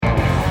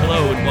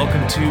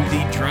welcome to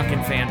the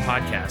Drunken Fan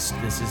Podcast.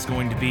 This is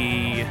going to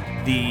be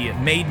the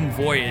maiden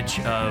voyage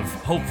of,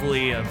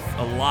 hopefully, of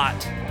a lot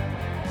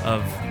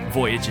of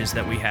voyages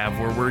that we have,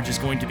 where we're just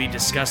going to be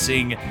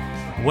discussing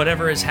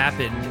whatever has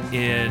happened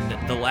in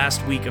the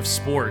last week of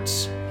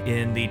sports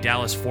in the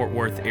Dallas-Fort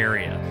Worth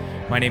area.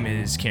 My name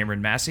is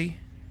Cameron Massey.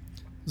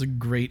 It was a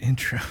great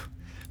intro.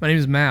 My name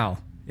is Mal.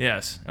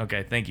 Yes.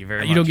 Okay. Thank you very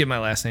much. You don't get my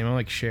last name. I'm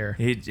like Cher.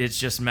 It's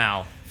just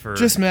Mal.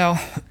 Just Mal.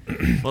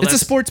 Well, it's a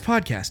sports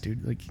podcast,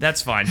 dude. Like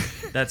that's fine.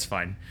 That's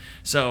fine.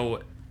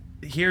 So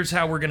here's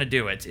how we're gonna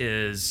do it: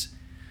 is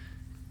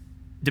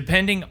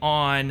depending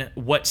on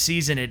what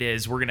season it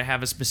is, we're gonna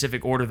have a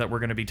specific order that we're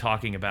gonna be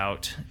talking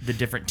about the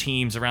different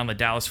teams around the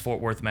Dallas-Fort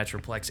Worth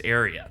Metroplex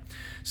area.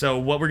 So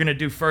what we're gonna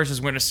do first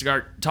is we're gonna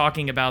start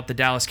talking about the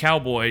Dallas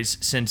Cowboys,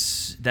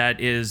 since that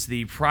is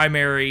the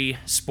primary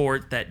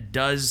sport that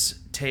does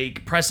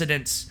take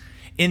precedence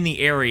in the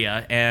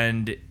area.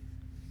 And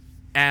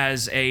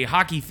as a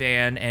hockey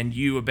fan and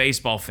you a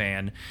baseball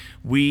fan,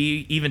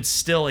 we even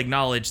still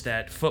acknowledge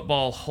that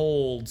football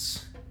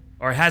holds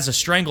or has a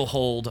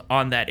stranglehold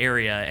on that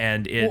area,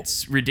 and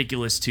it's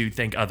ridiculous to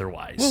think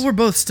otherwise. Well, we're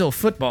both still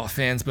football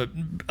fans, but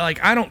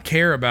like I don't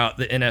care about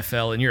the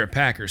NFL, and you're a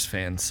Packers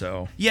fan,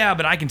 so yeah,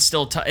 but I can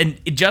still and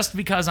just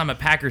because I'm a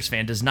Packers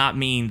fan does not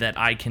mean that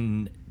I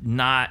can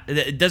not.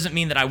 It doesn't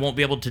mean that I won't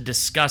be able to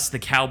discuss the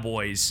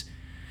Cowboys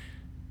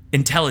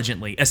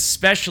intelligently,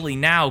 especially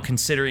now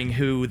considering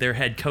who their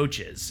head coach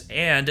is.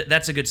 And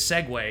that's a good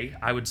segue,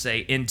 I would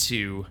say,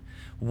 into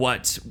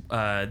what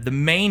the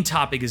main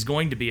topic is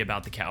going to be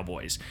about the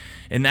Cowboys,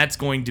 and that's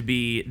going to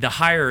be the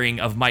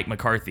hiring of Mike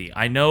McCarthy.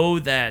 I know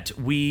that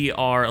we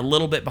are a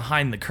little bit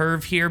behind the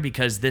curve here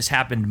because this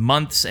happened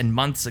months and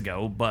months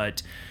ago,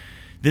 but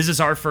this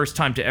is our first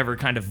time to ever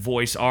kind of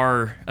voice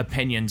our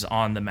opinions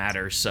on the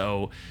matter.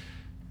 So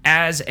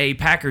as a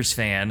Packers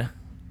fan,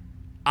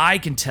 I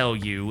can tell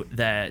you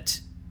that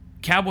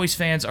Cowboys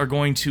fans are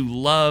going to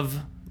love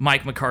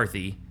Mike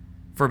McCarthy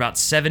for about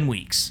 7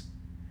 weeks.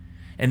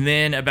 And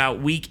then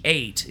about week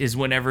 8 is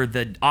whenever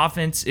the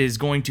offense is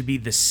going to be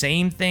the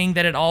same thing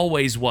that it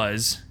always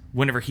was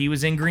whenever he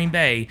was in Green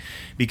Bay,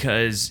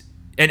 because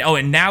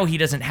and now he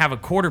doesn't have a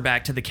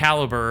quarterback to the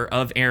caliber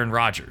of Aaron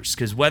Rodgers,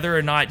 because whether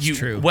or not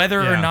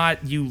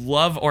you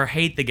love or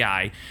hate the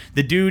guy,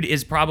 the dude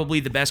is probably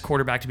the best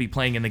quarterback to be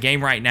playing in the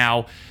game right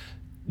now,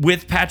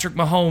 with Patrick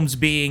Mahomes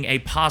being a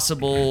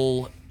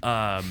possible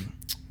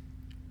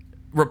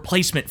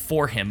replacement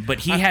for him.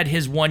 But he had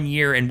his 1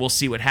 year, and we'll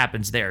see what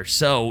happens there.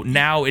 So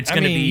now it's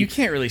going to be... you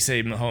can't really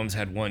say Mahomes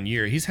had 1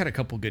 year. He's had a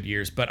couple good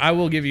years. But I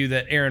will give you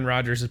that Aaron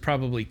Rodgers is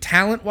probably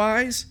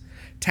talent-wise,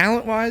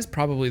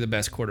 probably the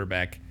best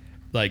quarterback,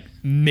 like,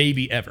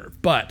 maybe ever.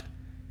 But...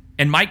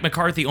 And Mike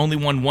McCarthy only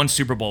won 1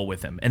 Super Bowl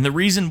with him. And the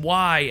reason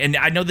why, and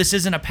I know this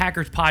isn't a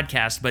Packers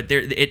podcast, but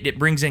it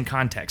brings in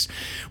context,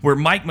 where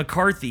Mike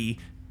McCarthy...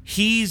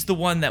 He's the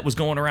one that was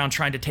going around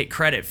trying to take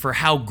credit for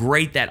how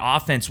great that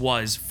offense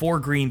was for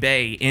Green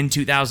Bay in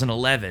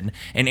 2011.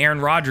 And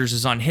Aaron Rodgers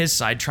is on his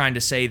side trying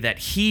to say that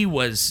he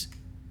was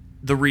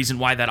the reason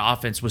why that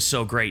offense was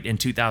so great in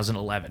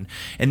 2011.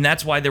 And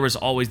that's why there was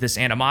always this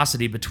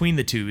animosity between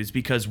the two, is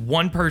because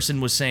one person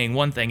was saying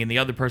one thing and the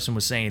other person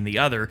was saying the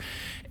other.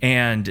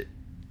 And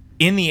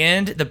in the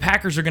end, the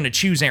Packers are going to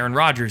choose Aaron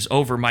Rodgers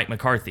over Mike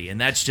McCarthy,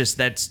 and that's just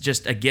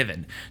a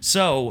given.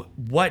 So,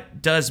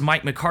 what does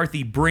Mike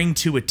McCarthy bring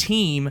to a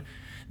team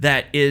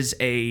that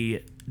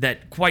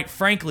quite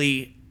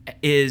frankly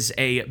is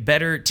a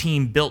better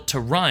team built to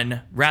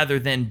run rather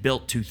than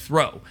built to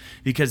throw?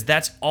 Because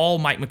that's all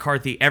Mike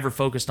McCarthy ever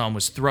focused on,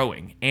 was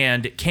throwing.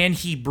 And can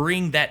he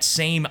bring that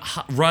same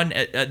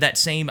that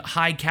same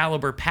high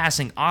caliber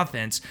passing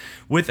offense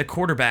with a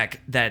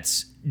quarterback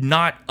that's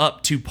not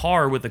up to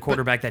par with the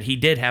quarterback that he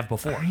did have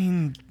before? I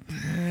mean,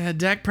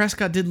 Dak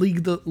Prescott did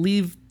lead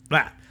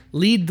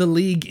the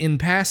league in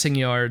passing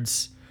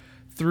yards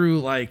through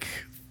like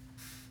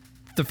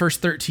the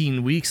first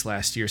 13 weeks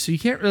last year. So you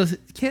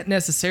can't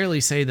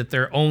necessarily say that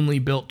they're only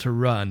built to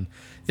run.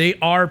 They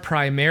are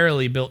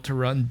primarily built to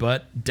run,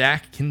 but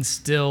Dak can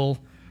still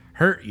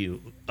hurt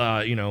you.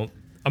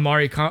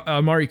 Amari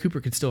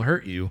Cooper could still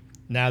hurt you.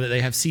 Now that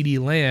they have CeeDee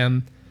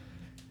Lamb,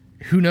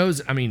 who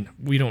knows? I mean,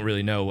 we don't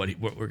really know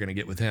what we're going to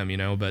get with him,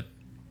 but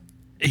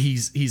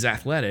he's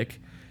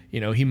athletic.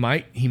 He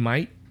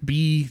might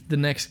be the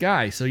next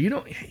guy. So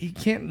you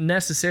can't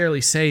necessarily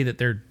say that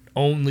they're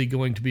only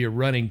going to be a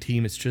running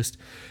team. It's just,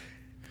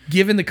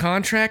 given the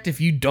contract,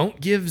 if you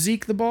don't give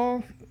Zeke the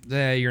ball,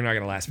 you're not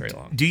going to last very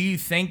long. Do you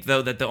think,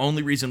 though, that the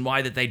only reason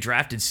why that they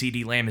drafted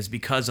CeeDee Lamb is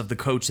because of the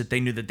coach that they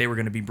knew that they were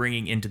going to be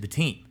bringing into the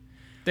team?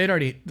 They'd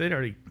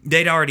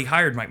already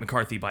hired Mike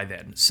McCarthy by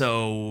then.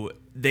 So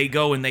they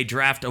go and they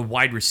draft a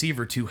wide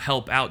receiver to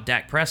help out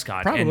Dak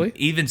Prescott. Probably. And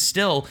even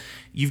still,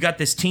 you've got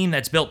this team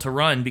that's built to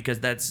run, because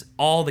that's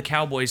all the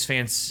Cowboys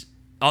fans...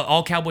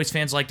 All Cowboys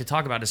fans like to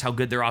talk about is how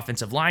good their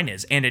offensive line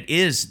is, and it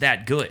is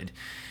that good.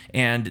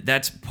 And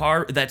that's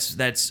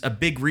a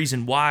big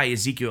reason why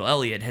Ezekiel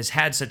Elliott has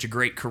had such a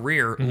great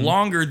career,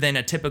 longer than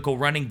a typical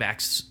running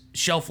back's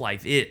shelf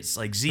life is.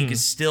 Like Zeke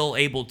is still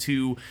able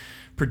to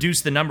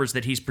produce the numbers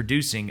that he's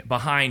producing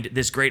behind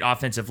this great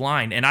offensive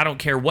line. And I don't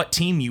care what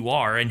team you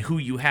are and who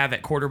you have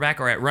at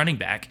quarterback or at running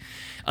back,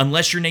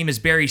 unless your name is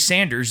Barry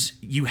Sanders,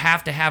 you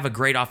have to have a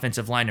great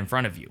offensive line in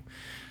front of you.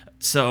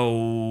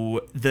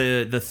 So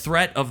the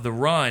threat of the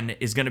run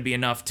is going to be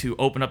enough to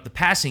open up the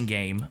passing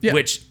game,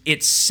 which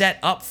it's set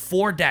up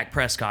for Dak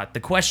Prescott. The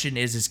question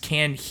is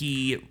can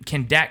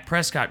Dak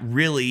Prescott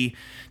really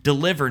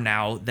deliver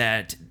now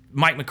that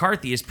Mike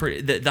McCarthy is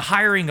the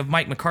hiring of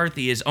Mike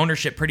McCarthy is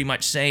ownership pretty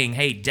much saying,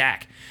 hey,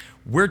 Dak,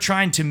 we're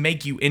trying to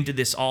make you into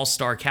this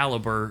all-star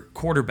caliber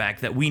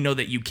quarterback that we know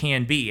that you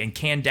can be, and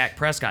can Dak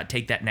Prescott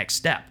take that next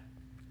step?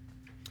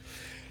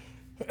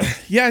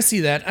 Yeah, I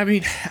see that. I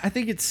mean, I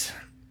think it's,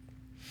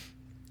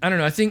 I don't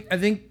know. I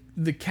think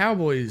the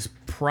Cowboys'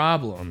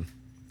 problem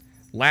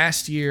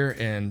last year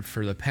and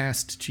for the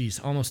past,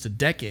 almost a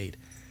decade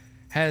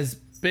has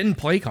been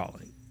play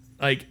calling.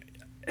 Like,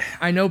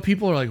 I know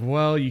people are like,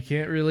 well, you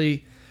can't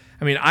really.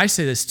 I mean, I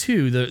say this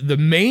too. The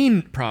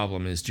main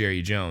problem is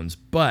Jerry Jones,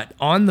 but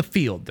on the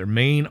field, their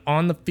main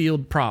on the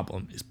field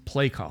problem is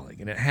play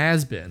calling, and it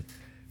has been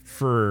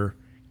for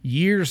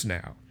years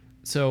now.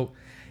 So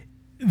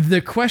the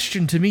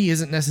question to me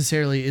isn't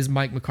necessarily is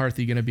Mike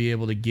McCarthy going to be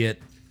able to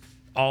get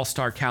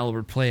all-star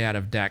caliber play out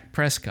of Dak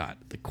Prescott.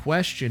 The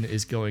question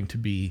is going to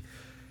be,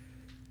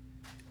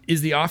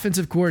 is the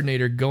offensive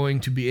coordinator going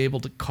to be able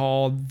to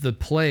call the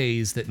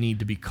plays that need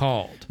to be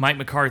called? Mike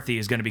McCarthy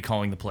is going to be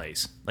calling the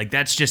plays. Like,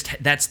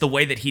 that's the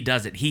way that he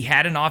does it. He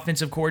had an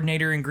offensive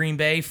coordinator in Green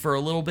Bay for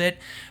a little bit,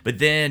 but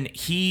then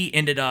he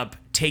ended up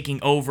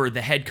taking over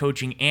the head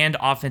coaching and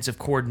offensive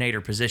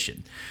coordinator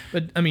position.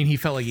 But, I mean, he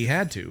felt like he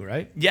had to,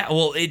 right? Yeah,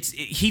 well,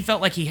 he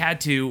felt like he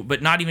had to,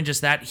 but not even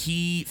just that.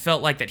 He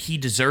felt like that he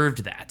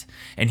deserved that.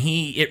 And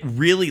it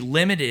really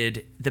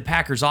limited the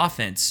Packers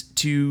offense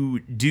to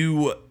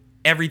do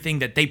everything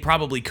that they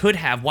probably could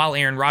have while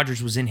Aaron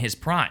Rodgers was in his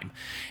prime.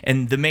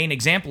 And the main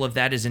example of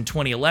that is in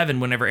 2011,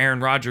 whenever Aaron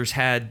Rodgers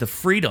had the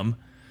freedom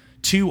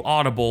to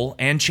audible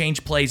and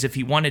change plays if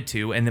he wanted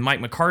to, and then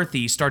Mike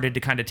McCarthy started to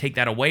kind of take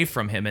that away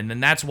from him, and then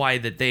that's why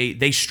that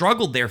they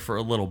struggled there for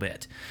a little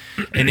bit.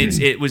 And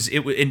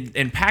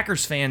and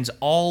Packers fans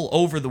all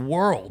over the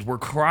world were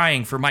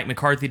crying for Mike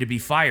McCarthy to be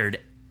fired.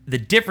 The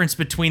difference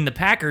between the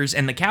Packers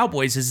and the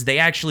Cowboys is they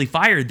actually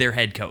fired their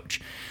head coach.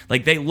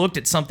 Like, they looked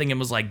at something and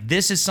was like,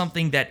 this is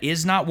something that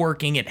is not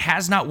working. It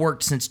has not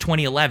worked since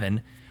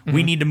 2011.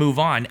 We need to move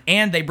on.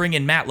 And they bring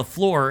in Matt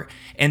LaFleur,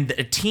 and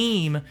a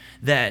team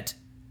that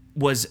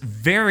was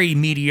very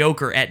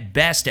mediocre at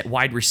best at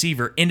wide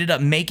receiver ended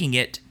up making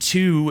it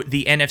to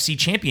the NFC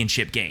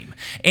Championship game.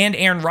 And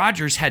Aaron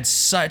Rodgers had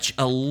such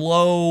a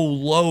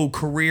low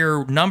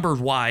career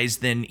number-wise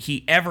than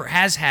he ever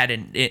has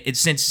had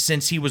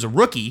since he was a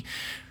rookie.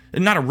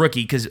 Not a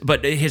rookie,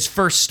 but his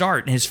first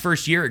start, his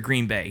first year at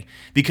Green Bay,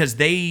 because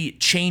they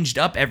changed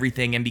up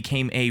everything and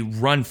became a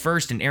run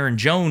first, and Aaron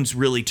Jones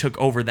really took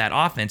over that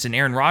offense, and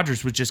Aaron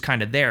Rodgers was just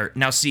kind of there.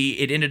 Now, see,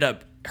 it ended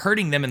up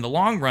hurting them in the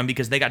long run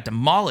because they got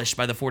demolished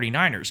by the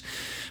 49ers.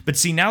 But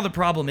see, now the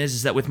problem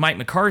is that with Mike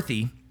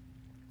McCarthy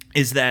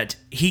is that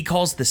he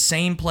calls the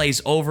same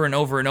plays over and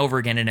over and over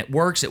again, and it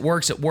works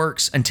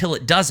until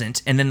it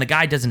doesn't, and then the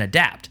guy doesn't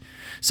adapt.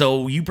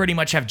 So you pretty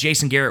much have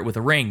Jason Garrett with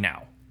a ring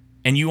now.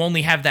 And you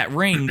only have that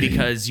ring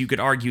because you could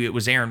argue it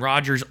was Aaron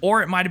Rodgers,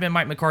 or it might have been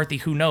Mike McCarthy,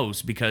 who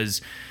knows,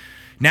 because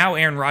now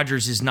Aaron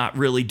Rodgers is not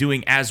really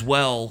doing as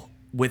well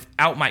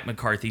without Mike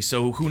McCarthy.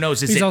 So who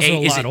knows? Is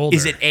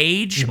it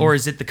age or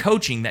is it the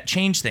coaching that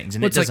changed things?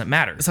 And it doesn't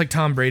matter. It's like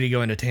Tom Brady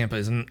going to Tampa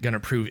isn't going to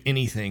prove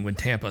anything when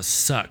Tampa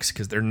sucks,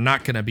 because they're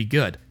not going to be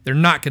good. They're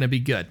not going to be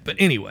good. But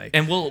anyway,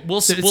 and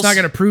it's not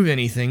going to prove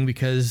anything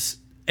because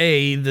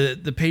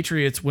the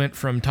Patriots went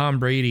from Tom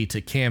Brady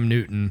to Cam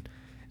Newton,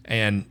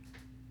 and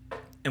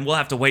we'll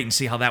have to wait and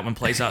see how that one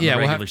plays out in the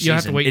regular season. You'll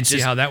have to wait and see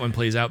how that one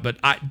plays out. But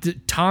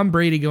Tom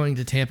Brady going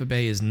to Tampa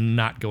Bay is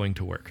not going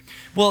to work.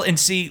 Well, and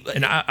see,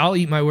 and I'll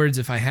eat my words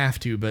if I have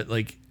to. But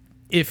like,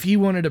 if he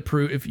wanted to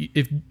prove,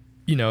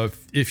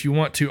 if you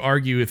want to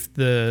argue if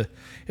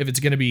it's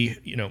going to be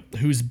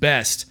who's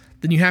best,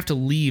 then you have to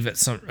leave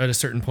at a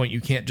certain point.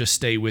 You can't just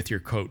stay with your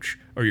coach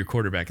or your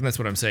quarterback, and that's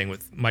what I'm saying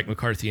with Mike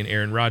McCarthy and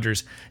Aaron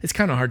Rodgers. It's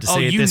kind of hard to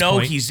say at this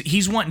point.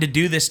 He's wanting to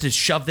do this to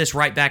shove this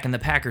right back in the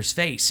Packers'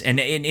 face.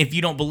 And if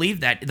you don't believe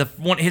that,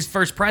 his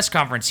first press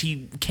conference,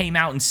 he came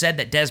out and said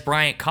that Dez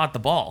Bryant caught the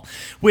ball,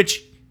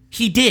 which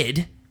he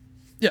did.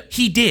 Yeah,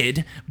 he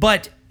did,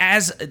 but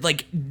as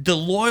like the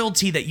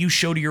loyalty that you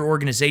show to your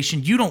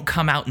organization, you don't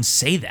come out and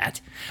say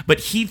that. But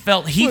he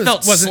felt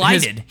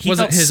slighted. He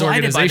felt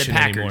slighted by the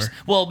Packers. Anymore.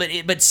 Well,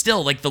 but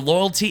still, like the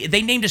loyalty,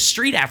 they named a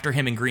street after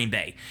him in Green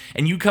Bay,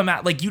 and you come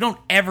out like you don't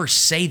ever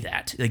say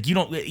that. Like you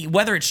don't,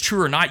 whether it's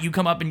true or not, you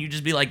come up and you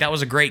just be like, that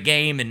was a great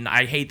game, and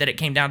I hate that it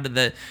came down to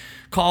the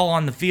call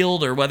on the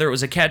field or whether it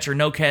was a catch or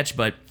no catch,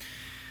 but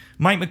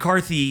Mike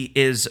McCarthy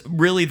is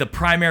really the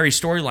primary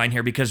storyline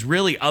here, because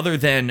really, other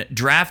than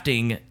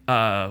drafting,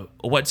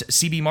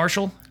 CeeDee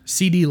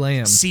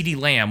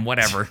Lamb,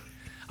 whatever.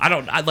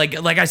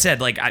 like I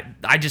said, like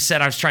I just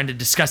said I was trying to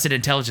discuss it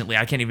intelligently.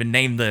 I can't even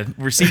name the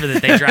receiver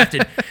that they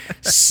drafted,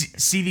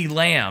 CeeDee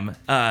Lamb.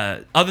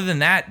 Other than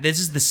that, this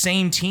is the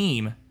same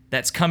team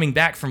that's coming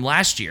back from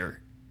last year.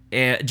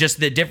 Just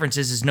the difference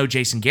is no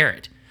Jason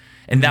Garrett.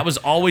 And that was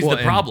always the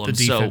problem. The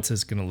defense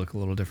is going to look a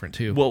little different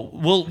too. Well,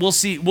 we'll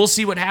see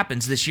what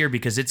happens this year,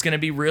 because it's going to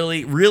be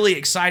really, really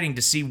exciting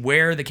to see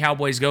where the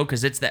Cowboys go,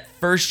 because it's that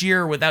first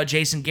year without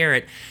Jason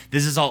Garrett.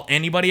 This is all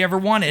anybody ever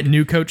wanted.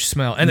 New coach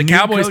smell, and the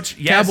Cowboys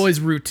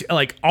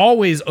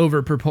always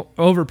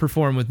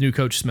overperform with new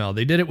coach smell.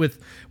 They did it with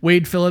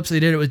Wade Phillips.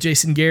 They did it with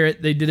Jason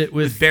Garrett. They did it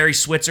with Barry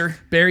Switzer.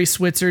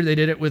 They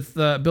did it with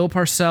Bill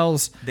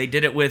Parcells. They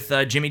did it with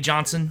Jimmy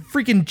Johnson.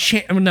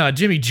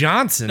 Jimmy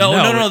Johnson.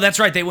 No, that's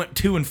right. They went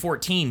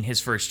 2-14 his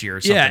first year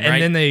or something,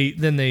 and right?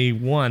 then they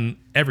won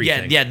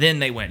everything. Yeah, then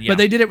they went. Yeah. But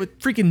they did it with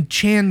freaking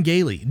Chan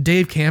Gailey,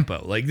 Dave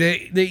Campo. Like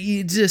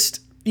they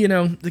just,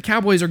 the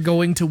Cowboys are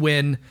going to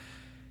win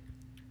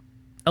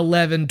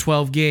 11,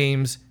 12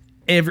 games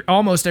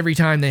almost every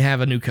time they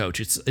have a new coach.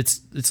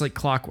 It's like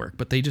clockwork,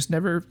 but they just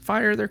never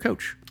fire their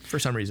coach for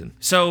some reason.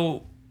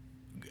 So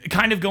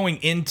kind of going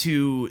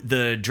into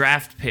the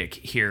draft pick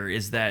here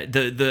is that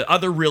the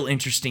other real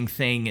interesting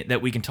thing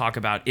that we can talk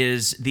about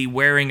is the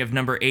wearing of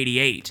number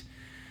 88.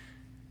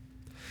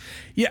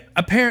 Yeah,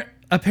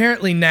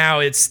 apparently now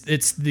it's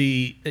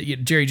the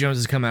Jerry Jones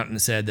has come out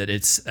and said that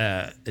it's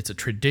a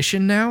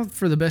tradition now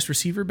for the best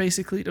receiver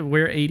basically to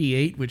wear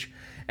 88, which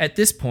at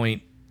this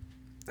point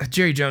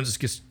Jerry Jones is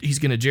just, he's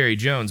going to Jerry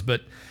Jones,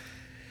 but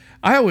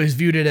I always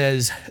viewed it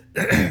as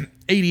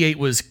 88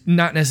 was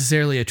not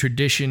necessarily a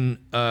tradition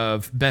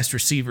of best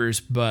receivers,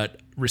 but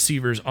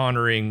receivers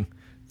honoring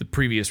the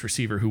previous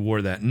receiver who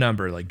wore that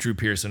number, like Drew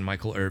Pearson,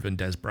 Michael Irvin,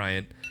 Des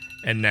Bryant.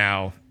 And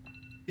now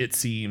it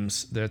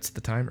seems that's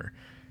the timer.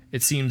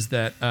 It seems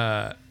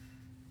that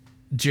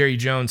Jerry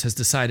Jones has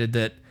decided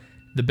that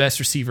the best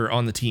receiver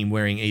on the team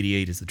wearing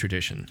 88 is the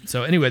tradition.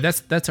 So anyway,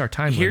 that's our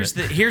time limit.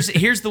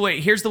 Here's the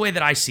way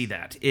that I see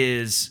that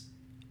is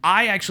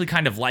I actually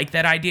kind of like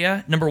that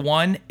idea. Number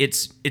one,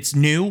 it's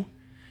new.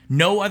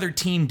 No other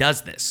team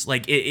does this.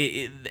 Like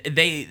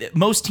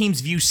most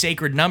teams view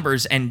sacred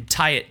numbers and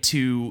tie it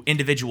to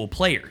individual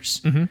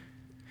players. Mm-hmm.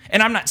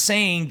 And I'm not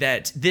saying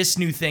that this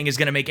new thing is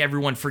going to make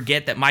everyone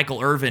forget that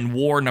Michael Irvin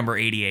wore number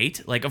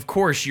 88. Like, of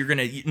course,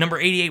 number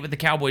 88 with the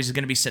Cowboys is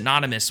going to be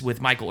synonymous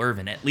with Michael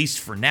Irvin, at least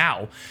for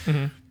now.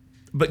 Mm-hmm.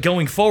 But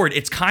going forward,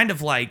 it's kind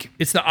of like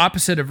it's the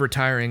opposite of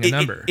retiring a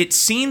number. It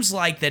seems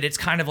like that it's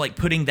kind of like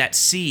putting that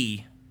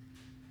C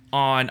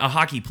on a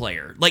hockey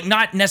player. Like,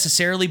 not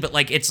necessarily, but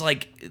like it's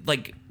like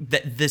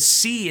the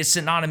C is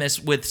synonymous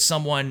with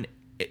someone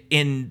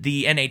in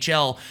the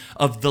NHL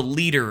of the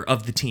leader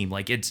of the team.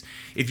 Like, it's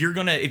if you're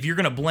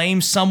gonna blame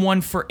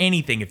someone for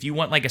anything, if you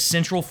want like a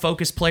central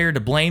focus player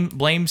to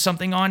blame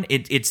something on,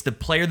 it's the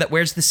player that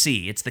wears the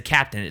C. It's the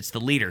captain. It's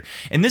the leader.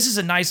 And this is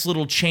a nice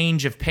little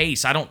change of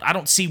pace. I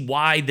don't see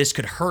why this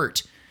could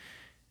hurt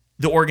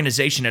the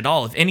organization at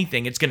all. If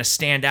anything, it's going to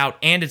stand out,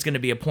 and it's going to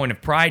be a point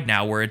of pride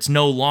now, where it's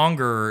no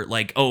longer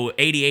like, oh,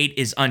 88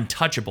 is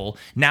untouchable.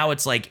 Now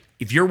it's like,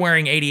 if you're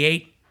wearing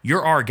 88,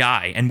 you're our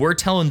guy, and we're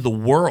telling the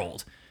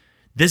world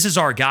this is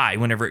our guy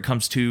whenever it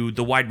comes to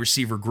the wide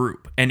receiver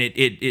group. And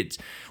it's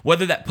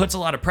whether that puts a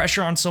lot of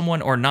pressure on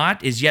someone or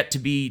not is yet to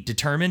be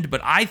determined,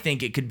 but I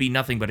think it could be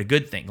nothing but a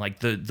good thing.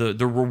 Like the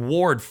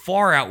reward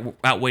far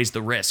outweighs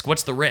the risk.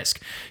 What's the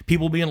risk?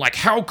 People being like,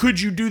 how could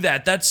you do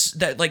that?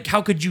 Like,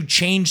 how could you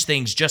change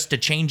things just to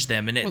change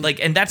them? And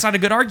and that's not a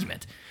good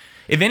argument.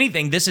 If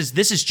anything, this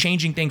is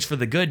changing things for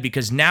the good,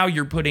 because now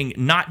you're putting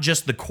not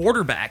just the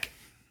quarterback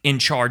in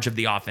charge of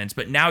the offense,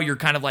 but now you're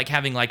kind of like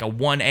having like a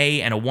 1A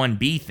and a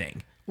 1B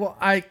thing. Well,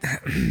 I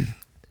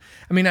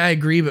mean, I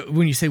agree, but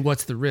when you say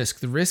what's the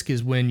risk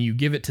is when you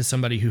give it to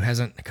somebody who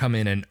hasn't come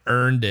in and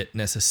earned it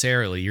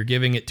necessarily. You're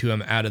giving it to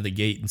them out of the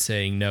gate and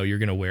saying, no, you're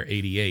going to wear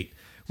 88,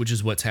 which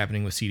is what's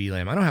happening with CeeDee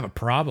Lamb. I don't have a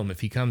problem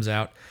if he comes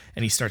out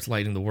and he starts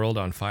lighting the world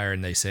on fire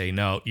and they say,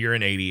 no, you're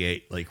an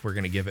 88, like, we're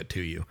going to give it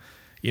to you.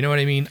 You know what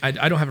I mean? I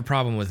don't have a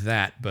problem with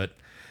that, but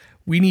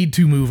we need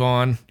to move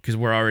on because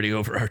we're already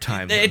over our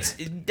time.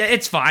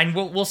 It's fine.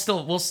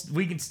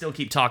 We can still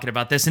keep talking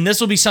about this, and this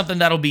will be something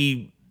that'll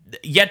be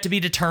yet to be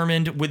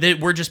determined. With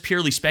it, we're just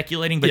purely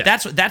speculating. But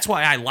that's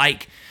why I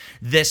like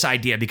this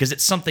idea, because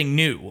it's something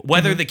new.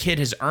 Whether the kid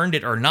has earned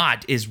it or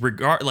not is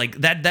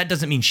that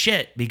doesn't mean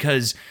shit,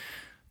 because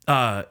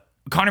Connor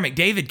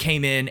McDavid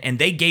came in and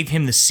they gave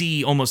him the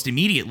C almost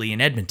immediately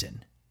in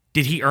Edmonton.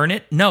 Did he earn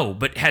it? No,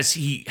 but has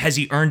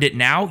he earned it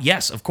now?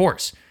 Yes, of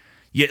course.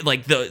 Yeah,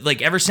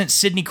 like ever since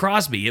Sidney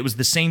Crosby, it was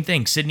the same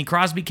thing. Sidney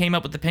Crosby came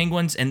up with the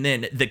Penguins, and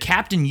then the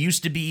captain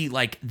used to be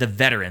like the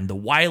veteran, the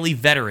wily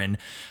veteran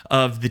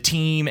of the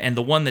team, and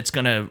the one that's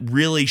going to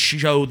really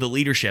show the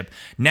leadership.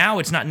 Now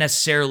it's not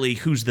necessarily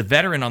who's the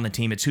veteran on the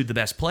team; it's who's the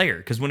best player.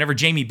 Because whenever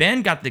Jamie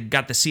Benn got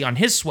the C on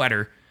his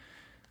sweater,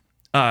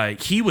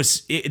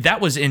 that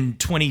was in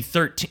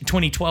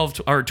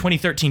 2012 or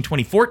 2013,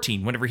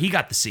 2014. Whenever he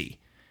got the C,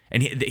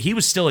 and he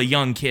was still a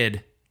young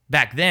kid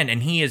back then,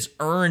 and he has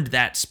earned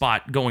that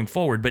spot going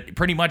forward. But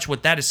pretty much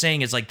what that is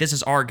saying is like, this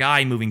is our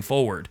guy moving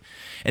forward.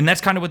 And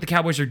that's kind of what the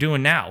Cowboys are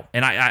doing now.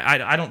 And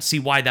I don't see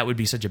why that would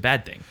be such a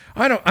bad thing.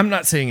 I'm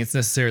not saying it's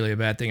necessarily a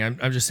bad thing.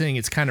 I'm just saying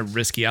it's kind of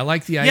risky. I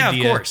like the idea.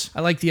 Yeah, of course.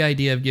 I like the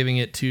idea of giving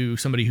it to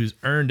somebody who's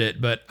earned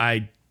it, but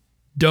I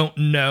don't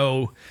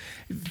know.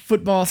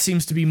 Football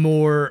seems to be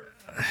more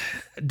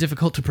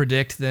difficult to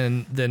predict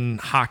than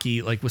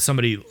hockey, like with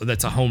somebody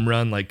that's a home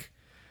run, like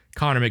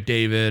Connor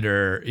McDavid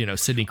or,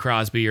 Sidney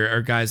Crosby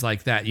or guys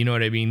like that. You know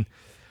what I mean?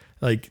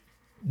 Like,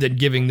 then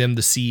giving them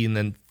the C and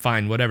then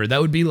fine, whatever.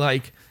 That would be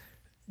like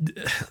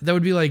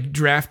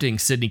drafting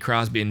Sidney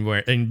Crosby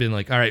and being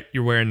like, all right,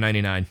 you're wearing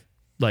 99.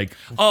 Like,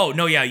 oh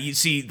no, yeah, you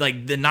see,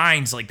 like the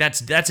 9s, like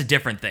that's a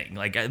different thing.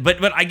 Like,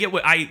 but I get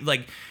what I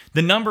like.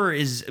 The number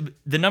is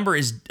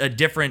a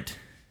different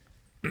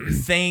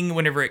thing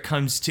whenever it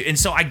comes to, and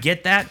so I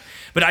get that,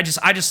 but I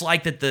just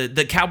like that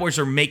the Cowboys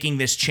are making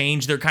this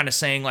change. They're kind of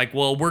saying like,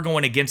 well, we're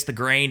going against the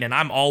grain, and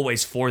I'm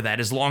always for that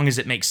as long as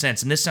it makes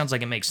sense. And this sounds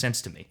like it makes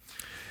sense to me.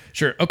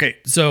 Sure. Okay.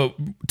 So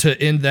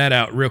to end that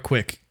out real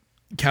quick,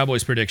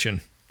 Cowboys prediction.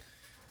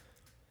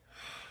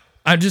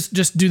 I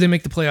just do they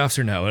make the playoffs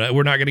or no?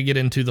 We're not going to get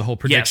into the whole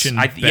prediction.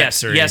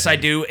 Yes, I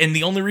do. And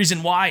the only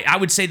reason why I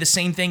would say the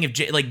same thing if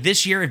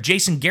this year, if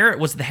Jason Garrett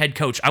was the head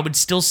coach, I would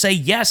still say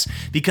yes,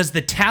 because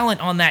the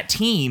talent on that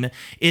team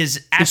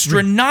is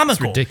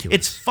astronomical. It's ridiculous.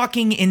 It's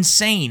fucking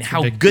insane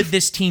how good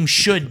this team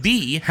should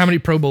be. How many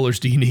Pro Bowlers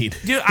do you need?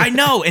 Dude, I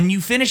know, and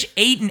you finish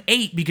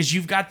 8-8 because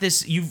you've got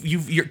this.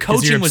 Your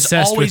coaching was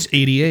always with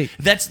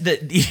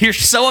 88. You're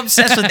so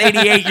obsessed with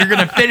 88. You're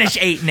gonna finish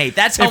 8-8.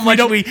 That's how much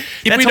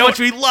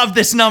we love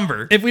this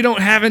number. If we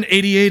don't have an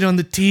 88 on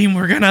the team,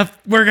 we're gonna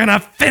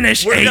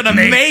finish. We're gonna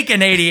make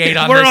an 88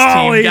 on this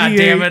team. God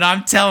damn it!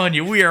 I'm telling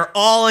you, we are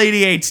all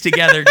 88s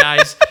together,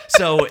 guys.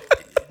 So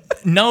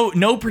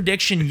no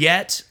prediction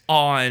yet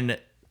on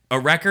a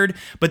record,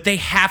 but they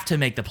have to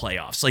make the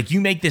playoffs. Like,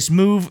 you make this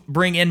move,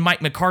 bring in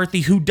Mike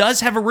McCarthy, who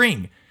does have a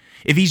ring.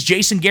 If he's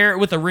Jason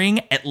Garrett with a ring,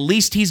 at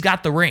least he's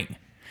got the ring,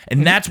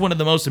 and that's one of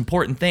the most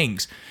important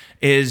things.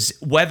 Is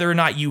whether or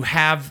not you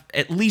have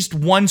at least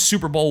one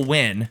Super Bowl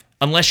win.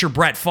 Unless you're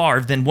Brett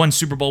Favre, then one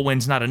Super Bowl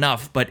win's not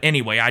enough. But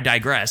anyway, I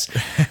digress.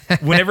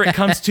 Whenever it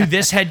comes to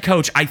this head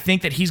coach, I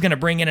think that he's going to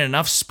bring in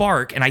enough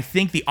spark, and I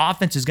think the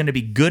offense is going to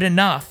be good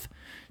enough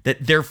that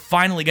they're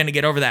finally going to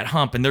get over that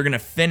hump, and they're going to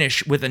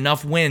finish with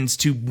enough wins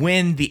to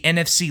win the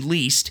NFC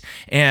least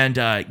and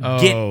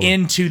get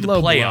into the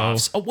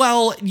playoffs.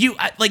 Well,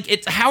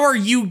 how are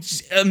you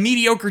a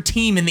mediocre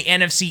team in the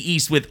NFC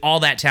East with all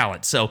that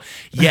talent? So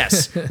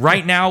yes,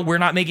 right now we're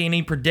not making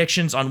any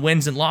predictions on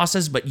wins and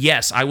losses, but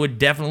yes, I would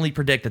definitely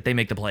predict that they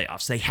make the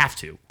playoffs. They have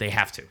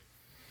to.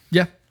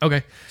 Yeah.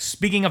 Okay.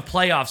 Speaking of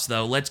playoffs,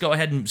 though, let's go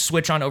ahead and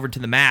switch on over to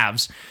the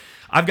Mavs.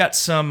 I've got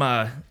some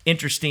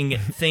interesting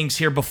things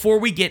here before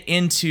we get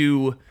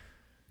into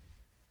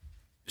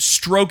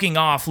stroking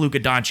off Luka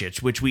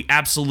Doncic, which we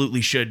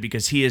absolutely should,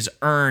 because he has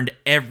earned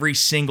every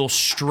single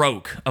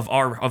stroke of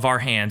our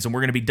hands, and we're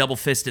going to be double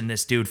fisting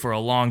this dude for a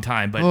long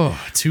time. But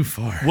too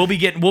far. We'll be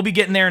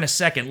getting there in a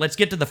second. Let's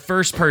get to the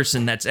first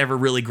person that's ever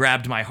really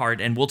grabbed my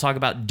heart, and we'll talk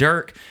about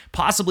Dirk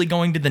possibly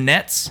going to the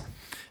Nets.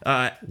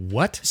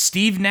 What?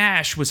 Steve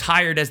Nash was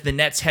hired as the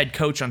Nets head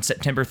coach on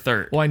September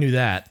 3rd. Well, I knew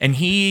that, and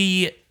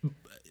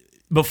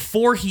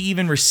before he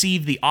even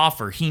received the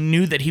offer, he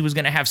knew that he was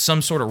going to have some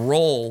sort of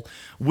role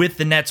with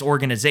the Nets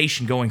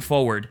organization going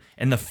forward.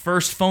 And the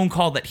first phone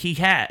call that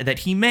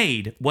he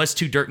made was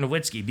to Dirk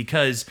Nowitzki,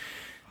 because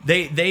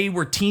they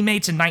were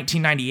teammates in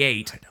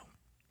 1998.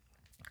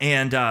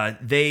 And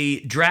they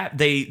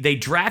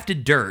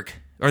drafted Dirk,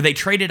 or they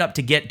traded up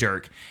to get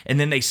Dirk, and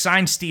then they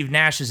signed Steve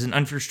Nash as an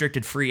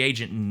unrestricted free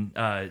agent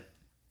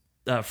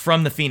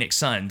from the Phoenix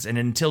Suns. And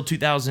until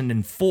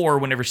 2004,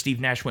 whenever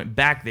Steve Nash went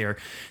back there,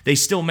 they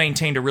still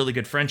maintained a really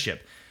good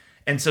friendship.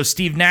 And so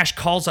Steve Nash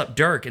calls up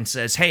Dirk and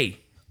says,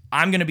 hey,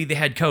 I'm going to be the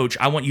head coach.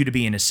 I want you to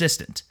be an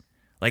assistant.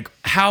 Like,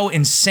 how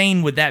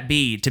insane would that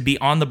be to be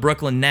on the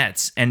Brooklyn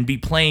Nets and be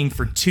playing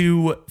for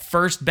two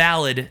first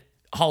ballot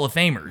Hall of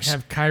Famers?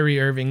 Have Kyrie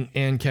Irving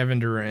and Kevin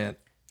Durant.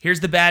 Here's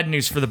the bad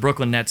news for the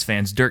Brooklyn Nets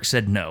fans. Dirk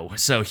said no.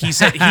 So he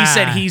said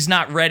he's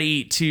not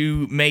ready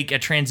to make a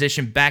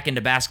transition back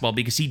into basketball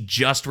because he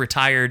just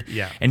retired.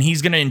 Yeah. And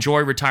he's going to enjoy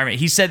retirement.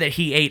 He said that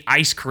he ate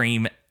ice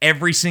cream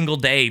every single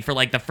day for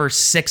like the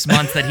first 6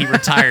 months that he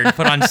retired,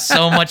 put on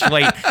so much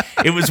weight.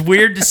 It was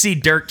weird to see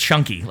Dirk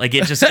chunky. Like,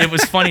 it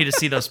was funny to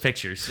see those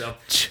pictures. So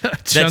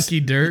Chunky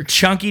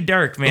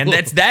Dirk, man.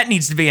 That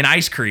needs to be an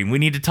ice cream. We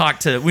need to talk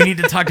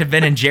to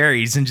Ben and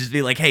Jerry's and just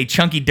be like, hey,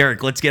 Chunky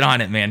Dirk, let's get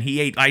on it, man.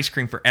 He ate ice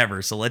cream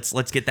forever. So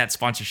let's get that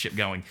sponsorship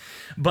going.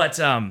 But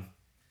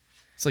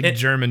it's like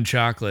German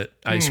chocolate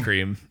ice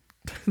cream.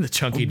 The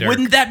Chunky Dirk.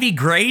 Wouldn't that be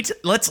great?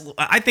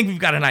 I think we've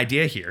got an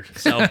idea here.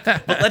 So,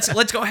 but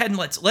let's go ahead and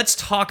let's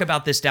talk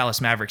about this Dallas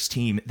Mavericks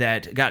team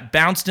that got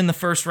bounced in the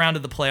first round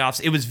of the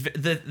playoffs. It was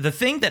the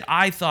thing that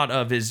I thought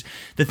of is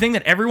the thing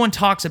that everyone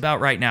talks about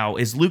right now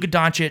is Luka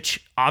Doncic,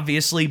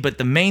 obviously, but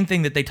the main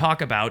thing that they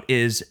talk about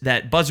is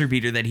that buzzer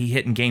beater that he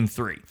hit in Game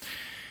 3.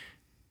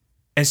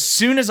 as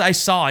soon as I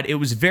saw it, it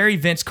was very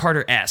Vince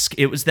Carter-esque.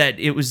 It was the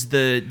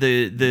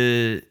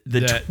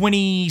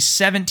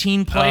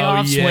 2017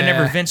 playoffs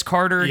whenever Vince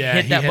Carter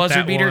hit that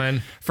buzzer beater.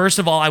 One. First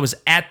of all, I was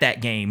at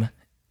that game.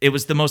 It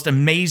was the most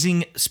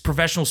amazing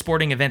professional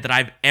sporting event that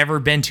I've ever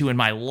been to in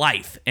my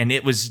life, and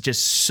it was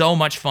just so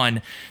much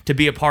fun to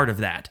be a part of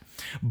that.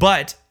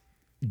 But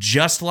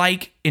just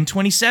like in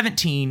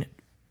 2017,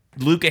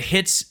 Luka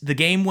hits the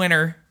game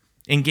winner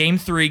in Game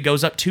 3,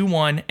 goes up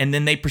 2-1, and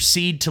then they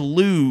proceed to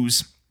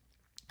lose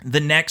the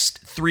next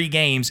 3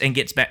 games and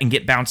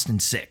get bounced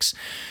in 6.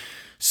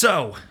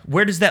 So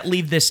where does that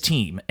leave this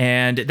team?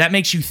 And that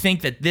makes you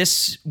think that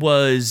this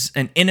was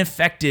an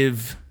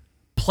ineffective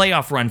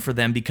playoff run for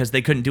them because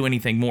they couldn't do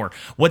anything more.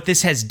 What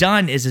this has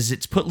done is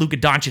it's put Luka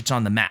Doncic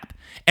on the map.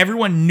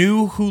 Everyone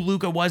knew who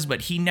Luka was,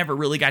 but he never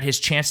really got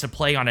his chance to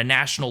play on a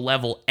national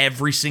level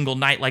every single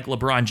night like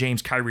LeBron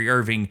James, Kyrie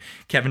Irving,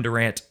 Kevin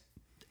Durant,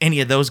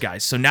 any of those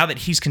guys. So now that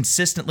he's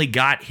consistently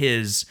got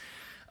his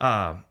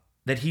national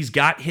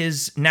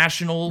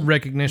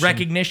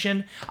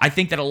recognition, I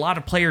think that a lot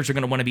of players are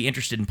going to want to be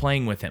interested in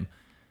playing with him.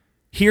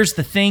 Here's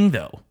the thing,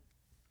 though.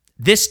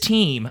 This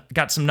team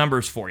got some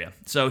numbers for you.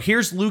 So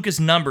here's Luka's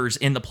numbers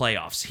in the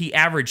playoffs. He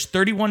averaged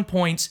 31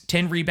 points,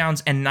 10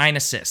 rebounds, and 9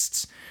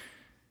 assists.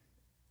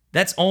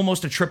 That's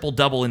almost a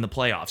triple-double in the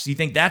playoffs. You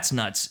think that's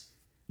nuts?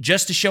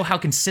 Just to show how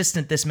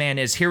consistent this man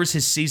is, here's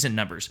his season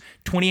numbers.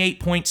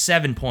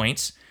 28.7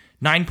 points,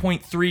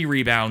 9.3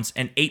 rebounds,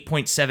 and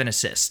 8.7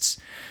 assists.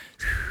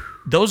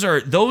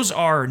 Those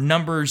are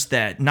numbers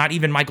that not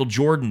even Michael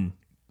Jordan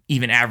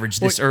even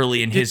averaged this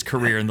early in his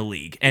career in the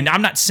league. And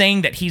I'm not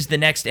saying that he's the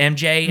next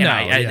MJ,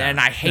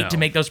 and I hate to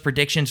make those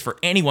predictions for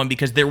anyone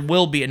because there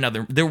will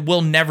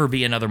never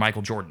be another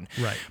Michael Jordan.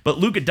 Right. But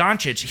Luka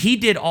Doncic, he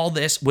did all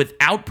this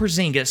without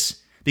Porzingis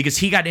because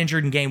he got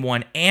injured in Game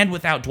 1 and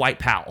without Dwight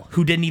Powell,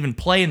 who didn't even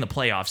play in the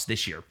playoffs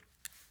this year.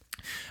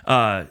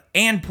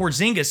 And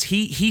Porzingis,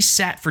 he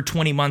sat for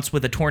 20 months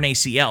with a torn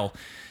ACL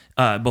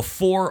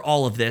before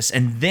all of this,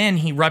 and then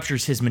he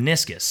ruptures his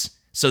meniscus.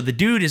 So the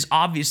dude is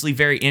obviously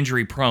very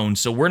injury prone.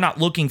 So we're not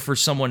looking for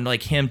someone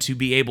like him to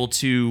be able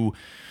to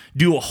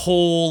do a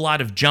whole lot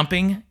of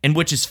jumping, and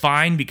which is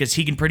fine because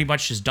he can pretty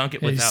much just dunk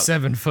it without. He's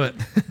 7 foot.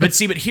 But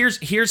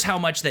here's how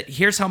much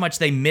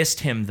they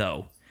missed him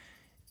though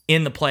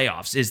in the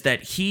playoffs is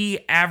that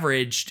he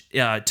averaged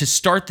to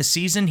start the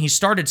season. He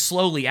started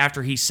slowly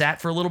after he sat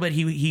for a little bit.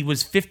 He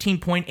was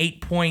 15.8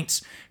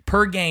 points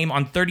per game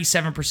on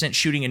 37%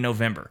 shooting in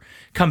November.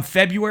 Come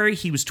February,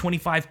 he was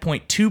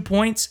 25.2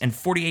 points and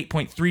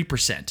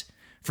 48.3%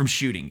 from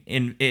shooting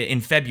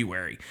in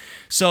February.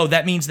 So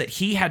that means that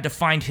he had to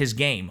find his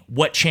game.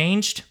 What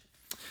changed?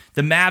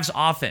 The Mavs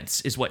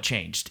offense is what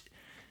changed.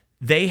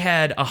 They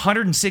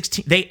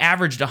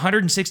averaged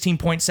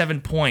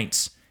 116.7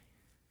 points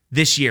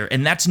this year,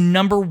 and that's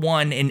number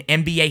 1 in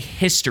NBA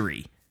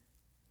history.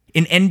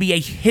 In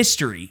NBA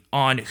history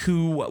on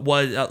who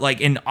was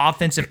in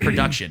offensive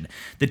production.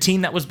 The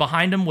team that was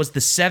behind him was the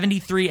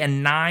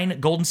 73-9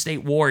 Golden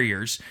State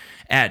Warriors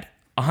at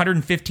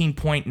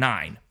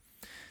 115.9.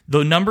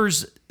 The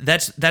numbers,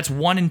 that's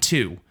 1 and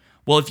 2.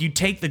 Well, if you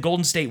take the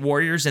Golden State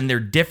Warriors and their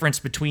difference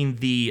between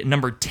the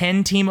number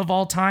 10 team of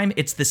all time,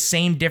 it's the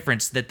same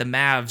difference that the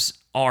Mavs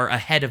are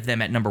ahead of them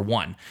at number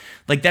 1.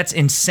 That's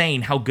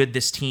insane how good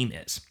this team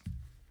is.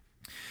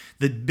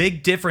 The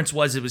big difference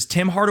was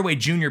Tim Hardaway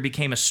Jr.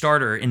 became a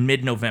starter in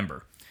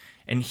mid-November,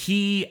 and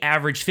he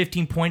averaged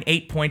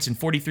 15.8 points and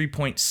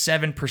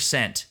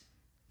 43.7%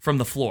 from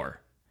the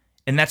floor.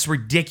 And that's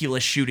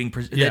ridiculous shooting.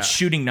 That's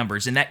shooting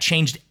numbers, and that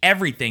changed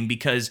everything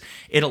because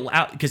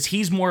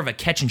he's more of a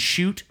catch and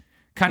shoot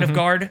kind of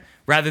guard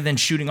rather than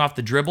shooting off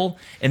the dribble,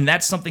 and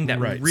that's something that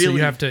really so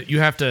you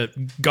have to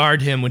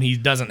guard him when he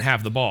doesn't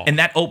have the ball, and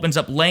that opens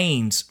up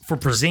lanes for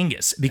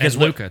Porzingis because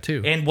Luka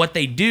too. And what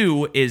they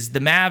do is the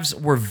Mavs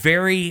were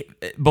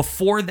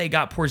before they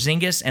got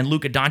Porzingis and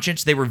Luka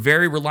Doncic, they were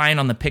very reliant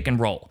on the pick and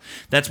roll.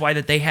 That's why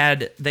that they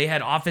had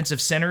offensive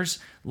centers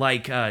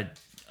like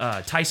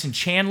Tyson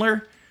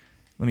Chandler.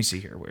 Let me see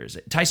here. Where is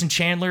it? Tyson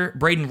Chandler,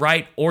 Braden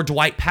Wright, or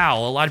Dwight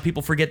Powell. A lot of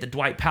people forget that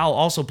Dwight Powell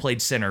also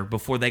played center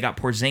before they got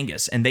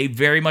Porzingis, and they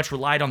very much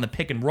relied on the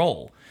pick and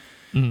roll.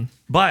 Mm-hmm.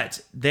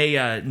 But they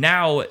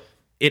now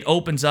it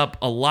opens up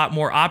a lot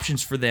more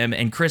options for them,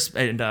 and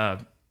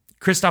Kristaps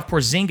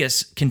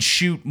Porzingis can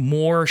shoot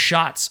more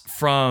shots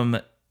from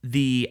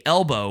the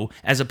elbow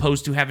as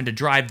opposed to having to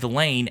drive the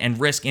lane and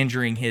risk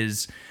injuring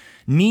his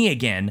knee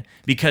again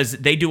because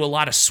they do a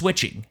lot of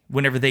switching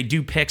whenever they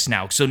do picks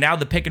now. So now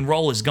the pick and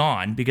roll is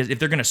gone because if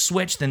they're going to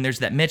switch, then there's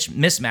that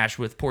mismatch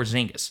with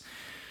Porzingis.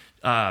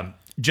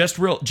 Just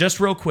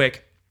real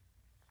quick,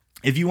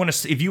 if you want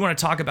to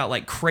talk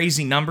about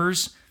crazy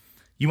numbers,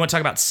 you want to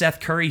talk about Seth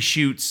Curry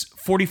shoots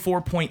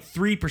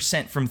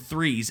 44.3% from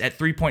threes at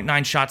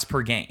 3.9 shots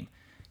per game.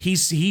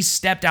 He's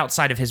stepped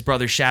outside of his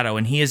brother's shadow,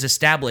 and he has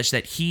established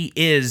that he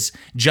is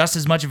just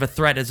as much of a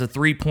threat as a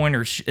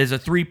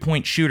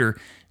three-point shooter,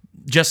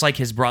 just like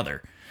his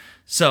brother.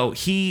 So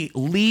he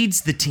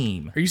leads the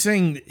team. Are you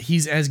saying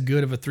he's as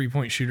good of a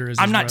 3-point shooter as his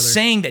I'm not brother?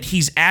 saying that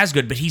he's as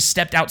good, but he's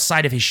stepped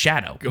outside of his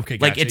shadow. Okay,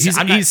 like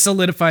gotcha. He's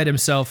solidified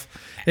himself.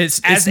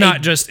 It's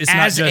not just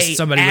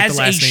somebody with the last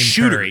name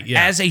shooter, Curry.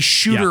 Yeah. As a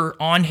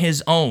shooter on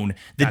his own,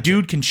 the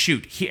dude can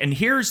shoot. And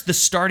here's the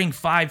starting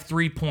 5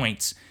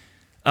 3-points,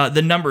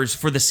 the numbers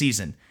for the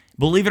season.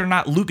 Believe it or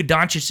not, Luka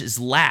Doncic is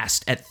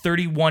last at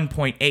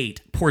 31.8.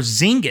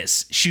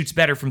 Porzingis shoots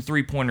better from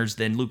 3-pointers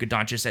than Luka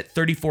Doncic at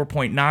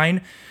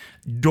 34.9.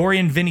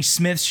 Dorian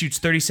Finney-Smith shoots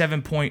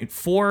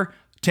 37.4.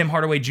 Tim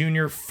Hardaway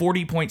Jr.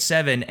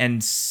 40.7,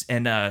 and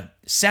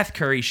Seth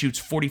Curry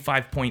shoots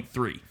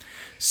 45.3.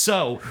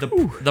 So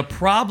the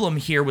problem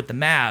here with the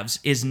Mavs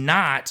is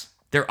not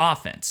their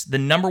offense, the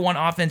number one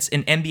offense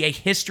in NBA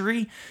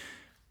history,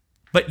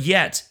 but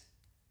yet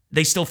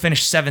they still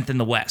finished 7th in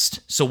the West.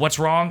 So what's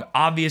wrong?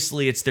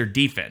 Obviously, it's their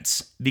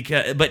defense.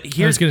 I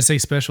was going to say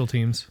special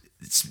teams.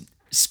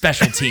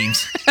 Special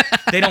teams.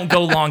 They don't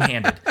go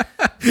long-handed.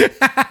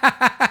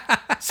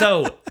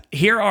 So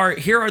here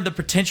are the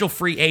potential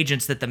free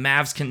agents that the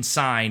Mavs can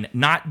sign,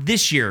 not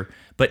this year,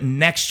 but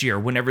next year,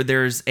 whenever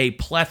there's a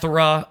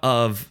plethora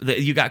of...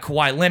 You got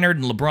Kawhi Leonard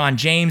and LeBron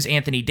James,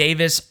 Anthony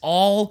Davis,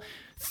 all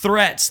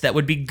threats that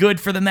would be good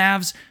for the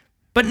Mavs,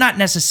 but not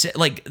necessarily...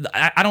 Like,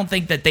 I don't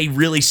think that they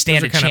really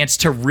stand a chance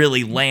to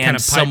really land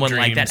someone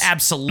like that.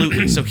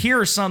 Absolutely. So here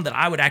are some that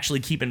I would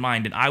actually keep in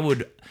mind, and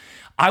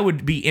I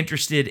would be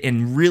interested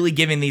in really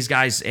giving these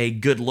guys a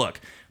good look.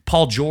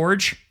 Paul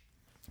George,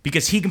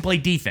 because he can play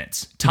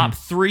defense. Top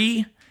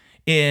 3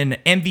 in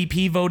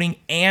MVP voting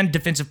and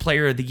Defensive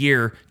Player of the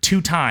Year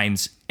 2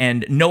 times,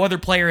 and no other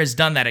player has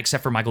done that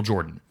except for Michael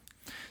Jordan.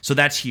 So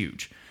that's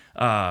huge.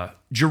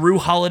 Jrue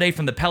Holiday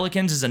from the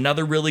Pelicans is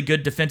another really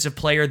good defensive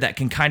player that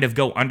can kind of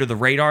go under the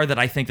radar that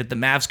I think that the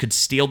Mavs could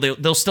steal.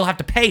 They'll still have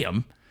to pay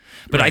him,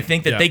 but right. I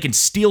think that they can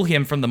steal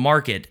him from the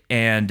market,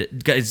 and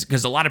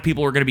because a lot of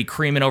people are going to be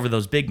creaming over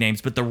those big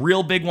names. But the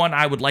real big one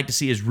I would like to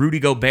see is Rudy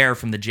Gobert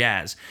from the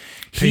Jazz.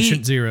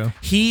 Patient zero.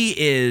 He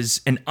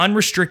is an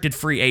unrestricted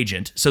free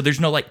agent, so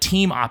there's no like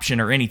team option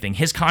or anything.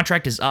 His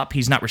contract is up.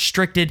 He's not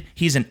restricted.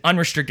 He's an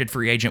unrestricted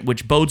free agent,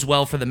 which bodes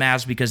well for the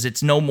Mavs because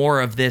it's no more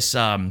of this...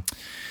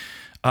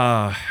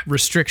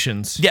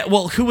 restrictions. Yeah,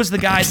 well, who was the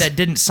guy that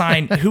didn't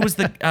sign? Who was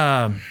the...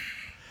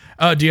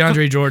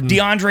 DeAndre Jordan.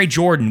 DeAndre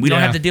Jordan. We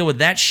don't have to deal with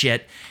that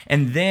shit.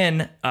 And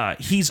then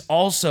he's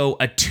also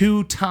a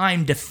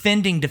 2-time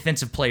defending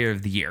Defensive Player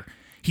of the Year.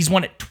 He's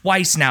won it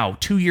twice now,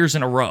 2 years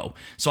in a row.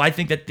 So I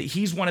think that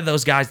he's one of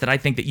those guys that I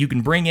think that you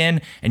can bring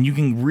in and you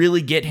can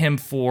really get him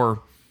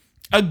for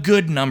a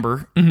good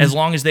number, as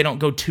long as they don't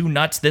go too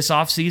nuts this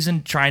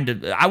offseason.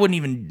 I wouldn't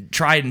even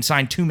try and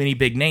sign too many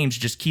big names.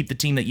 Just keep the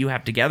team that you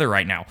have together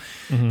right now,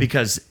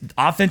 because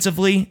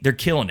offensively they're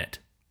killing it.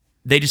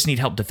 They just need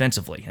help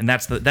defensively, and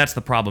that's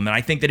the problem. And I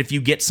think that if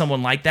you get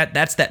someone like that,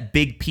 that's that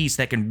big piece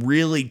that can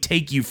really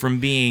take you from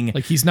being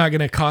like he's not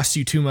going to cost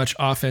you too much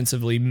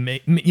offensively.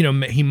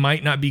 He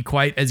might not be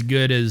quite as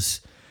good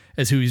as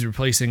who he's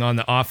replacing on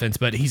the offense,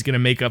 but he's going to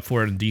make up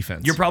for it in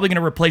defense. You're probably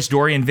going to replace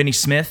Dorian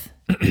Finney-Smith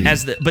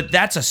but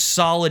that's a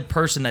solid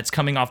person that's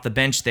coming off the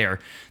bench there.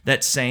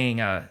 That's saying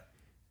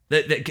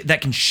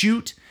that can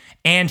shoot.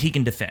 And he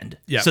can defend.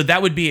 Yeah. So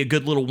that would be a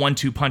good little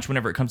 1-2 punch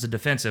whenever it comes to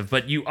defensive.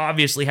 But you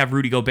obviously have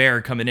Rudy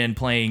Gobert coming in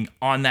playing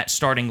on that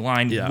starting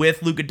line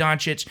with Luka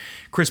Doncic,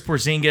 Chris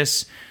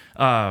Porzingis,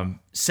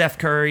 Seth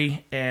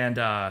Curry, and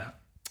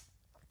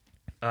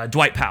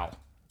Dwight Powell.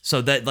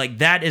 So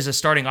that is a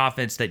starting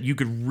offense that you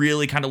could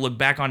really kind of look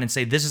back on and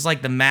say, this is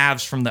like the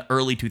Mavs from the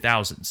early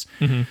 2000s.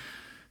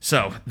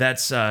 So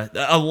that's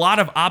a lot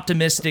of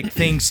optimistic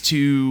things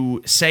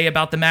to say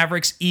about the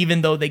Mavericks,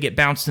 even though they get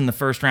bounced in the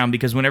first round,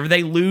 because whenever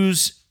they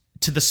lose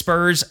to the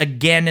Spurs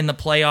again in the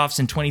playoffs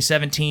in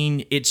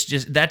 2017, it's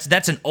just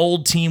that's an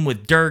old team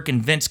with Dirk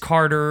and Vince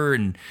Carter,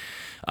 and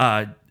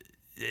that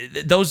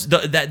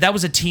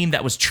was a team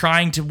that was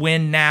trying to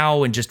win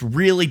now and just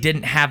really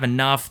didn't have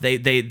enough.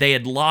 They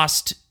had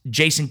lost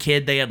Jason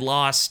Kidd, they had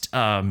lost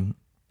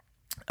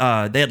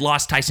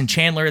Tyson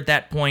Chandler at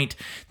that point,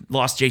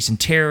 lost Jason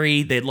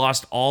Terry. They had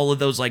lost all of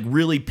those like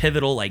really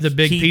pivotal like the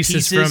big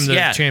pieces from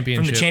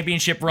the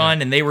championship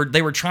run, and they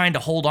were trying to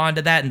hold on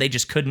to that, and they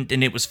just couldn't.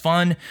 And it was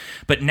fun,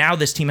 but now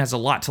this team has a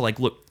lot to like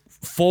look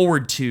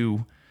forward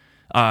to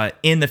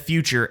in the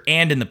future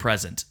and in the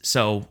present.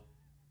 So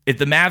if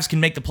the Mavs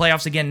can make the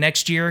playoffs again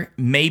next year,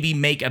 maybe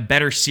make a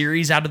better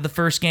series out of the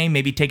first game,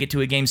 maybe take it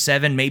to a game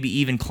 7, maybe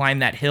even climb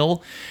that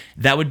hill,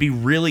 that would be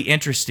really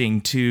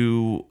interesting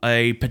to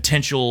a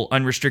potential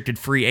unrestricted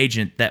free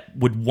agent that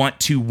would want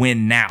to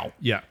win now.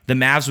 Yeah. The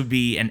Mavs would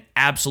be an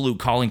absolute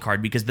calling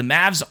card, because the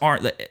Mavs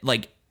aren't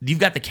like, you've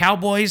got the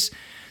Cowboys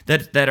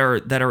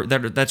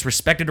that's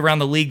respected around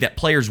the league that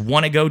players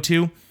want to go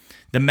to.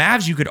 The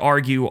Mavs, you could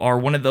argue, are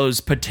one of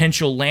those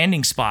potential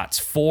landing spots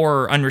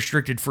for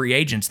unrestricted free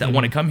agents that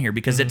want to come here,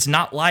 because it's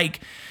not like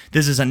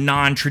this is a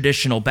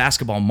non-traditional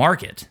basketball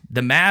market.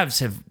 The Mavs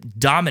have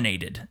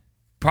dominated.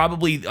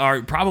 Probably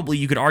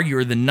you could argue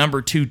are the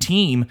number 2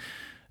 team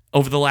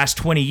over the last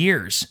 20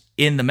 years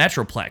in the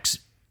Metroplex.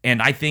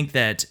 And I think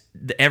that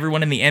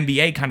everyone in the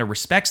NBA kind of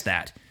respects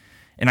that.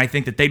 And I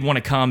think that they'd want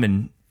to come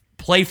and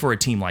play for a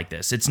team like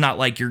this. It's not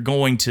like you're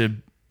going to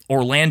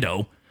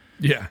Orlando.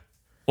 Yeah.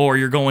 Or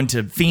you're going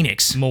to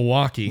Phoenix.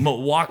 Milwaukee.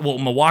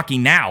 Milwaukee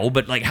now,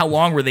 but like how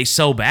long were they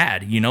so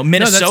bad? You know,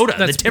 Minnesota,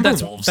 the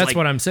Timberwolves. That's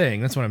what I'm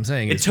saying. That's what I'm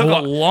saying. It took a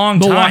long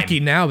time. Milwaukee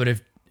now, but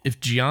if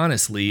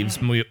Giannis leaves,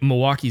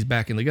 Milwaukee's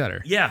back in the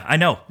gutter. Yeah, I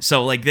know.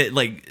 So and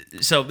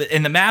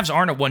the Mavs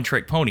aren't a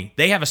one-trick pony.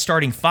 They have a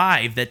starting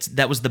five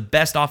that was the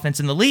best offense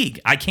in the league.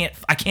 I can't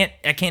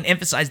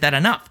emphasize that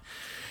enough.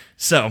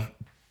 So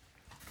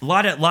a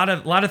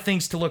lot of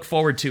things to look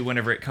forward to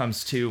whenever it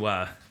comes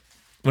to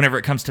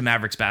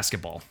Mavericks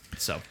basketball.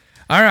 So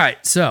all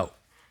right, so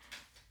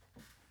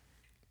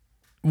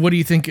what do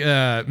you think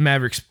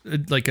Mavericks,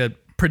 like a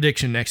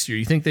prediction next year?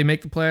 You think they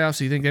make the playoffs?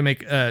 Do you think they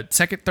make a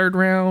second, third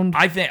round?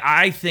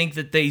 I think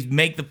that they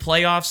make the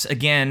playoffs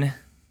again.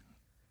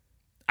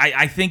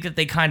 I think that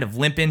they kind of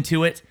limp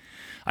into it.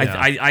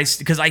 Yeah.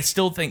 Because I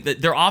still think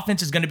that their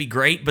offense is going to be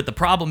great, but the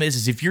problem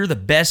is if you're the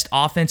best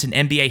offense in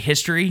NBA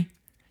history,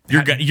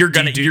 you're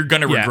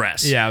gonna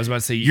regress. Yeah, I was about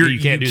to say you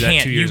can't do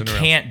that 2 years in a row.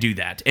 You can't do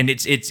that, and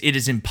it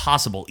is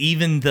impossible.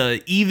 Even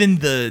the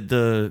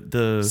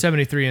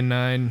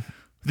 73-9.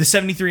 The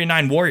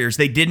 73-9 Warriors,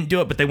 they didn't do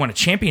it, but they won a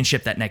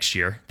championship that next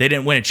year. They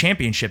didn't win a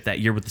championship that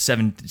year with the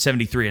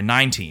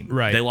 73-9 team.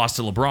 Right. They lost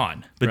to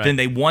LeBron. But then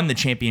they won the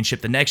championship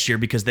the next year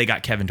because they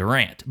got Kevin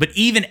Durant. But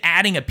even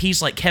adding a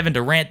piece like Kevin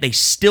Durant, they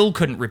still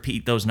couldn't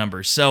repeat those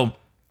numbers. So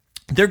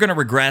they're going to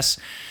regress.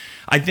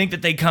 I think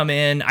that they come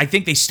in. I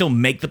think they still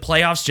make the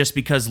playoffs just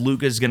because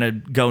Luka's going to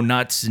go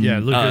nuts.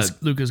 And,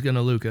 Luka's going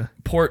to Luka.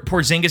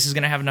 Porzingis is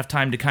going to have enough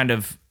time to kind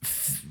of...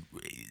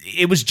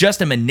 It was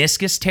just a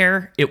meniscus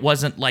tear. It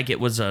wasn't like it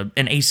was an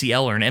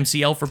ACL or an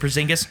MCL for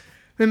Porzingis.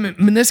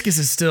 Meniscus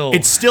is still...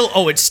 It's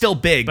still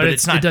big, but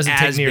it's not it doesn't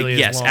take nearly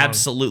big. as long. Yes,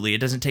 absolutely. It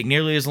doesn't take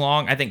nearly as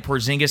long. I think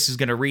Porzingis is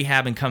going to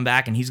rehab and come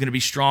back, and he's going to be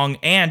strong.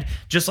 And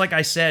just like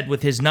I said,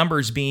 with his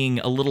numbers being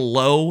a little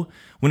low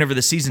whenever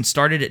the season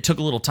started, it took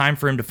a little time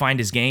for him to find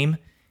his game.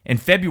 In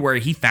February,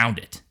 he found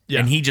it,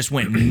 and he just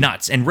went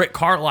nuts. And Rick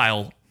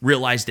Carlisle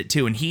realized it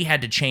too, and he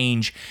had to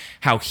change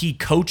how he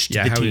coached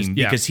the team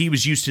because he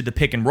was used to the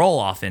pick and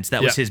roll offense.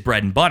 That was his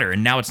bread and butter,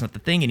 and now it's not the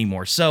thing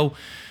anymore. So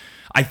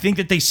I think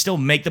that they still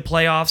make the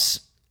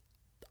playoffs.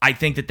 I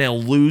think that they'll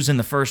lose in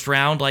the first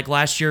round like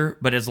last year,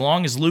 but as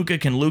long as Luka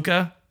can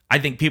Luka, I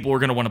think people are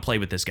going to want to play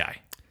with this guy.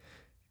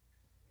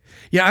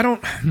 Yeah, I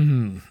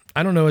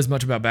don't know as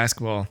much about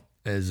basketball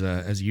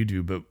as you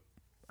do, but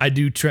I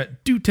do tend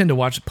to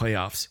watch the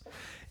playoffs,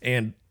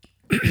 and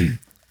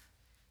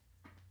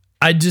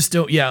I just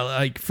don't. Yeah,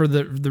 like for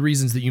the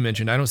reasons that you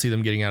mentioned, I don't see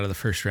them getting out of the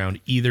first round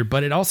either.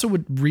 But it also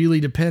would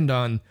really depend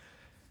on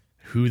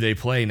who they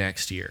play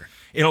next year.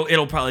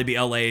 It'll probably be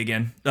LA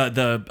again.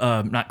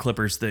 Not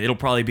Clippers. It'll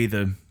probably be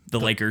the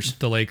Lakers.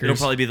 The Lakers. It'll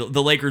probably be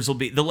the Lakers. Will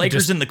be the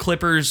Lakers and the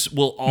Clippers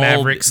will all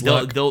Mavericks.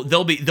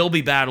 They'll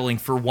be battling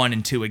for 1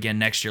 and 2 again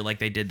next year, like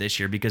they did this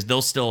year, because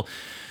they'll still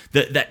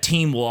that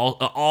team will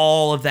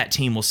all of that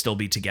team will still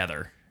be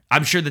together.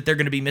 I'm sure that they're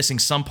going to be missing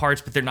some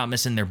parts, but they're not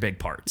missing their big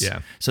parts.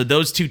 Yeah. So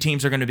those two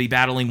teams are going to be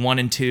battling 1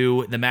 and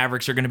 2. The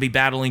Mavericks are going to be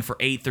battling for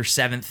 8th or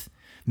 7th,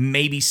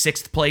 maybe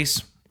 6th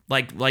place,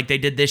 like they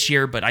did this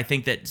year. But I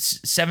think that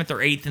 7th or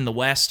 8th in the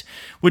West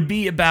would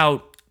be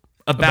about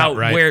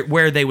right.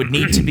 where they would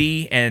need to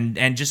be,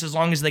 and just as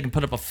long as they can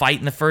put up a fight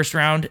in the first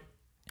round,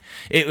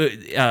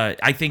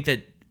 I think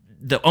that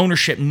the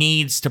ownership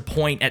needs to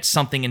point at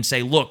something and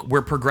say, look,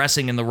 we're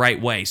progressing in the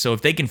right way. So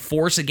if they can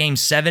force a Game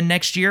 7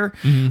 next year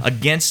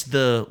against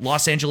the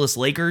Los Angeles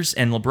Lakers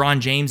and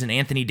LeBron James and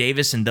Anthony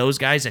Davis and those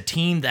guys, a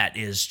team that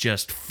is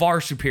just far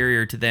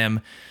superior to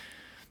them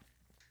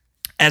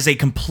as a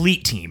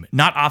complete team,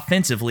 not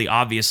offensively,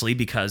 obviously,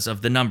 because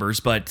of the numbers,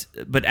 but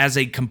as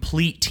a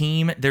complete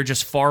team, they're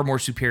just far more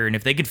superior. And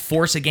if they could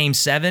force a Game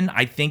 7,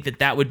 I think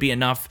that would be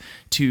enough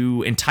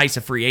to entice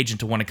a free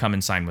agent to want to come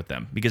and sign with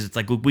them, because it's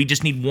like, we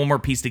just need one more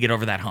piece to get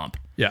over that hump.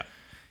 Yeah.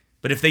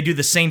 But if they do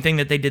the same thing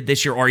that they did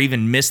this year or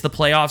even miss the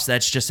playoffs,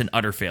 that's just an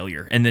utter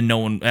failure. And then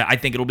I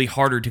think it'll be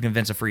harder to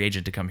convince a free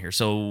agent to come here.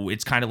 So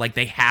it's kind of like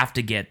they have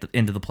to get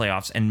into the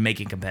playoffs and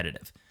make it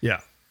competitive. Yeah.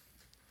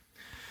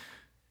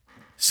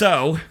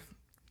 So,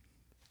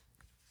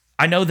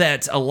 I know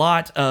that a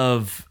lot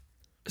of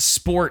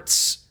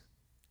sports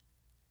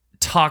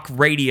talk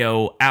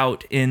radio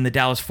out in the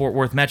Dallas-Fort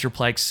Worth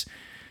Metroplex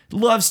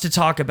loves to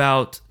talk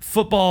about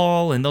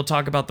football, and they'll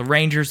talk about the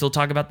Rangers, they'll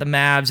talk about the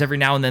Mavs, every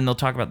now and then they'll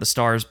talk about the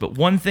Stars, but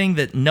one thing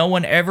that no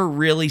one ever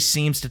really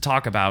seems to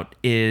talk about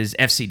is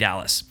FC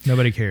Dallas.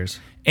 Nobody cares.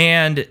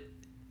 And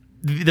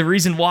the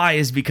reason why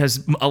is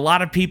because a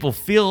lot of people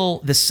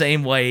feel the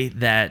same way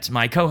that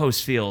my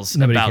co-host feels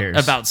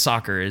about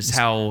soccer, is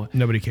how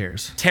nobody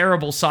cares.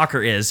 Terrible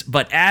soccer is.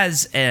 But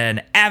as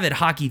an avid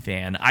hockey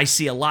fan, I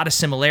see a lot of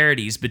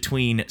similarities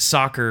between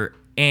soccer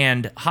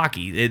and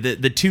hockey.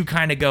 The two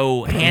kind of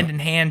go hand in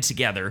hand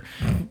together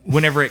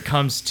whenever it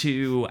comes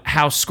to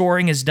how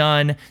scoring is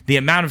done, the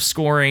amount of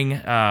scoring,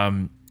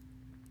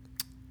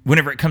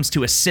 Whenever it comes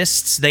to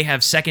assists, they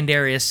have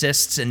secondary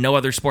assists, and no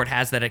other sport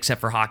has that except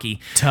for hockey.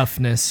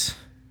 Toughness.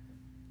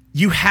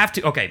 You have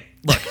to... Okay,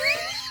 look.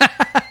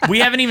 We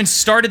haven't even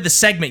started the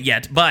segment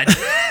yet, but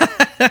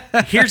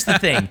here's the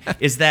thing,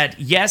 is that,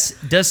 yes,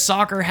 does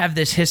soccer have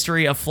this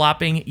history of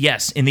flopping?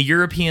 Yes. In the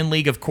European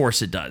League, of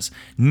course it does.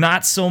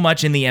 Not so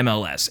much in the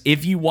MLS.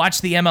 If you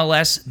watch the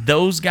MLS,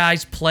 those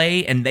guys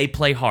play, and they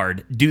play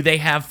hard. Do they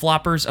have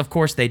floppers? Of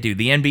course they do.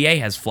 The NBA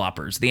has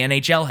floppers. The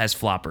NHL has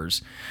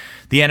floppers.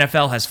 The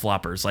NFL has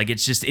floppers. Like,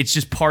 it's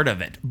just part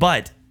of it.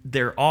 But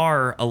there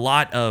are a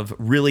lot of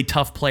really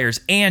tough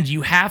players, and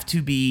you have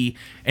to be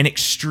an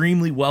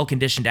extremely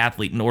well-conditioned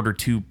athlete in order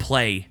to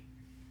play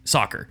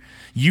soccer.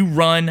 You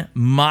run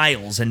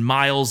miles and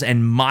miles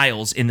and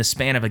miles in the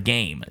span of a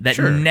game that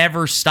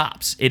never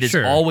stops. It is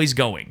always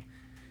going.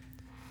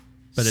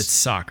 But it's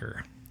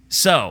soccer.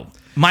 So,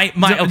 here's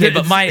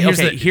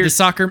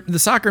the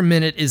soccer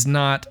minute is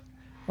not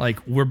like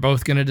we're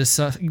both going to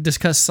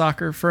discuss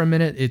soccer for a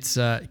minute. It's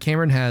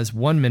Cameron has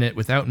 1 minute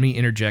without me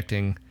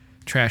interjecting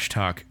trash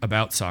talk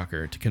about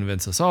soccer to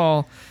convince us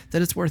all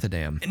that it's worth a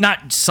damn.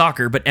 Not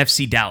soccer, but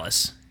FC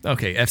Dallas.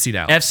 Okay, FC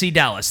Dallas. FC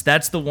Dallas.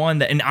 That's the one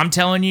that, and I'm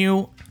telling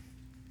you,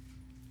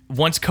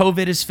 once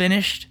COVID is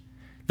finished,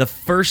 the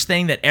first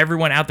thing that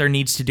everyone out there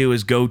needs to do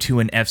is go to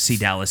an FC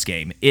Dallas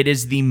game. It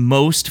is the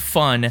most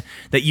fun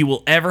that you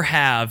will ever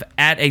have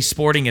at a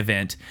sporting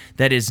event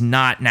that is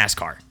not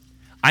NASCAR.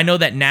 I know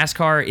that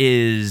NASCAR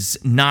is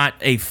not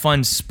a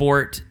fun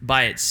sport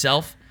by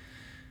itself,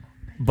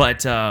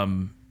 but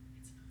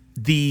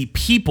the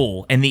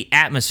people and the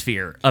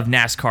atmosphere of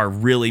NASCAR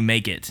really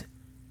make it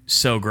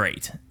so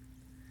great.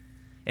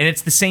 And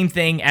it's the same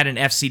thing at an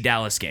FC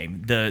Dallas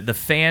game. The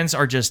fans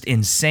are just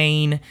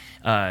insane.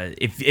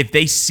 If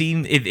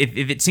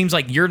it seems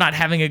like you're not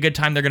having a good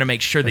time, they're going to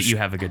make sure that you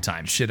have a good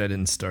time. Shit, I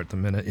didn't start the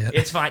minute yet.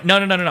 It's fine. No.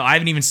 I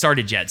haven't even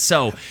started yet.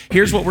 So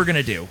here's what we're going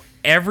to do.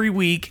 Every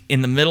week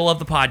in the middle of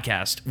the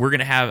podcast,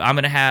 I'm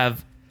going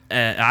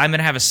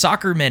to have a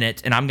soccer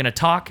minute, and I'm going to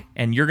talk,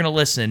 and you're going to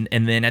listen,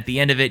 and then at the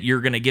end of it, you're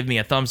going to give me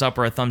a thumbs up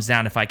or a thumbs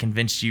down if I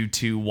convinced you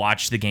to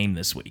watch the game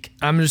this week.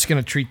 I'm just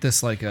going to treat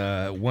this like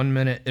a 1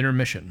 minute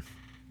intermission.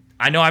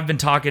 I know I've been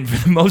talking for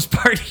the most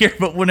part here,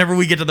 but whenever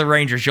we get to the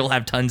Rangers, you'll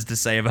have tons to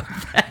say about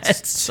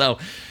that. So,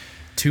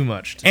 too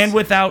much. And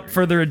without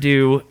further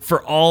ado,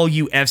 for all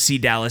you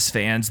FC Dallas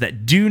fans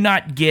that do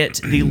not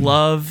get the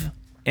love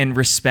and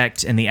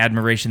respect and the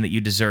admiration that you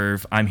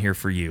deserve, I'm here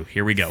for you.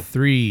 Here we go.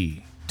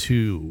 3,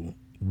 2,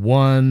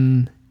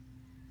 1,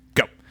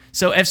 go.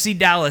 So FC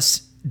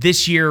Dallas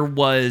this year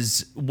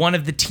was one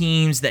of the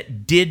teams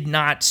that did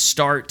not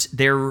start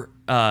their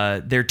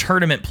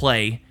tournament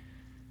play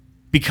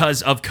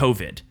because of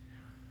COVID.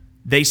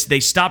 They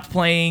stopped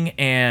playing,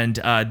 and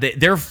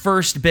their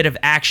first bit of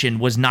action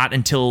was not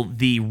until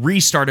the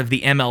restart of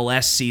the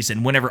MLS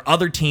season, whenever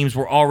other teams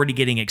were already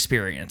getting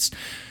experience.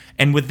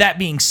 And with that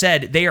being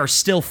said, they are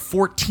still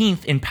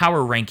 14th in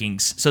power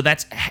rankings, so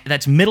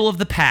that's middle of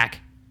the pack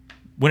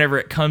whenever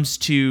it comes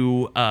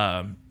to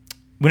the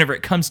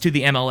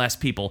MLS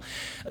people.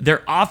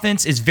 Their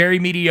offense is very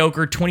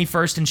mediocre,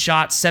 21st in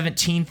shots,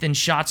 17th in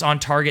shots on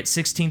target,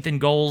 16th in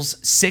goals,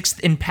 6th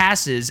in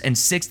passes, and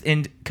 6th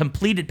in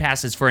completed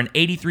passes for an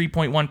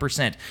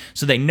 83.1%.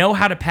 So they know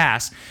how to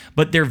pass,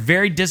 but they're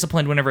very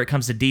disciplined whenever it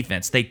comes to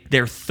defense.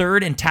 They're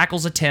third in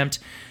tackles attempt.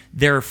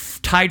 They're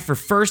tied for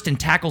first in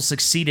tackles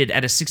succeeded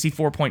at a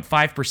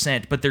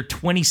 64.5%, but they're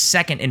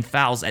 22nd in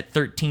fouls at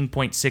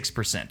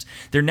 13.6%.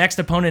 Their next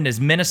opponent is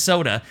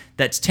Minnesota,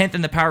 that's 10th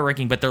in the power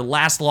ranking, but their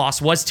last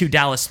loss was to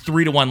Dallas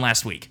 3-1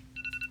 last week.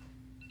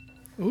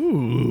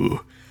 Ooh,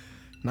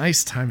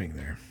 nice timing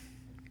there.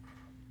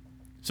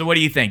 So what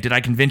do you think? Did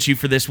I convince you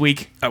for this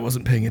week? I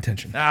wasn't paying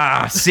attention.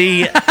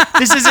 See,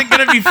 this isn't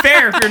going to be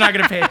fair if you're not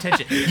going to pay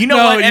attention. You know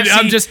what,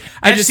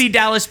 FC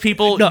Dallas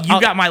people, you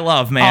got my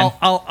love, man.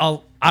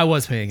 I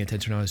was paying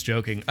attention. I was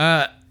joking.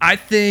 I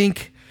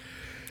think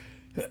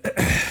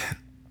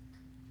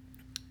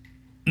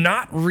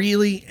not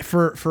really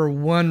for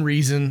one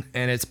reason,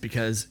 and it's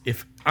because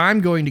if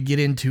I'm going to get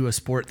into a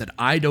sport that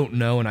I don't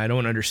know and I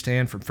don't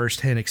understand from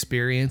firsthand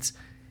experience,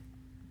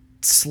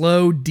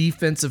 slow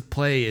defensive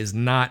play is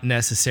not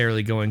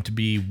necessarily going to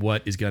be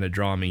what is going to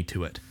draw me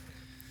to it.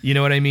 You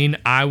know what I mean?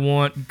 I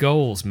want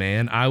goals,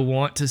 man. I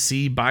want to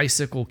see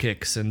bicycle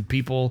kicks and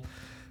people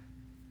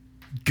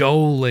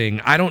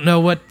goaling. I don't know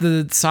what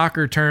the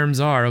soccer terms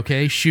are,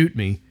 okay? Shoot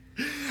me.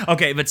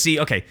 Okay, but see,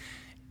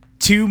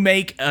 to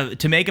make a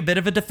bit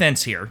of a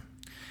defense here,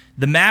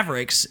 the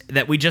Mavericks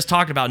that we just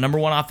talked about, number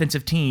one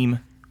offensive team,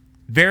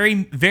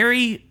 very,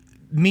 very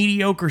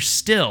mediocre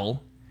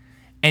still,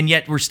 and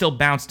yet we're still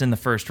bounced in the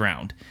first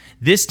round.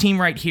 This team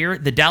right here,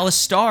 the Dallas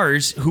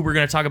Stars, who we're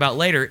going to talk about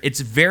later, it's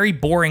very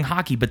boring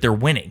hockey, but they're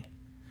winning.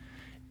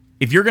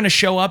 If you're going to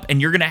show up and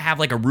you're going to have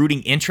like a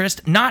rooting interest,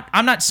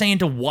 I'm not saying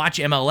to watch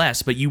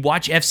MLS, but you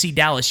watch FC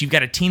Dallas, you've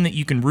got a team that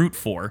you can root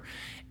for.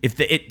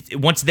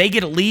 Once they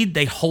get a lead,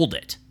 they hold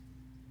it.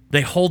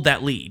 They hold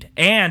that lead.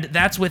 And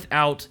that's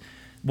without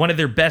one of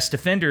their best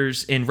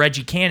defenders in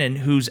Reggie Cannon,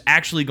 who's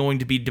actually going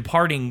to be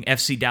departing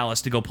FC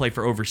Dallas to go play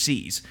for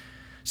overseas.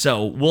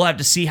 So we'll have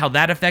to see how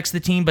that affects the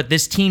team, but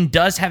this team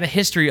does have a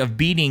history of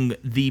beating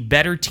the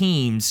better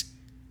teams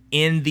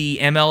in the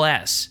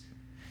MLS.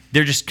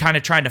 They're just kind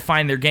of trying to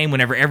find their game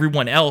whenever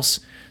everyone else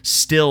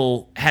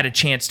still had a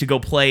chance to go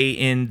play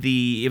in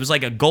it was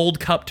like a Gold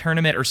Cup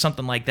tournament or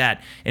something like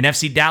that, and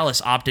FC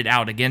Dallas opted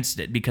out against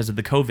it because of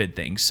the COVID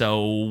thing.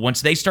 So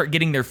once they start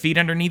getting their feet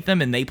underneath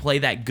them and they play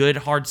that good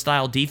hard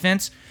style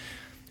defense,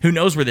 who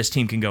knows where this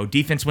team can go.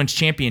 Defense wins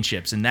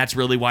championships, and that's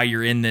really why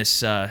you're in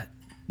this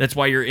that's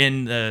why you're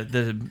in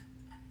the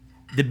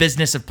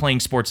business of playing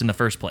sports in the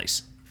first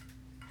place.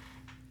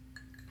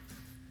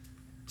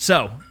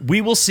 So we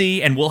will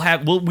see, and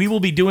we will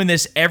be doing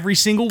this every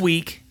single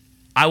week.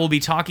 I will be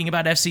talking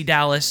about FC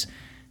Dallas,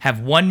 have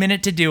 1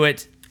 minute to do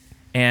it,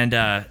 and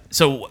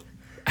so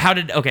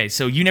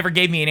you never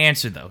gave me an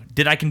answer, though.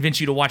 Did I convince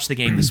you to watch the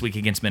game this week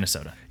against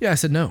Minnesota? Yeah, I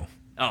said no.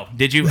 Oh,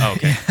 did you? Oh,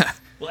 okay.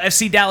 Well,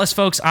 FC Dallas,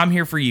 folks, I'm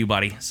here for you,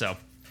 buddy. So,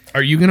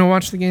 are you going to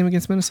watch the game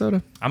against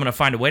Minnesota? I'm going to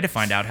find a way to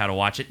find out how to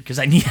watch it, because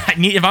I need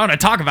if I want to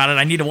talk about it,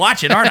 I need to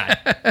watch it, aren't I?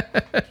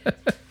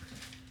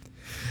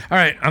 All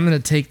right, I'm going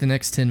to take the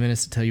next 10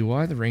 minutes to tell you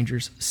why the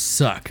Rangers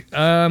suck.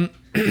 I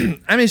mean,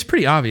 it's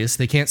pretty obvious.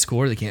 They can't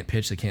score, they can't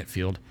pitch, they can't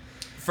field.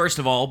 First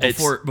of all,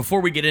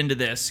 before we get into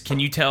this, can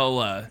you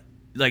tell,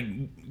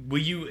 will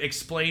you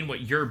explain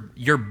what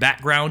your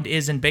background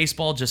is in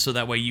baseball, just so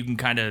that way you can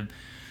kind of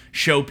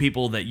show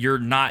people that you're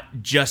not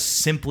just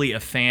simply a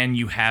fan,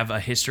 you have a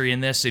history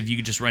in this? If you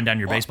could just run down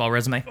your baseball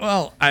resume.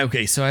 Well,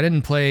 so I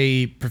didn't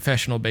play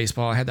professional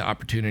baseball. I had the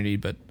opportunity,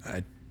 but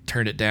I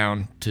turned it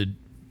down to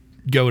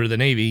go to the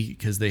Navy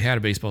because they had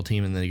a baseball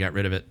team and then they got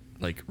rid of it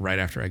like right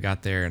after I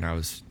got there, and I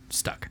was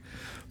stuck.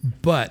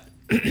 But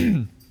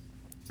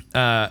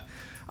I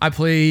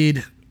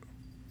played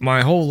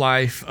my whole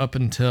life up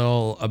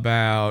until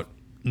about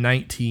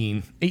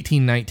 18,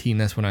 19.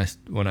 That's when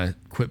I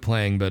quit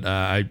playing. But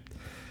I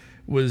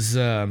was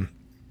in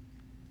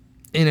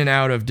and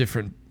out of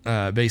different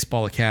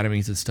baseball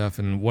academies and stuff.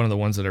 And one of the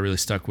ones that I really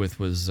stuck with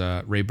was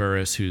Ray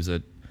Burris, he's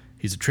a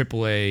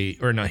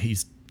AAA, or no,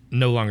 he's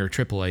no longer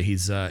AAA.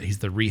 He's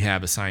the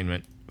rehab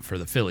assignment for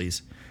the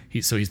Phillies.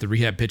 He's the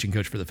rehab pitching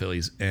coach for the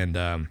Phillies.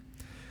 And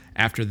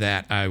after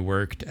that, I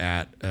worked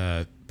at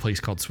a place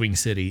called Swing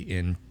City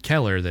in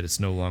Keller that it's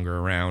no longer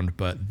around.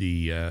 But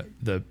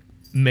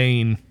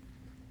my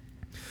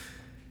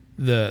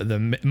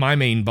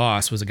main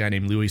boss was a guy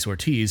named Luis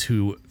Ortiz,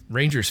 who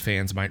Rangers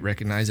fans might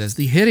recognize as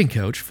the hitting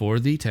coach for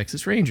the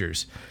Texas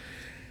Rangers.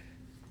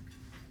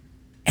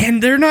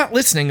 And they're not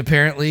listening,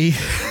 apparently,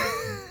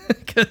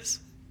 because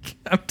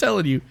I'm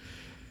telling you.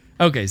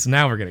 Okay, so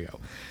now we're going to go.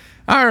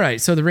 All right,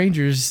 so the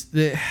Rangers,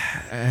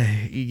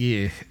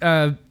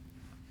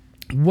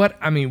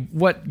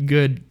 what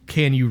good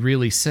can you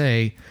really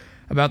say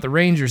about the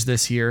Rangers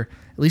this year?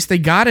 At least they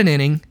got an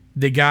inning.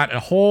 They got a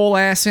whole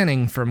ass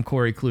inning from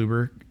Corey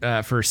Kluber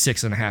for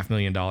 $6.5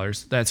 million.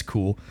 That's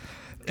cool.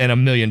 And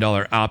 $1 million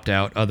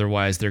opt-out.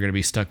 Otherwise, they're going to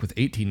be stuck with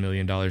 $18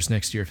 million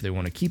next year if they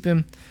want to keep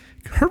him.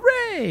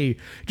 Hooray!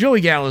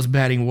 Joey Gallo's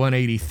batting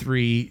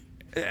 183.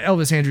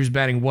 Elvis Andrus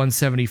batting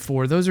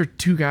 174. Those are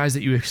two guys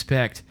that you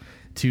expect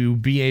to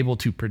be able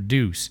to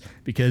produce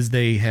because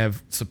they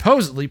have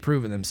supposedly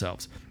proven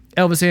themselves.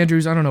 Elvis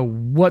Andrus, I don't know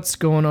what's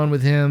going on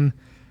with him.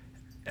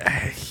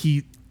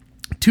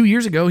 2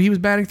 years ago, he was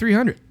batting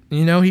 300.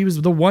 You know, he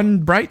was the one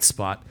bright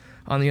spot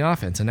on the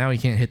offense, and now he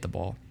can't hit the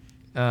ball.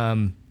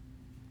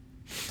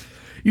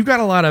 You've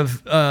got a lot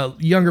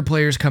of younger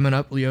players coming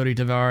up, Leody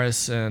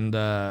Taveras and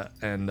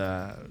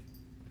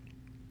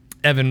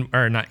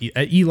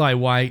Eli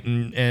White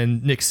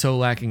and Nick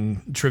Solak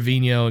and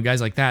Trevino and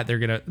guys like that.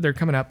 They're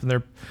coming up and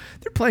they're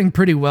playing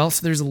pretty well.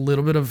 So there's a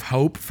little bit of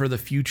hope for the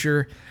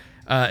future,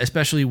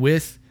 especially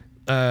with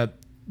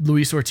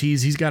Luis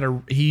Ortiz.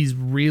 He's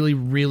really,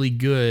 really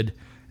good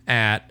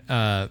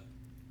at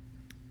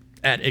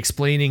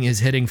explaining his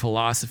hitting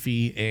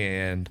philosophy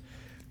and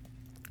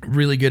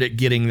really good at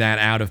getting that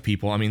out of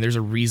people. I mean, there's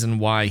a reason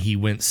why he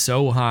went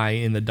so high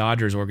in the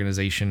Dodgers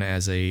organization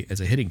as a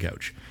hitting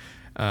coach.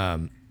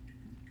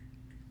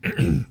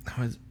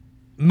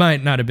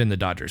 Might not have been the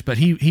Dodgers, but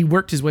he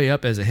worked his way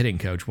up as a hitting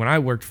coach. When I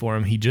worked for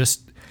him, he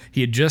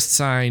had just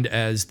signed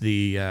as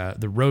the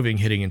roving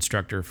hitting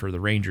instructor for the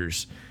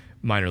Rangers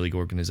minor league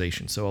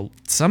organization. So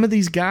some of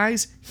these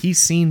guys he's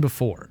seen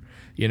before,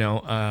 you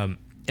know,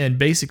 and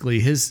basically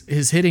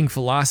his hitting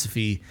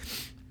philosophy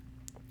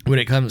when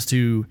it comes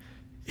to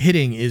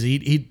hitting is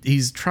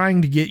he's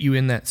trying to get you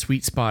in that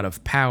sweet spot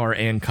of power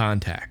and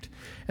contact.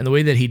 And the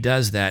way that he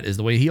does that is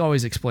the way he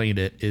always explained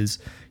it is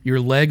your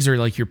legs are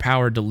like your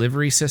power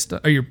delivery system,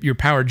 or your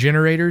power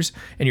generators,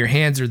 and your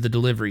hands are the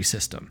delivery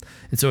system.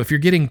 And so if you're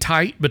getting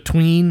tight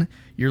between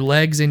your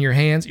legs and your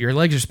hands, your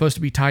legs are supposed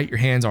to be tight, your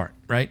hands aren't,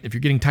 right? If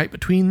you're getting tight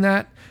between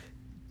that,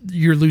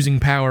 you're losing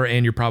power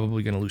and you're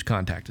probably going to lose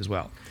contact as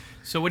well.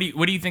 So what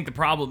do you think the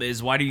problem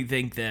is? Why do you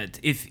think that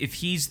if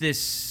he's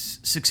this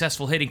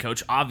successful hitting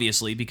coach,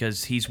 obviously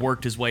because he's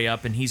worked his way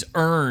up and he's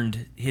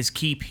earned his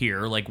keep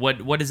here, like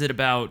what is it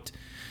about?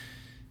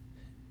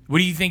 What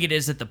do you think it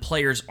is that the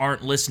players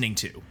aren't listening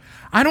to?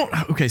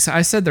 Okay, so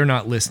I said they're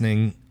not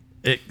listening.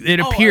 It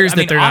appears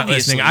that they're not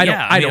listening.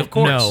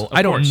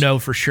 I don't know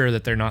for sure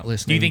that they're not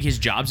listening. Do you think his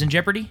job's in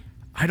jeopardy?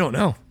 I don't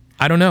know.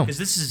 Because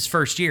this is his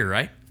first year,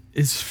 right?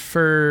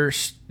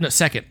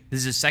 Second. This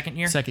is his second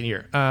year? Second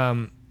year.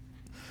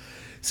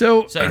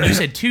 So you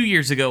said 2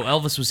 years ago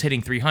Elvis was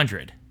hitting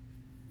 300.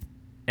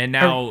 And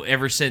now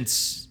ever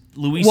since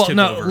Luis took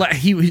over.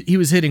 He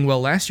was hitting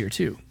well last year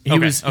too. He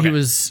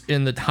was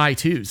in the high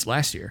twos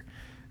last year.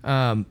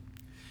 Do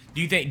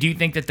you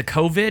think that the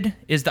COVID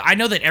is I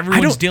know that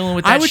everyone's dealing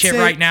with that shit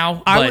right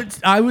now. But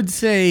I would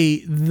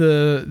say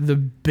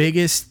the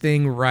biggest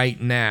thing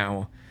right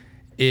now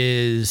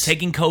is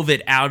taking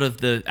COVID out of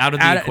the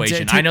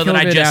equation. I know that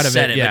I just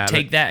said it, but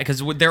take that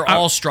because they're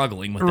all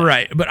struggling with that.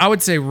 Right, but I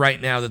would say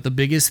right now that the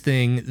biggest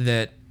thing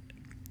that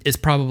is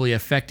probably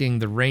affecting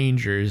the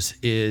Rangers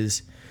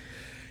is,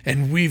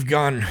 and we've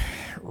gone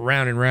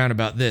round and round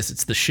about this,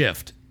 it's the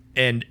shift.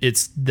 And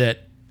it's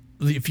that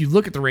if you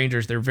look at the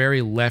Rangers, they're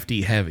very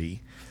lefty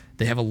heavy.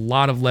 They have a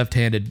lot of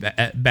left-handed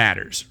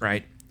batters,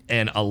 right?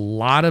 And a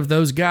lot of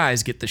those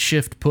guys get the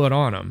shift put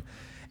on them.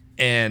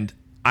 And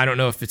I don't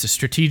know if it's a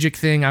strategic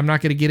thing. I'm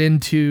not going to get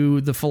into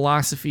the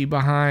philosophy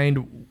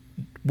behind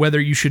whether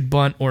you should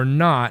bunt or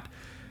not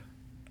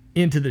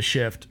into the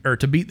shift or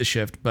to beat the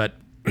shift, but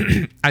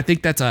I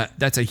think that's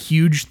a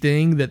huge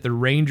thing that the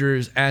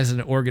Rangers as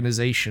an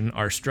organization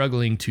are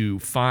struggling to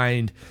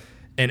find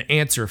an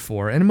answer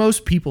for. And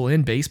most people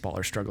in baseball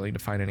are struggling to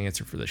find an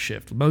answer for the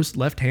shift. Most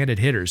left-handed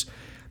hitters,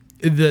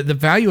 the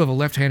value of a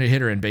left-handed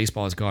hitter in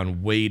baseball has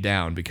gone way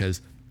down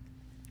because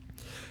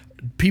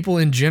people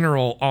in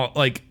general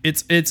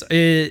it's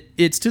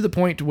to the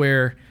point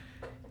where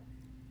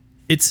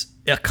it's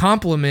a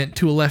compliment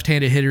to a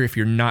left-handed hitter if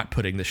you're not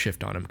putting the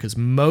shift on him, because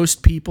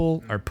most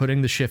people are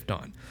putting the shift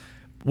on.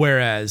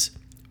 Whereas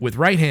with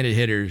right-handed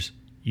hitters,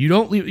 you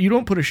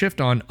don't put a shift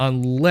on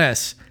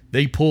unless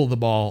they pull the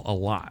ball a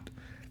lot,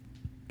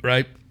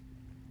 right?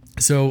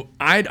 So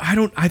I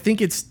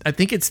think it's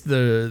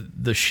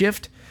the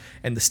shift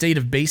and the state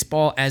of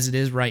baseball as it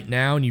is right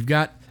now, and you've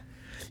got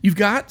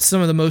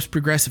some of the most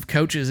progressive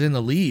coaches in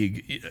the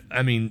league.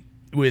 I mean,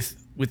 with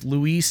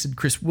Luis and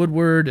Chris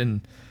Woodward,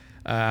 and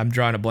I'm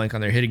drawing a blank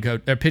on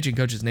their pitching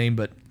coach's name,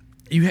 but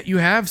you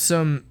have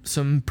some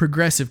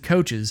progressive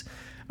coaches.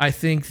 I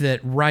think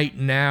that right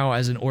now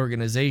as an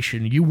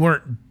organization, you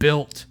weren't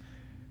built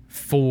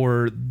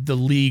for the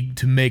league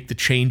to make the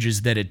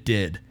changes that it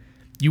did.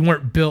 You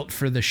weren't built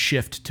for the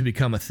shift to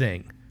become a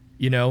thing.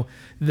 You know,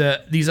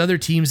 these other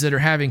teams that are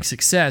having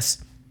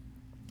success,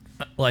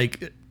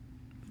 like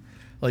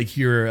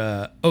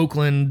your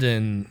Oakland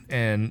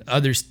and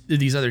others,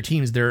 these other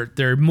teams,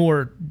 they're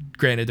more,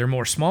 granted, they're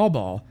more small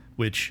ball,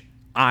 which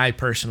I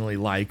personally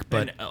like,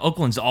 but and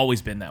Oakland's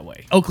always been that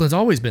way. Oakland's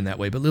always been that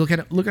way, but look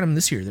at them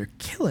this year. They're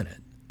killing it.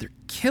 They're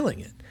killing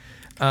it.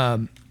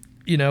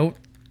 You know,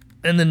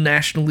 and the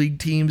National League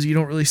teams, you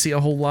don't really see a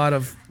whole lot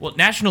of. Well, the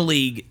National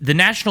League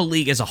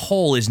as a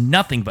whole is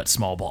nothing but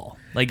small ball.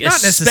 Like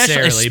not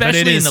necessarily, but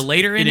it is in the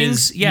later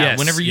innings. Yes,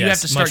 whenever you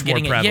have to start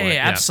getting it. Yeah,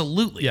 yeah,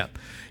 absolutely. Yeah.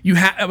 You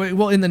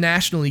in the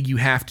National League, you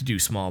have to do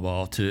small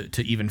ball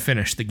to even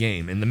finish the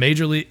game. In the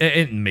major leagues,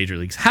 in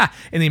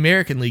the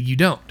American League, you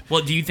don't.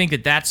 Well, do you think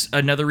that that's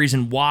another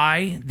reason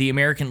why the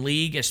American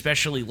League,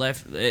 especially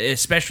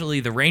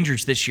the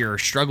Rangers this year, are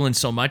struggling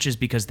so much, is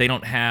because they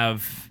don't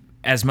have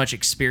as much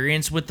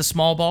experience with the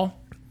small ball?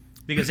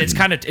 Because it's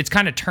kind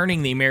of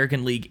turning the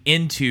American League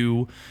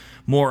into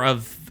more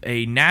of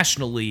a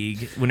National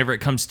League whenever it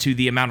comes to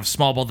the amount of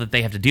small ball that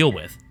they have to deal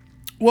with.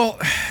 Well,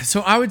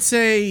 so I would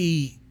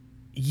say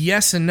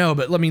yes and no,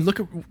 but let me look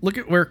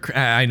at where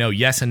I know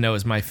yes and no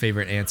is my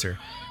favorite answer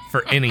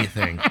for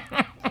anything.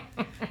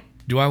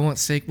 Do I want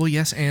steak? Well,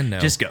 yes and no.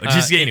 Just go.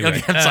 Anyway.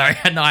 Okay, I'm sorry.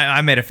 No,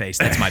 I made a face.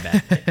 That's my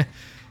bad.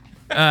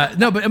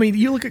 No, but I mean,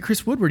 you look at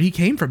Chris Woodward. He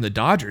came from the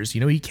Dodgers.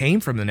 You know, he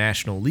came from the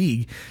National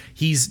League.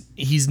 He's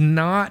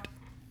not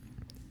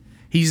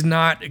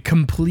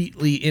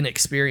completely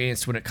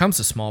inexperienced when it comes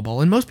to small ball,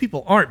 and most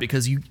people aren't,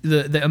 because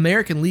the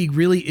American League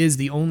really is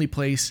the only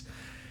place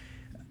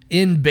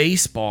in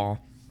baseball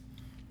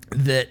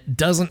that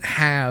doesn't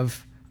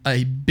have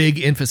a big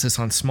emphasis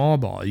on small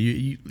ball.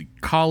 You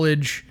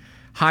college,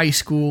 high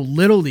school,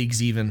 little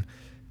leagues even,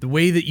 the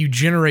way that you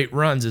generate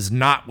runs is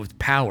not with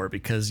power,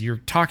 because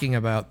you're talking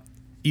about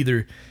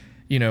either,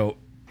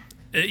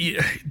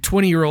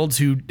 20-year-olds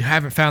who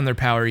haven't found their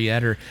power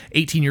yet, or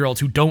 18-year-olds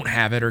who don't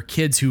have it, or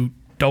kids who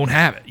don't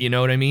have it. You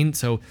know what I mean?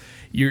 So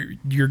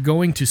you're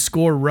going to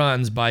score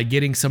runs by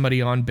getting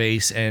somebody on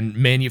base and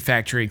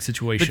manufacturing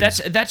situations.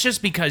 But that's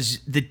just because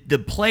the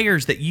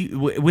players that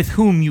with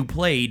whom you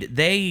played,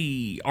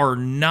 they are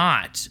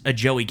not a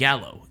Joey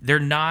Gallo. They're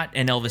not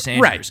an Elvis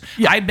Andrus. Right.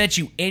 Yeah. I bet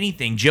you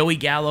anything, Joey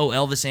Gallo,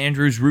 Elvis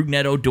Andrus,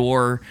 Rougned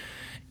Odor,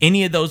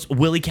 any of those,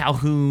 Willie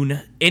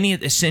Calhoun, any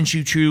of the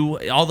Senshu Chu,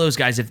 all those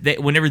guys,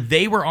 whenever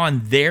they were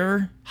on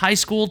their high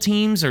school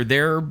teams or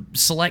their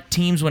select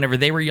teams whenever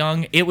they were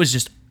young, it was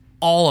just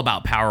all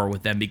about power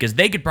with them because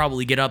they could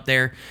probably get up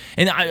there.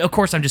 And of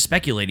course, I'm just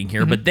speculating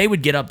here, but they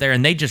would get up there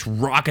and they just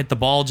rocket the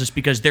ball just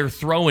because they're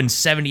throwing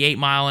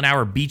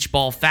 78-mile-an-hour beach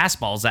ball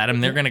fastballs at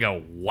them. They're going to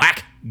go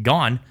whack,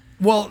 gone.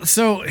 Well,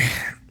 so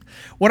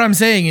what I'm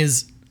saying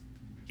is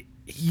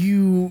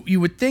you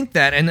would think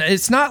that, and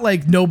it's not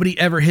like nobody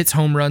ever hits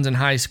home runs in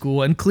high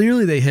school, and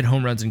clearly they hit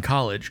home runs in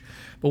college.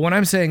 But when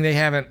I'm saying they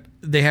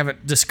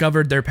haven't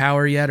discovered their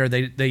power yet, or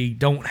they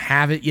don't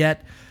have it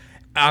yet,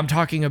 I'm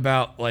talking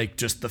about like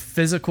just the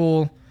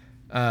physical,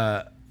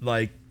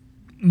 like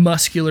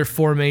muscular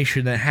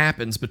formation that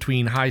happens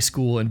between high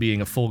school and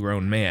being a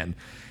full-grown man.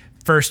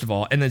 First of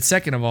all, and then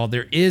second of all,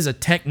 there is a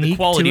technique. The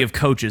quality to of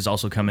coaches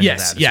also come into that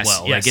as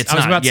well. Yes, like I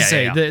was about to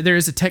say there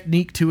is a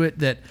technique to it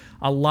that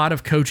a lot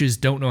of coaches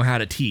don't know how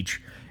to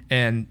teach,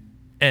 and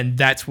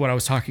that's what I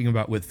was talking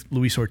about with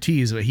Luis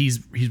Ortiz.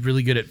 He's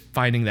really good at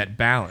finding that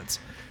balance,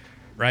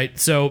 right?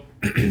 So,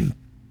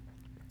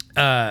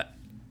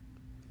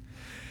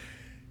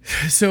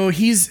 so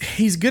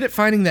he's good at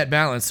finding that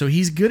balance. So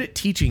he's good at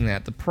teaching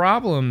that. The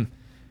problem,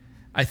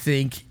 I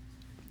think,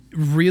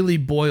 really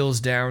boils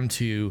down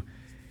to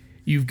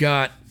you've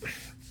got,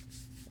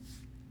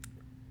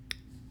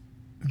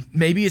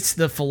 maybe it's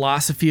the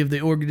philosophy of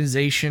the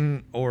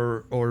organization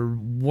or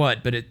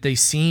what, but they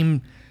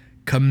seem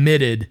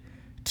committed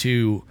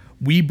to,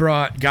 we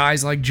brought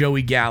guys like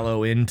Joey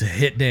Gallo in to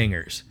hit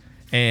dingers.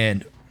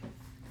 And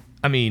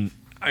I mean,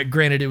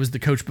 granted it was the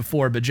coach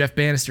before, but Jeff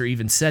Bannister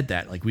even said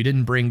that, like, we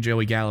didn't bring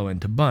Joey Gallo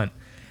in to bunt.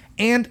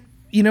 And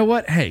you know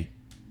what? Hey,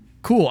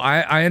 cool.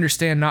 I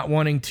understand not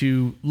wanting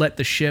to let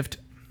the shift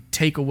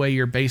take away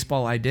your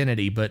baseball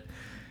identity, but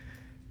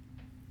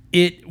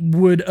it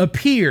would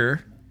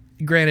appear,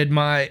 granted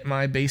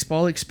my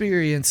baseball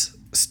experience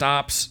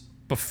stops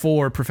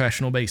before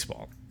professional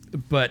baseball,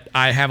 but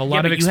I have a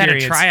lot of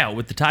experience. You had a tryout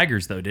with the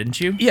Tigers though, didn't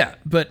you? Yeah,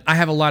 but I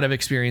have a lot of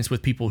experience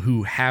with people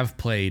who have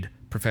played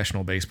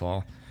professional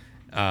baseball.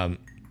 I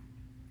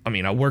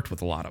mean, I worked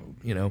with a lot of them,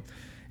 you know,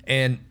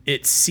 and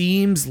it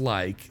seems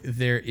like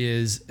there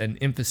is an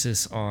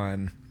emphasis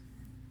on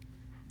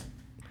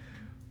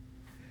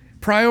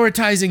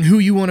prioritizing who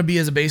you want to be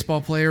as a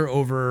baseball player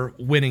over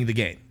winning the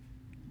game.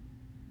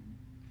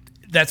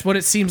 That's what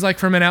it seems like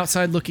from an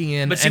outside looking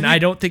in, and I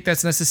don't think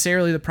that's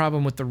necessarily the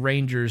problem with the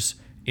Rangers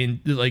in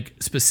like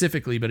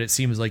specifically, but it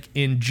seems like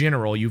in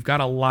general, you've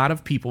got a lot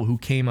of people who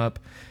came up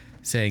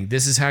saying,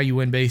 this is how you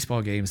win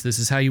baseball games. This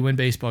is how you win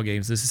baseball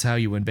games. This is how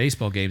you win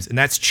baseball games. And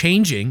that's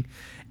changing.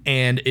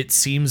 And it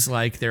seems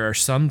like there are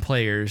some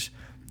players,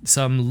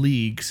 some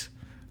leagues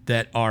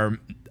that are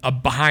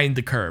behind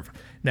the curve.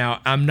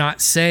 Now, I'm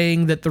not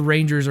saying that the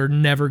Rangers are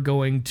never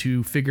going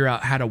to figure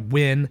out how to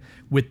win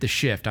with the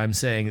shift. I'm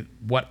saying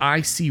what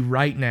I see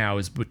right now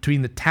is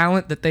between the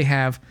talent that they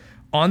have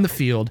on the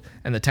field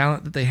and the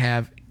talent that they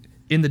have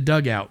in the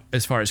dugout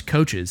as far as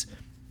coaches,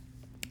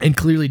 and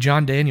clearly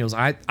John Daniels.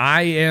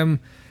 I am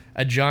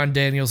a John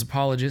Daniels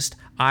apologist.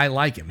 I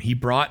like him. He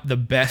brought the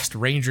best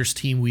Rangers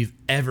team we've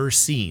ever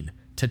seen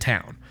to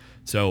town.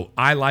 So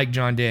I like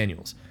John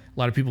Daniels. A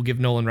lot of people give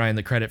Nolan Ryan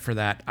the credit for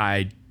that.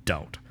 I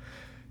don't.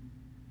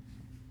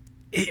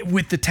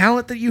 With the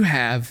talent that you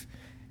have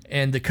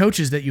and the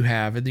coaches that you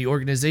have and the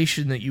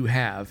organization that you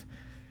have,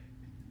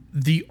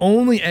 the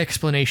only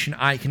explanation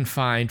I can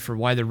find for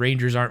why the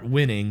Rangers aren't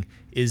winning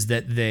is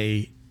that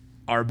they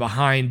are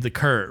behind the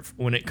curve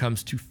when it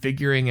comes to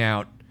figuring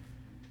out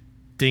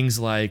things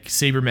like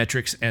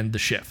sabermetrics and the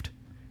shift.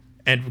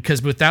 And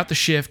because without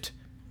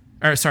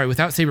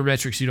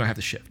sabermetrics, you don't have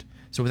the shift.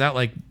 So without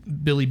like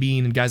Billy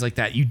Beane and guys like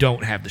that, you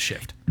don't have the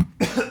shift.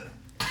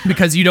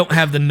 Because you don't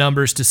have the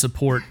numbers to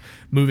support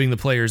moving the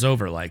players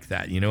over like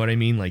that. You know what I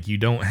mean? Like, you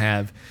don't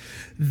have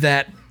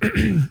that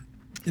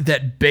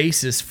that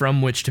basis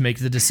from which to make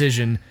the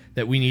decision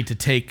that we need to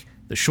take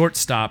the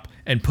shortstop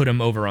and put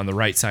him over on the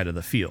right side of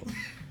the field,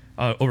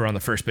 over on the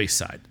first base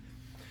side.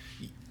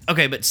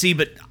 Okay, but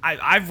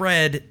I've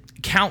read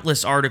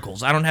countless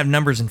articles. I don't have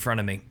numbers in front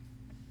of me,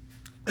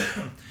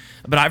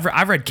 but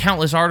I've read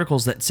countless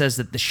articles that says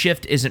that the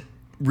shift isn't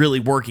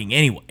really working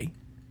anyway.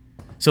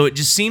 So it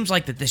just seems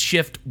like that the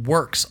shift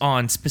works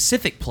on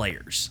specific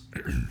players.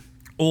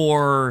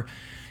 Or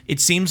it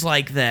seems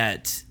like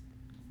that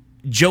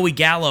Joey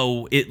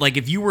Gallo, like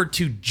if you were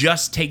to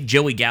just take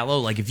Joey Gallo,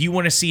 like if you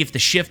want to see if the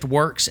shift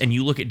works and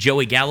you look at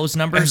Joey Gallo's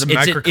numbers, as a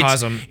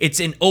microcosm, it's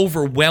an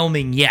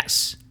overwhelming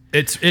yes.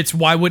 It's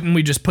why wouldn't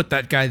we just put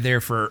that guy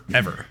there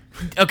forever?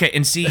 Okay,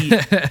 and see,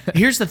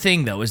 here's the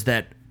thing though, is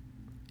that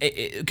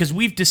because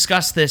we've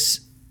discussed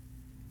this.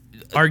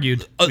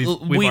 Argued.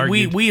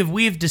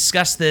 We have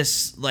discussed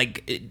this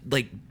like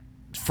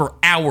for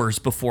hours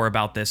before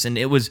about this, and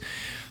it was,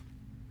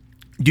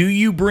 do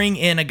you bring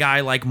in a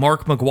guy like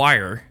Mark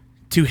McGwire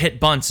to hit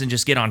bunts and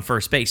just get on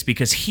first base,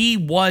 because he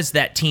was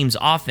that team's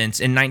offense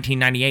in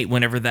 1998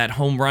 whenever that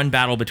home run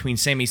battle between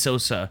Sammy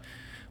Sosa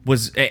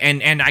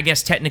and I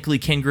guess technically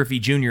Ken Griffey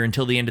Jr.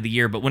 until the end of the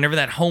year, but whenever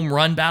that home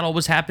run battle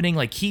was happening,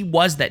 like he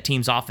was that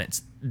team's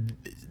offense.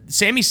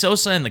 Sammy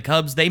Sosa and the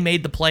Cubs, they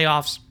made the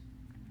playoffs.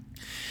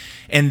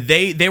 And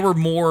they were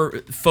more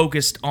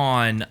focused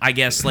on, I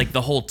guess, like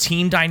the whole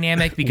team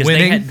dynamic because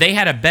they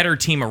had a better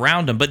team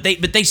around them, but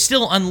they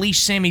still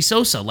unleashed Sammy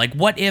Sosa. Like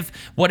what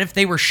if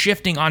they were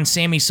shifting on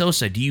Sammy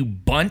Sosa? Do you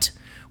bunt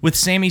with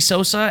Sammy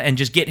Sosa and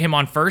just get him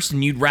on first,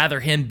 and you'd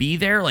rather him be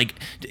there? Like,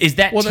 is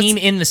that team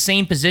in the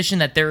same position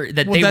that they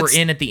were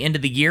in at the end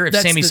of the year if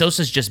Sammy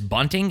Sosa's just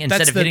bunting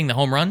instead of hitting the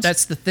home runs?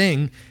 That's the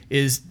thing,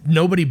 is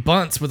nobody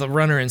bunts with a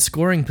runner in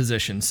scoring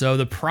position. So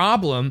the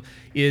problem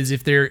is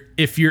if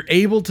you're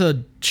able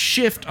to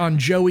shift on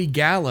Joey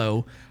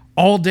Gallo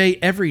all day,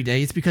 every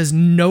day, it's because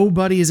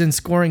nobody is in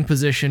scoring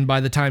position by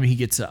the time he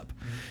gets up.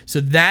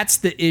 So that's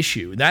the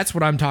issue. That's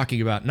what I'm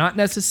talking about. Not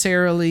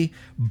necessarily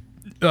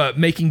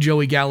making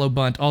Joey Gallo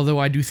bunt, although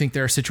I do think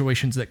there are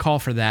situations that call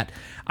for that.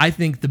 I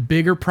think the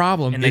bigger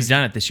problem and they've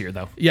done it this year,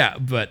 though. Yeah,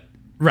 but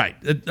right.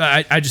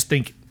 I just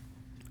think,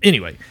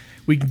 anyway,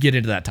 we can get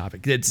into that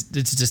topic. It's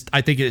just,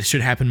 I think it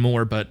should happen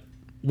more, but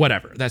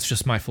whatever. That's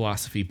just my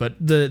philosophy. But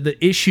the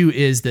issue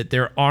is that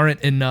there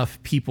aren't enough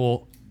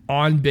people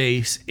on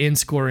base in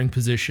scoring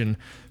position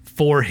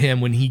for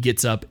him when he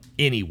gets up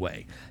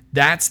anyway.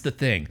 That's the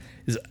thing.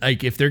 Is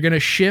like if they're going to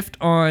shift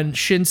on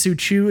Shin-Soo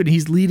Choo and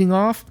he's leading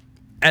off,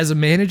 as a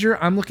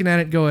manager, I'm looking at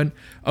it going,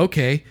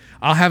 okay,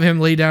 I'll have him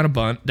lay down a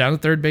bunt down the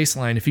third base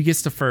line. If he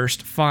gets to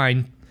first,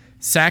 fine.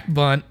 Sack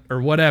bunt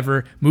or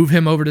whatever, move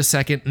him over to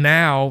second.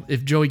 Now,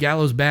 if Joey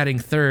Gallo's batting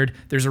third,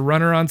 there's a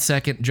runner on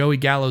second, Joey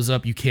Gallo's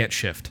up, you can't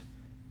shift.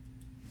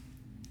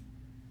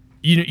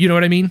 You know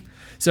what I mean?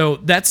 So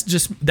that's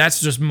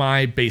just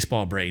my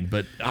baseball brain.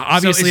 But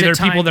obviously there are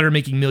people that are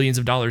making millions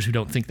of dollars who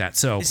don't think that.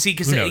 So see,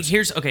 because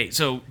here's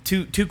so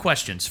two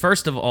questions.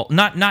 First of all,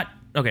 not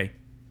okay.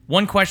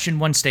 One question,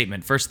 one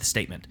statement. First, the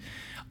statement.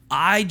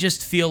 I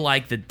just feel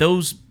like that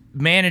those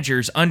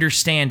managers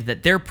understand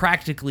that they're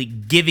practically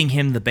giving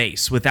him the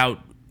base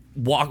without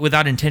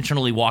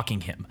intentionally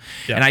walking him.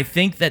 Yeah. And I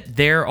think that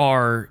there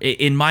are,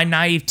 in my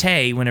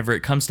naivete, whenever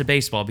it comes to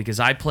baseball, because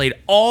I played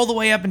all the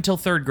way up until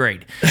third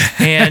grade,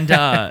 and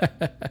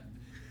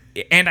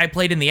and I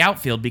played in the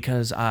outfield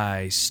because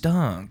I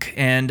stunk.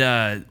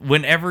 And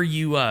whenever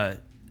you,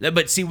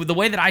 but see, the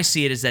way that I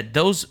see it is that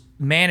those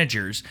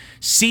managers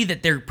see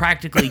that they're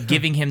practically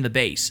giving him the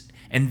base,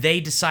 and they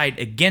decide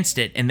against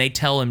it, and they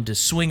tell him to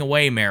swing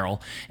away,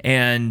 Merrill.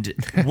 And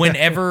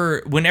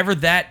whenever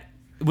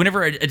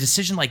a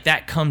decision like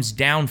that comes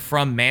down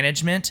from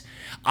management,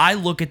 I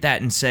look at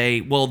that and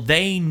say, well,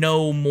 they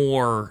know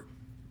more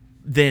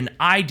than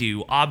I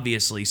do,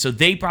 obviously. So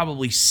they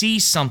probably see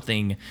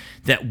something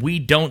that we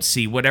don't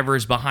see, whatever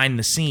is behind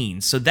the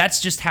scenes. So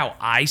that's just how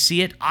I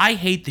see it. I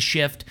hate the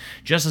shift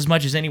just as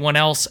much as anyone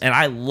else, and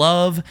I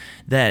love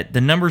that the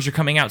numbers are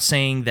coming out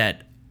saying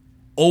that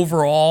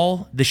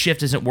overall the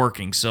shift isn't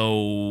working.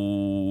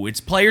 So it's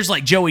players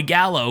like Joey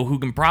Gallo who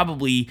can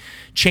probably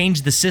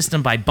change the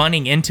system by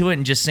bunting into it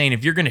and just saying,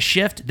 if you're going to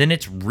shift, then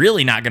it's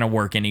really not going to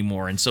work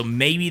anymore. And so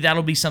maybe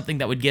that'll be something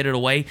that would get it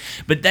away,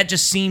 but that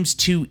just seems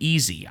too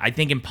easy. I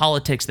think in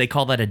politics they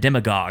call that a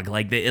demagogue.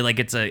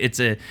 It's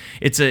a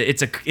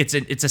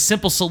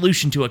simple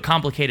solution to a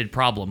complicated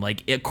problem.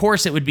 Like, of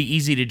course it would be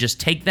easy to just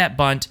take that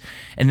bunt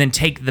and then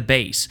take the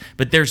base,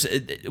 but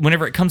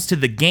whenever it comes to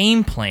the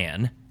game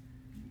plan,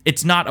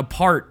 it's not a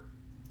part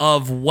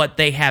of what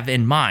they have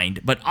in mind,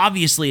 but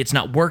obviously it's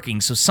not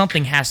working, so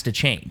something has to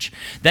change.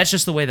 That's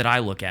just the way that I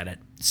look at it.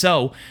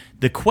 So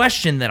the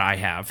question that I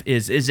have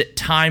is it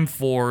time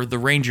for the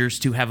Rangers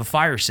to have a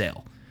fire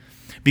sale?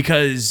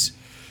 Because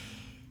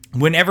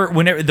whenever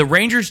the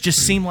Rangers just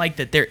seem like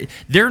that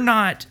they're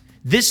not.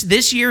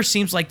 This year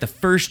seems like the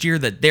first year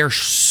that they're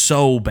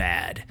so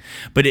bad,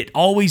 but it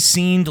always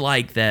seemed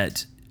like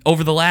that.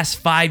 Over the last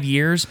 5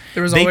 years,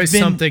 there was always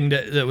something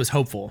that was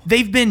hopeful.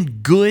 They've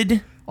been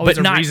good, always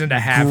but not reason to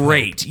have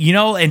great,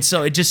 hope. And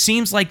so it just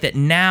seems like that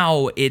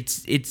now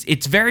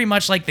it's very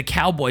much like the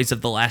Cowboys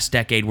of the last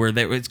decade, where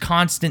there was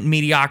constant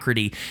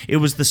mediocrity. It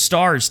was the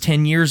Stars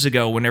 10 years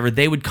ago, whenever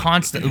they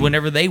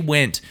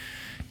went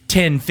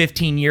 10,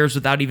 15 years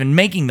without even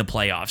making the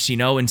playoffs,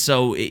 and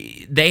so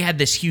they had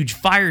this huge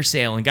fire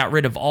sale and got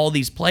rid of all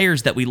these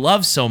players that we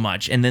love so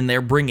much, and then they're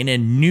bringing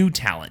in new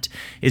talent.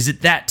 Is it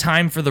that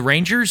time for the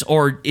Rangers,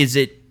 or is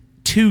it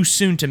too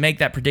soon to make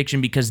that prediction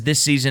because this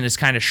season is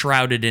kind of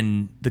shrouded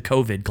in the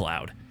COVID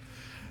cloud?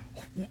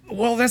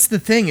 Well, that's the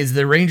thing, is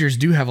the Rangers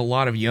do have a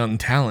lot of young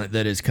talent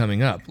that is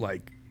coming up,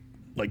 like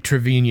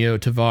Trevino,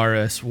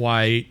 Tavares,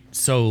 White,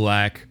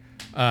 Solak,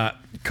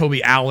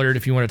 Kobe Allard,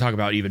 if you want to talk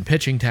about even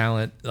pitching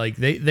talent. Like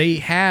they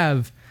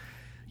have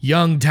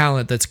young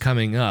talent that's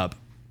coming up.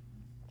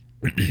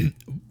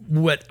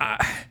 What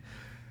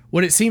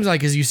it seems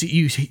like is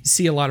you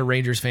see a lot of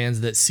Rangers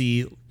fans that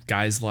see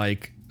guys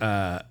like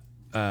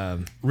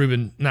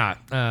Ruben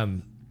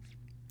from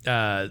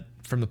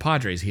the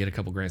Padres. He had a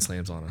couple grand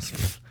slams on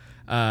us.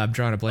 I'm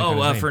drawing a blank on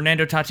his name.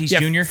 Fernando Tatis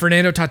Jr.?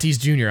 Fernando Tatis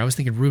Jr. I was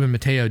thinking Ruben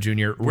Mateo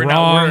Jr.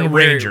 We're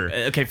Ranger.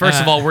 Okay,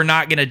 first of all, we're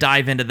not going to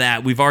dive into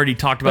that. We've already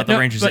talked about the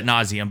Rangers ad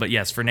nauseum, but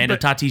yes, Fernando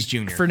Tatis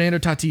Jr. Fernando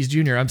Tatis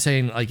Jr. I'm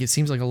saying, like, it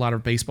seems like a lot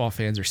of baseball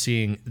fans are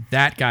seeing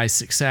that guy's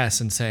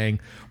success and saying,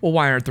 well,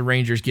 why aren't the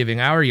Rangers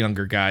giving our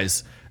younger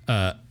guys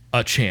a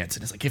chance?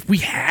 And it's like, if we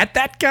had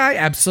that guy,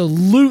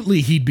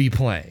 absolutely he'd be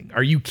playing.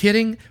 Are you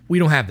kidding? We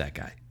don't have that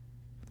guy.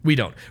 We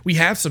don't. We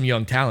have some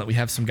young talent. We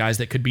have some guys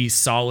that could be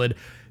solid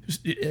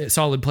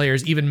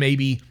players, even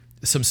maybe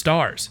some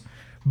stars,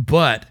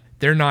 but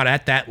they're not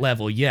at that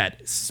level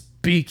yet.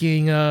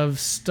 Speaking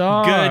of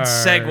stars, good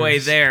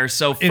segue there.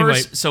 So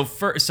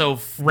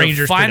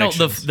Rangers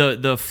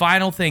the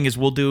final thing is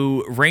we'll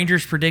do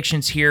Rangers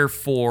predictions here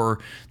for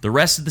the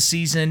rest of the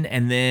season,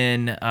 and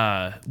then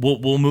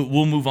we'll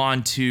move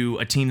on to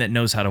a team that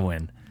knows how to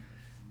win.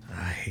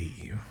 I hate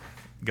you.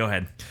 Go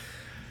ahead.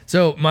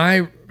 So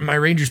my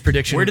Rangers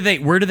prediction. Where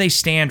do they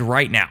stand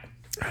right now?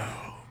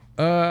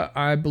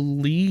 I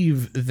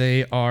believe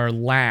they are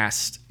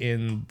last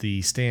in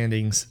the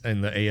standings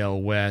in the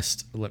AL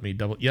West. Let me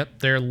double. Yep,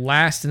 they're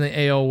last in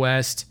the AL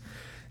West.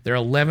 They're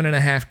 11 and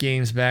a half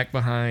games back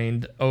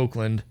behind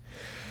Oakland.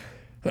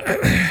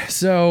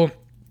 So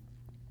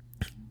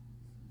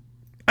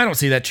I don't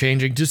see that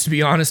changing. Just to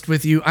be honest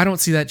with you, I don't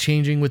see that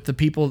changing with the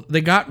people.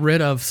 They got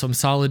rid of some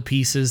solid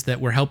pieces that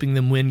were helping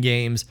them win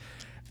games.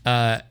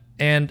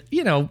 And,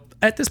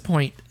 at this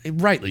point,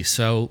 rightly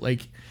so,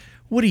 like,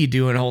 what are you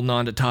doing holding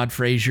on to Todd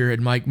Frazier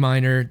and Mike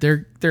Minor?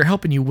 They're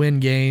helping you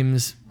win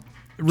games.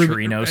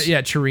 Chirinos.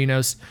 Yeah,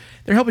 Chirinos.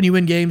 They're helping you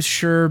win games,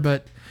 sure,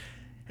 but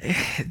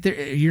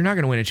you're not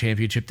going to win a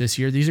championship this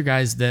year. These are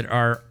guys that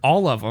are,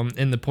 all of them,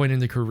 in the point in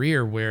the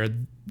career where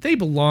they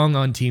belong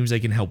on teams they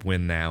can help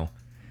win now.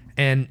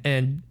 And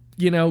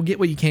get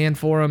what you can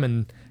for them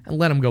and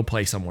let them go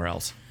play somewhere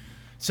else.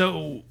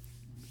 So...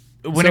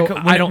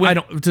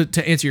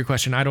 To answer your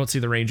question, I don't see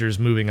the Rangers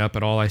moving up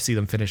at all. I see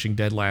them finishing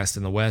dead last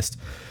in the West.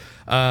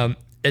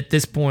 At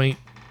this point,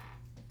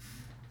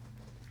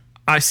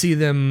 I see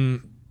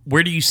them.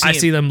 Where do you see? I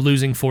see them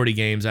losing 40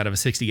 games out of a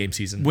 60-game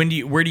season.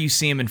 Where do you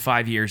see them in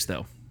 5 years,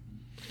 though?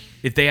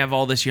 If they have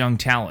all this young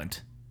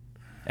talent,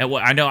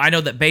 I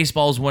know that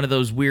baseball is one of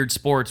those weird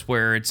sports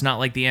where it's not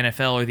like the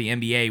NFL or the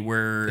NBA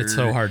where it's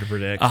so hard to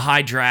predict a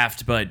high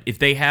draft. But if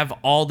they have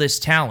all this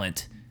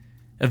talent,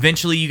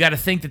 eventually you got to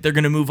think that they're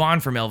going to move on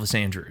from Elvis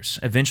Andrus.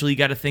 Eventually you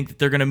got to think that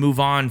they're going to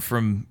move on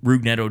from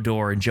Rougned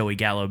Odor and Joey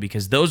Gallo,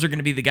 because those are going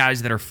to be the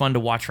guys that are fun to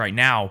watch right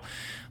now.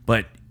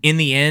 But in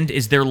the end,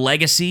 is their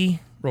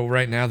legacy? Well,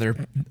 right now,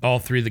 all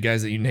three of the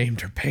guys that you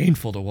named are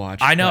painful to watch.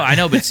 I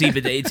know, but see,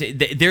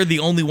 they're the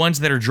only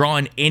ones that are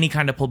drawing any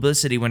kind of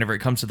publicity whenever it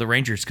comes to the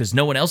Rangers, because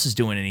no one else is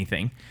doing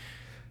anything.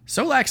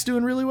 Solak's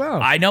doing really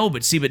well. I know,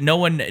 but no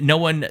one,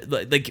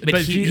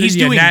 he's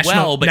doing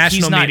well, but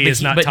he's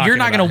not. But you're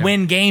not going to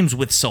win games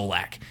with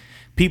Solak.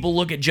 People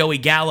look at Joey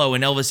Gallo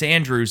and Elvis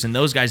Andrus and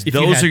those guys.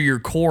 Those are your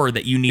core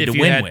that you need to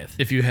win with.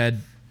 If you had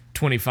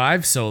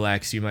 25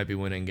 Solaks, you might be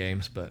winning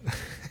games. But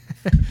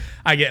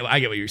I get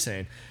what you're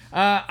saying.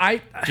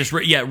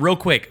 Real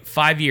quick.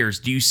 5 years.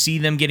 Do you see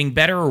them getting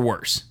better or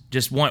worse?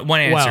 Just one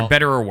answer.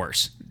 Better or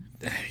worse?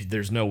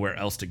 There's nowhere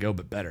else to go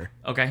but better.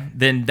 Okay,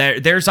 then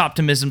there's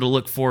optimism to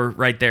look for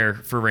right there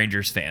for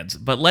Rangers fans.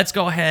 But let's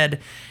go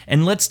ahead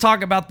and let's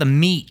talk about the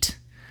meat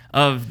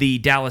of the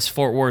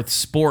Dallas-Fort Worth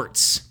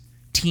sports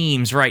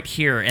teams right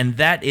here, and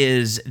that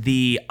is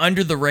the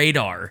under the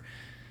radar,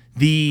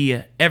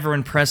 the ever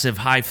impressive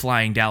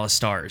high-flying Dallas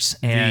Stars.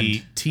 And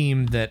the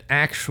team that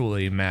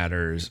actually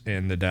matters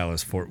in the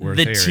Dallas-Fort Worth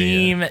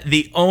area.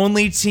 The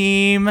only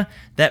team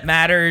that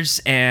matters,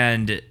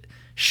 and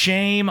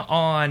shame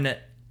on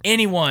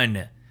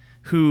anyone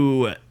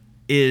who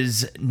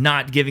is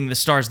not giving the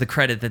Stars the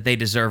credit that they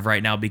deserve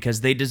right now, because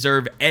they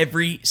deserve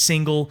every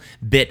single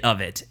bit of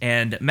it.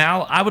 And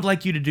Mal, I would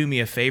like you to do me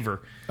a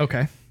favor.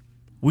 Okay.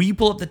 Will you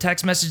pull up the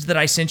text message that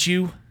I sent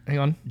you? Hang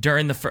on.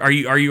 During the are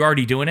you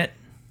already doing it?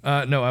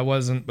 No, I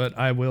wasn't, but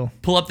I will.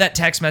 Pull up that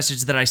text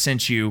message that I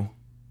sent you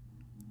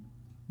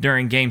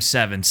during Game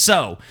 7.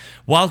 So,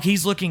 while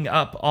he's looking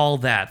up all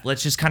that,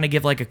 let's just kind of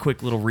give like a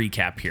quick little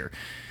recap here.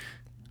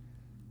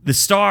 The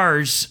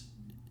Stars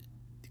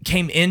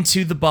came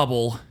into the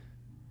bubble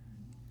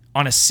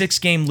on a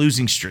 6-game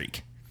losing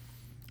streak.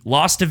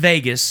 Lost to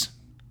Vegas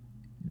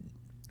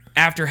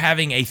after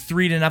having a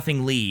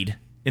 3-0 lead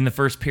in the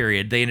first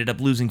period. They ended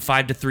up losing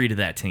 5-3 to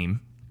that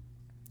team.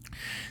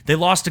 They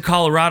lost to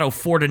Colorado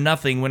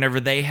 4-0 whenever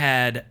they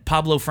had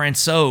Pablo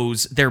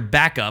Francouz, their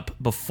backup,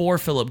 before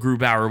Philip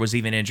Grubauer was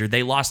even injured.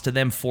 They lost to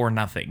them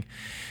 4-0.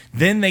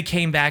 Then they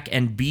came back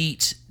and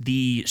beat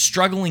the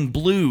struggling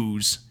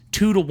Blues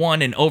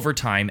 2-1 in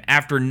overtime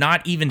after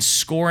not even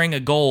scoring a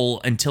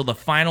goal until the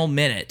final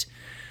minute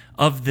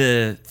of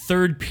the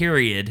third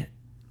period,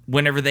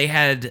 whenever they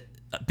had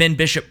Ben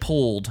Bishop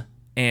pulled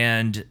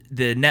and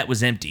the net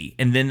was empty.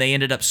 And then they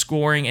ended up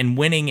scoring and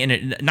winning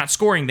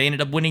they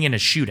ended up winning in a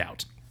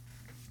shootout.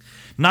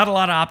 Not a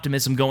lot of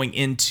optimism going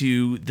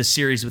into the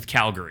series with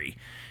Calgary.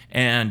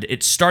 And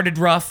it started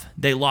rough.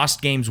 They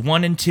lost games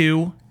 1 and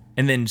 2,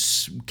 and then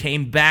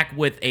came back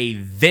with a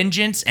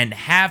vengeance and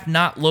have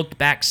not looked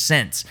back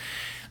since.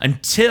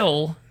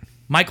 Until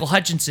Michael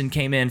Hutchinson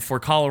came in for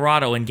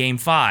Colorado in Game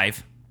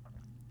 5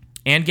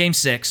 and Game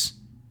 6,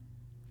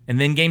 and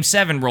then Game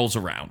 7 rolls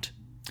around.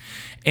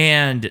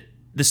 And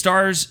the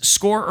Stars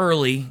score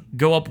early,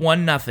 go up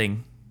 1-0.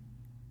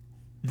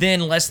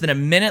 Then less than a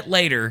minute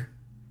later,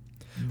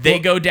 the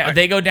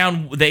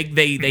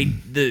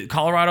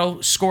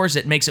Colorado scores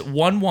it, makes it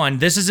 1-1.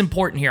 This is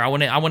important here. I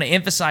want to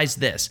emphasize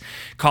this.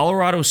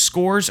 Colorado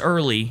scores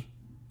early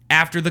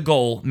after the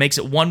goal, makes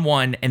it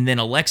 1-1, and then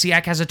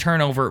Alexiak has a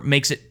turnover,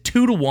 makes it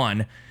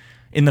 2-1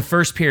 in the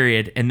first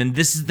period, and then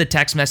this is the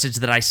text message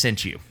that I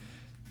sent you.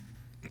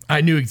 I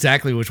knew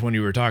exactly which one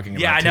you were talking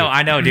about. Yeah,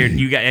 I know, dude.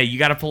 You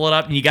got to pull it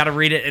up and you got to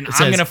read it, and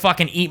I'm gonna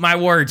fucking eat my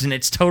words, and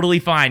it's totally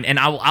fine. And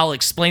I'll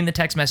explain the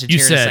text message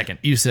here in a second.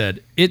 You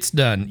said it's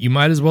done. You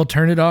might as well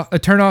turn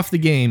off the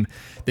game.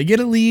 They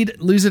get a lead,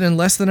 lose it in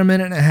less than a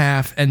minute and a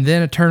half, and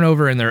then a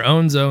turnover in their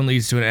own zone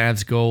leads to an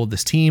Avs goal.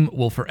 This team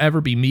will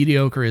forever be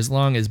mediocre as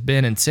long as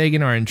Ben and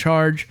Seguin are in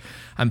charge.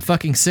 I'm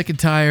fucking sick and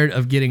tired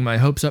of getting my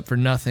hopes up for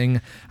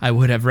nothing. I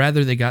would have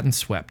rather they gotten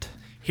swept.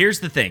 Here's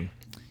the thing.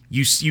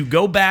 You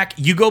go back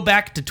to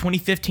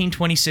 2015,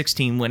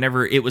 2016,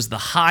 whenever it was the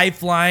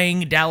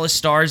high-flying Dallas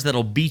Stars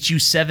that'll beat you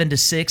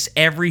 7-6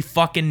 every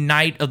fucking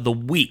night of the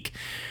week.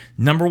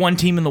 Number 1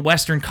 team in the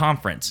Western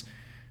Conference.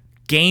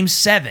 Game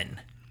 7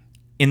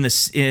 in the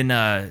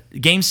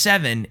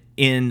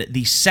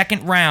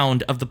second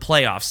round of the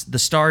playoffs, the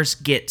Stars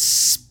get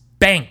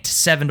spanked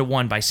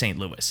 7-1 by St.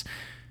 Louis.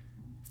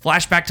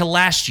 Flashback to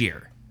last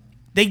year.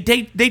 They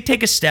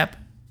take a step.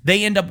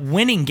 They end up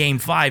winning Game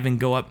 5 and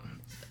go up.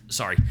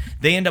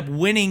 They end up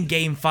winning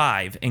Game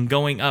 5 and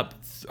going up,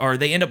 or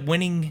they end up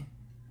winning.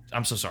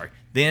 I'm so sorry.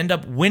 They end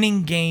up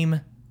winning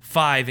Game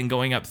 5 and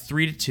going up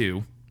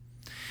 3-2,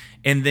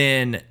 and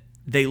then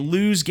they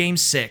lose Game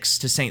 6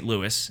 to St.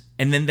 Louis,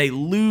 and then they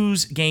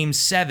lose Game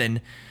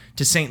 7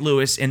 to St.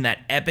 Louis in that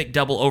epic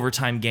double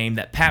overtime game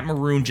that Pat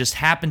Maroon just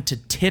happened to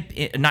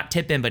not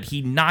tip in, but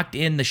he knocked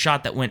in the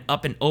shot that went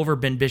up and over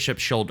Ben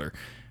Bishop's shoulder.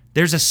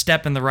 There's a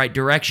step in the right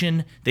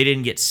direction. They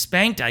didn't get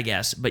spanked, I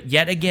guess, but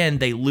yet again,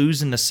 they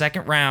lose in the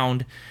second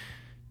round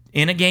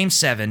in a Game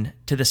 7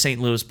 to the St.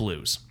 Louis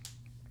Blues.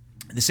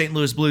 The St.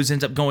 Louis Blues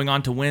ends up going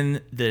on to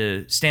win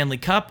the Stanley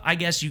Cup. I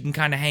guess you can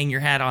kind of hang your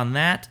hat on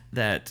that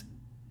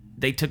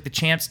they took the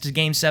chance to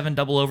Game 7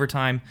 double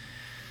overtime.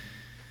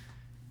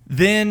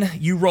 Then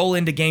you roll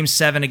into Game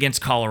 7 against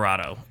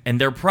Colorado. And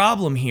their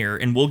problem here,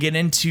 and we'll get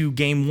into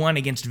Game 1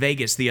 against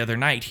Vegas the other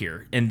night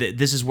here, and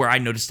this is where I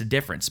noticed a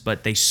difference,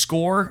 but they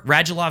score,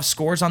 Radulov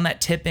scores on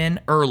that tip-in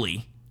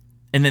early,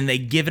 and then they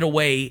give it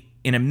away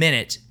in a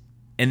minute,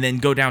 and then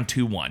go down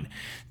 2-1.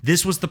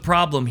 This was the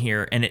problem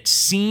here, and it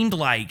seemed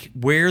like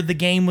where the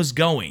game was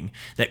going,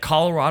 that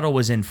Colorado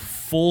was in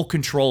full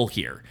control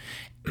here.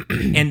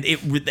 And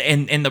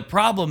the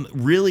problem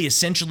really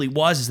essentially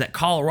was that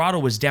Colorado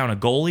was down a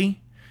goalie,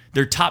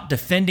 their top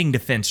defending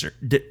defenseman.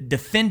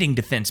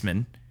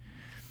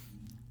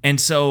 And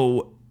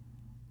so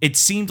it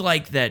seemed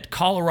like that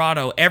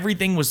Colorado,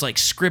 everything was like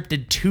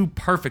scripted too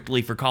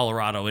perfectly for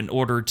Colorado in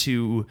order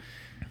to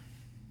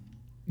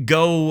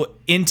go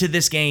into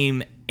this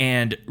game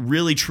and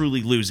really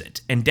truly lose it.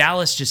 And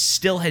Dallas just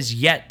still has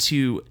yet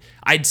to.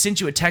 I'd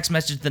sent you a text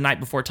message the night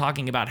before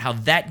talking about how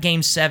that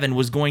Game 7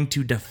 was going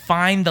to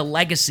define the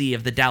legacy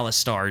of the Dallas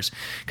Stars.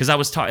 Because I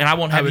was talking, and I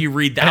won't have you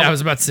read that. I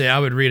was about to say I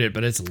would read it,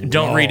 but it's long.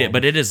 Don't read it,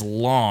 but it is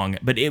long.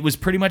 But it was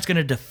pretty much going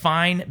to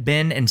define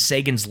Ben and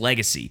Seguin's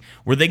legacy.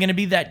 Were they going to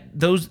be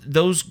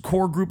those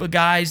core group of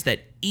guys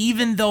that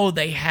even though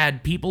they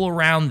had people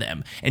around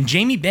them, and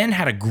Jamie Benn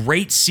had a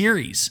great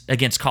series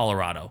against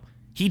Colorado.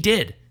 He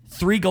did.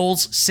 3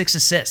 goals, 6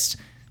 assists.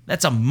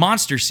 That's a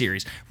monster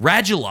series.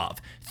 Radulov,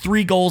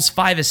 3 goals,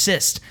 5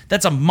 assists.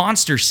 That's a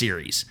monster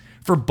series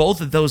for both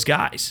of those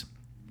guys.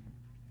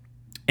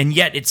 And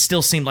yet it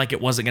still seemed like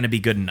it wasn't going to be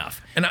good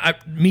enough. And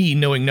me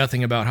knowing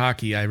nothing about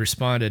hockey, I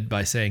responded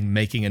by saying,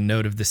 making a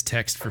note of this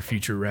text for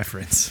future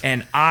reference.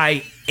 And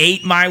I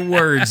ate my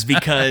words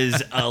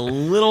because a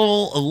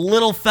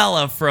little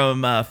fella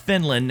from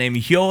Finland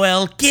named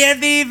Joel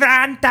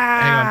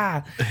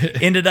Kiviranta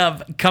ended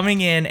up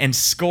coming in and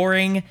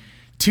scoring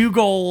 2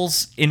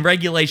 goals in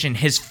regulation.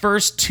 His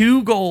first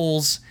 2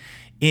 goals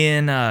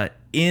in an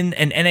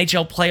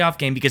NHL playoff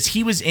game, because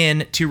he was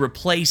in to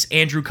replace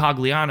Andrew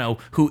Cogliano,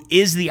 who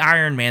is the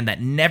Iron Man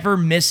that never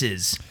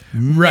misses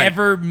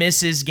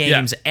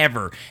games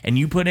ever. And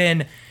you put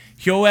in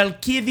Joel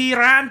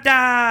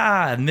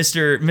Kiviranta,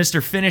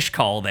 Mr. Finnish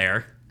call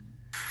there.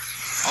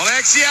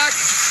 Aleksiak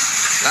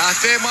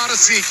lähtee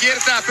marssiin,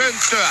 kiertää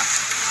pönttöä.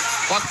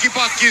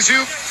 Pakki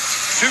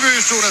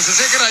syvyyssuunnassa,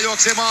 Sekera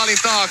juoksee maalin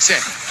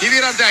taakse.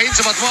 Kiviranta ja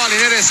Hintsavat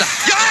maalin edessä.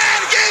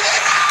 Joel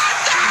Kiviranta!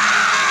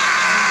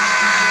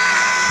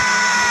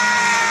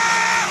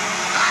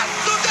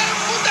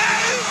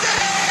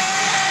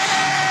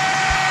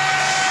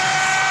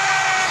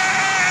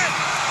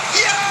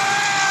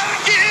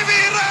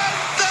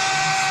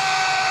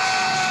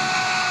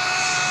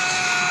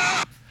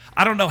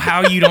 I don't know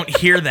how you don't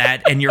hear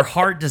that and your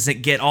heart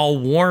doesn't get all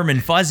warm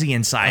and fuzzy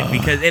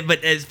inside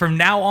but from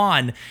now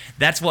on,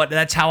 that's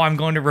how I'm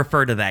going to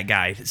refer to that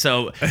guy.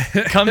 So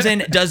comes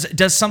in,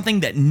 does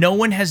something that no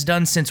one has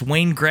done since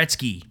Wayne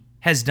Gretzky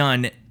has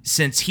done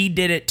since he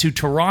did it to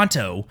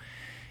Toronto.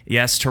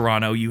 Yes,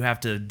 Toronto, you have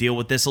to deal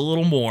with this a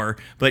little more,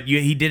 but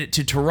he did it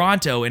to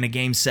Toronto in a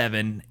Game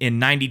 7 in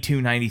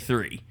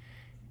 92-93.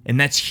 And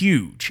that's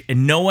huge.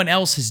 And no one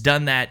else has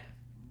done that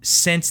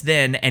since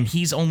then, and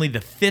he's only the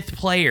 5th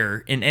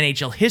player in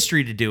NHL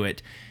history to do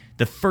it,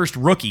 the first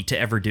rookie to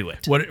ever do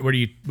it. What are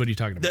you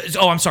talking about?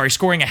 I'm sorry,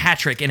 scoring a hat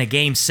trick in a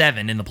Game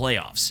 7 in the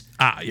playoffs.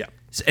 Yeah.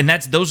 And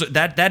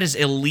that is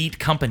elite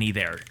company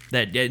there.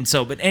 But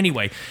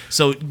anyway,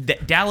 so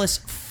Dallas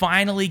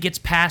finally gets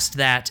past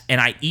that,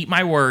 and I eat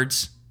my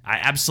words. I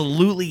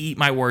absolutely eat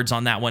my words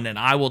on that one, and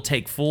I will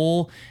take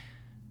full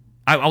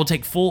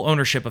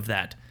ownership of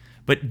that.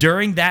 But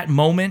during that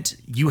moment,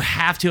 you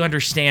have to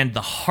understand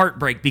the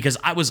heartbreak, because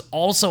I was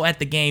also at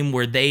the game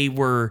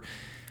where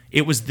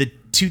it was the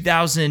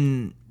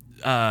 2013-2014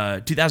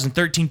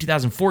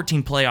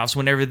 playoffs,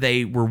 whenever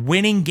they were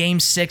winning Game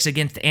 6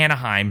 against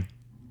Anaheim,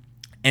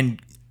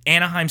 and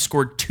Anaheim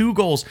scored 2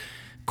 goals.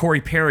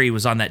 Corey Perry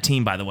was on that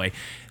team, by the way.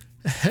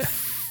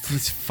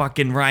 It's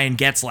fucking Ryan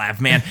Getzlaf,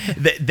 man.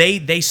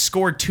 They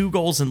scored 2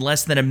 goals in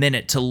less than a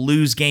minute to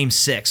lose Game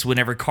 6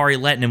 whenever Kari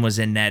Lehtinen was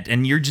in net,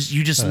 and you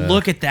just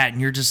look at that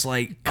and you're just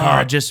like,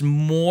 just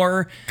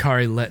more.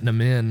 Kari letting him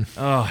in.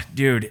 Oh,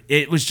 dude,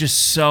 it was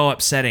just so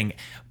upsetting.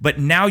 But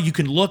now you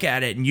can look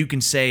at it and you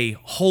can say,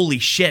 holy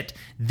shit,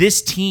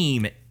 this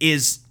team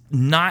is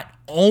not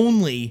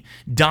only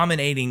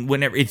dominating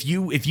whenever if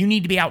you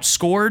need to be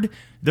outscored,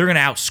 they're going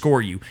to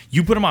outscore you.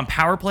 You put them on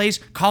power plays.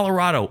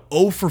 Colorado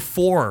 0 for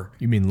 4.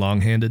 You mean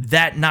long-handed?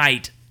 That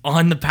night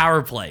on the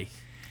power play.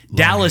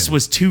 Dallas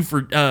was 2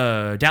 for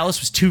 2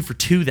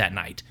 that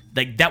night.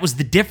 Like, that was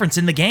the difference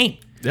in the game.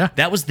 Yeah.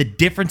 That was the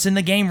difference in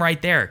the game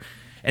right there.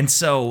 And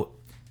so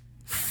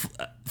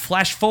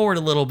flash forward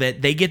a little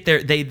bit,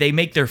 they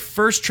make their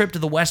first trip to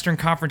the Western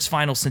Conference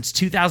Finals since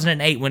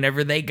 2008,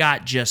 whenever they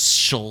got just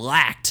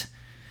shellacked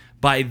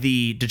by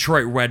the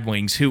Detroit Red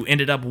Wings, who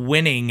ended up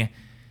winning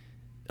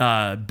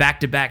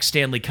back-to-back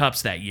Stanley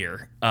Cups that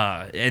year,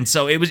 and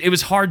so it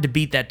was hard to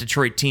beat that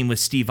Detroit team with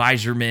Steve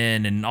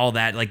Yzerman and all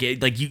that.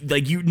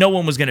 No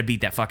one was going to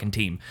beat that fucking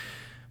team.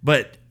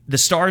 But the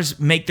Stars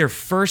make their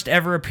first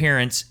ever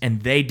appearance,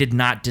 and they did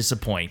not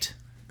disappoint.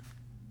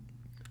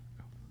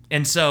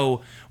 And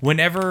so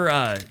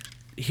whenever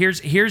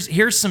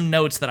here's some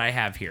notes that I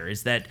have here,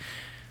 is that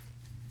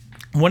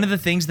one of the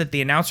things that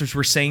the announcers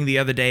were saying the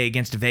other day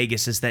against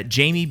Vegas is that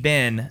Jamie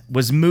Benn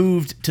was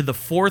moved to the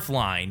 4th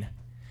line,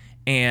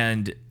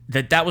 and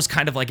that was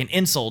kind of like an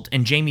insult,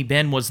 and Jamie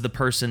Benn was the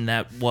person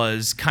that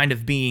was kind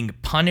of being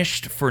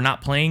punished for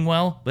not playing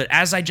well. But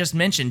as I just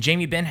mentioned,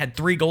 Jamie Benn had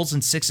 3 goals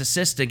and 6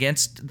 assists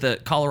against the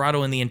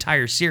Colorado in the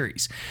entire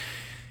series.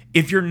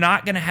 If you're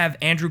not going to have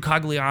Andrew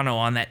Cogliano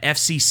on that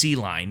FCC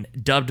line,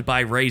 dubbed by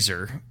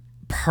Razor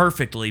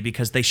perfectly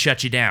because they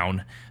shut you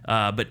down,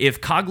 but if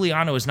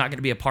Cogliano is not going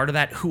to be a part of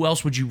that, who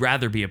else would you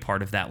rather be a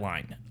part of that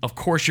line? Of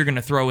course you're going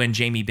to throw in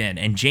Jamie Benn,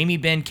 and Jamie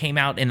Benn came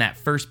out in that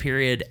first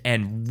period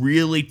and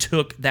really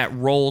took that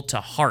role to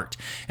heart.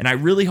 And I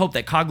really hope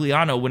that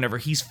Cogliano, whenever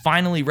he's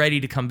finally ready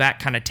to come back,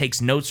 kind of takes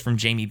notes from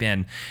Jamie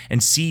Benn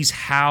and sees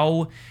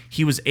how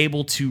he was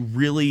able to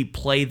really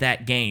play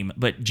that game.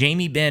 But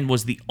Jamie Benn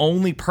was the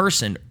only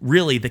person,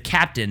 really the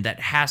captain, that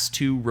has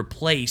to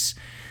replace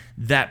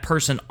that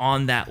person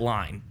on that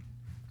line.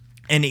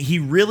 And he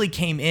really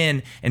came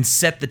in and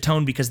set the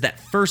tone, because that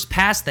first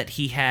pass that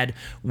he had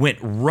went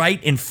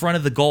right in front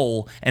of the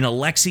goal, and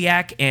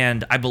Alexiak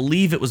and I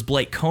believe it was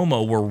Blake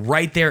Como were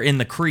right there in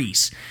the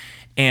crease.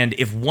 And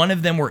if one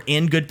of them were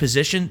in good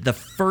position, the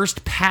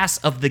first pass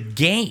of the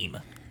game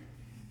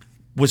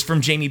was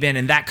from Jamie Benn,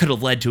 and that could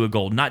have led to a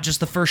goal. Not just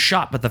the first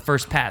shot, but the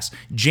first pass.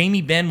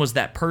 Jamie Benn was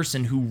that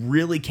person who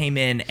really came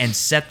in and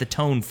set the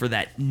tone for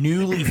that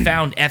newly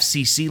found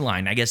FCC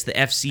line. I guess the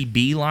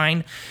FCB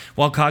line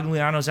while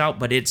Cogliano's out,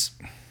 but it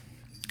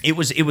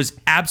was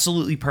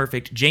absolutely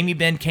perfect. Jamie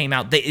Benn came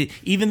out.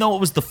 Even though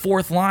it was the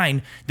 4th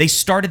line, they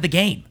started the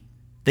game.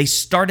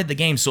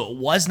 So it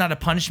was not a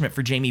punishment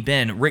for Jamie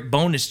Benn. Rick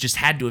Bowness just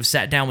had to have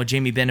sat down with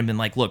Jamie Benn and been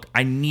like, look,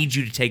 I need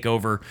you to take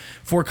over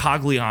for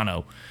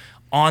Cogliano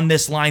on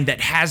this line that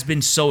has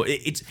been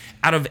it's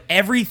out of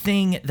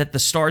everything that the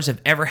Stars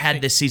have ever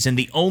had this season,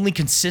 the only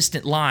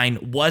consistent line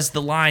was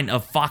the line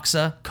of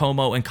Faksa,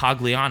 Como, and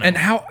Cogliano. And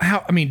how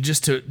I mean,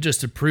 just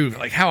to prove,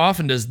 like, how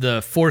often does the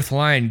 4th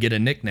line get a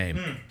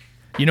nickname?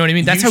 You know what I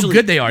mean? That's usually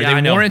how good they are.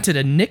 Yeah, they warranted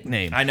a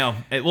nickname. I know.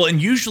 Well,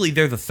 and usually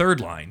they're the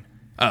 3rd line.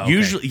 Oh,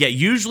 okay.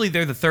 Usually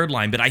they're the 3rd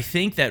line, but I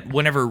think that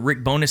whenever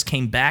Rick Bowness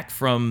came back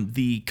from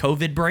the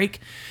COVID break,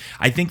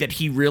 I think that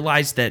he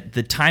realized that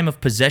the time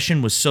of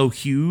possession was so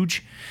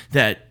huge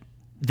that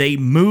they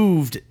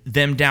moved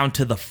them down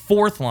to the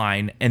 4th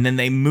line, and then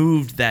they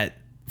moved that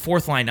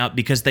fourth line up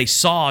because they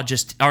saw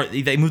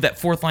they moved that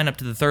fourth line up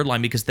to the third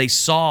line because they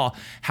saw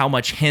how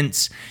much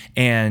Hintz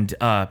and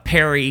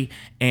Perry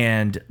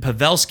and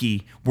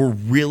Pavelski were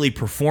really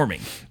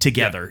performing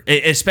together,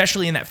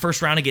 especially in that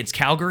first round against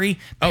Calgary.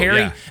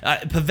 Perry,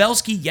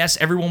 Pavelski, yes,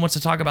 everyone wants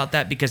to talk about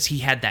that because he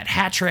had that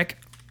hat trick.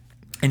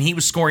 And he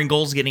was scoring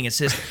goals, getting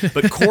assists.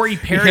 But Corey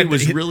Perry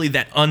was really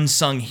that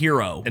unsung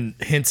hero. And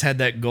Hintz had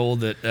that goal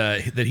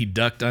that he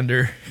ducked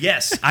under.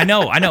 Yes, I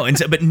know. And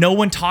so, but no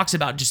one talks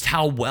about just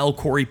how well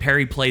Corey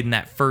Perry played in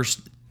that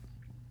first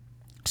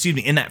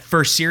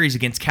series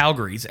against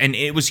Calgary's. And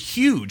it was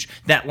huge,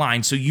 that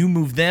line. So you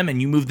move them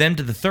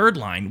to the third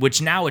line,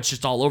 which now it's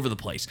just all over the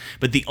place.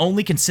 But the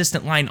only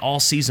consistent line all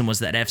season was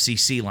that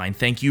FCC line.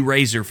 Thank you,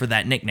 Razor, for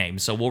that nickname.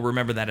 So we'll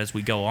remember that as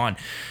we go on.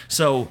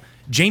 So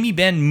Jamie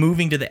Benn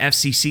moving to the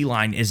FCC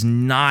line is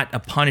not a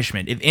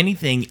punishment. If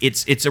anything,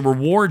 it's a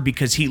reward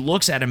because he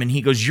looks at him and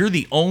he goes, "You're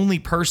the only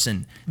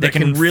person that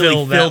can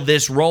really fill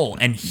this role."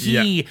 And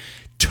he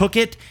took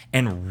it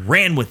and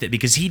ran with it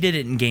because he did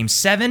it in Game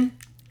 7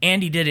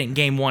 and he did it in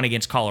Game 1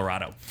 against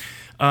Colorado.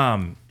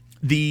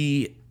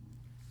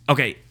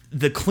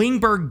 The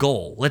Klingberg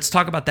goal, let's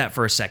talk about that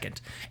for a second.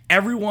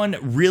 Everyone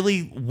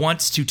really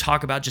wants to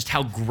talk about just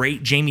how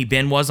great Jamie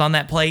Benn was on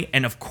that play,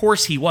 and of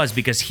course he was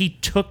because he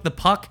took the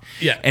puck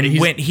and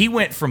he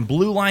went from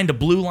blue line to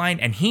blue line,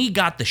 and he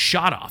got the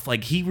shot off.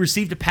 Like, he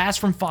received a pass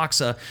from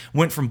Faksa,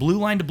 went from blue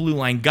line to blue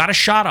line, got a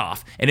shot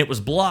off, and it was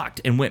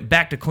blocked, and went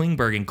back to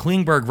Klingberg, and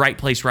Klingberg, right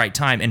place, right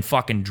time, and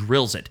fucking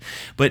drills it.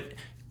 But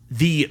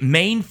the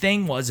main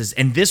thing was,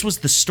 and this was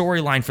the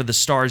storyline for the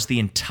Stars the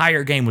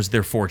entire game, was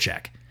their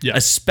forecheck. Yeah.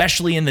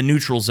 Especially in the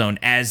neutral zone,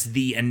 as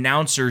the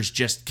announcers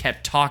just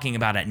kept talking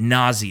about ad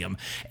nauseum.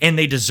 And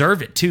they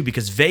deserve it too,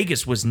 because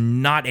Vegas was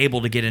not able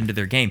to get into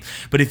their game.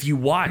 But if you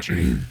watch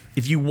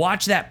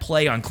that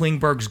play on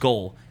Klingberg's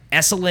goal,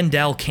 Esa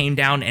Lindell came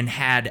down and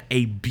had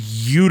a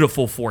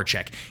beautiful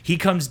forecheck. He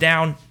comes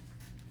down,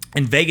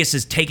 and Vegas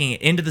is taking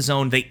it into the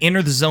zone. They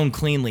enter the zone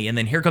cleanly, and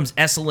then here comes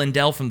Esa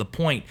Lindell from the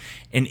point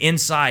and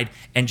inside,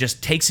 and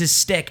just takes his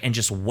stick and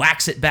just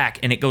whacks it back,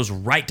 and it goes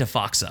right to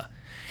Faksa.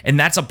 And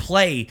that's a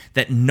play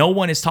that no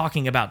one is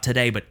talking about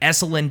today, but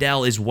Esa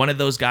Lindell is one of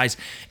those guys.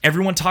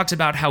 Everyone talks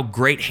about how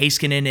great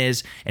Heiskanen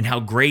is and how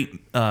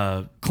great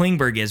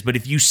Klingberg is, but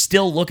if you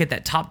still look at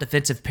that top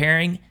defensive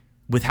pairing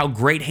with how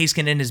great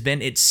Heiskanen has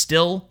been, it's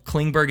still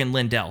Klingberg and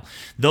Lindell.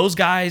 Those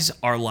guys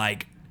are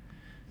like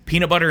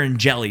peanut butter and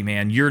jelly,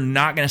 man. You're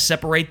not going to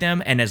separate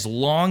them, and as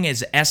long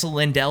as Esa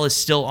Lindell is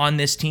still on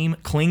this team,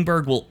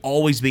 Klingberg will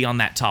always be on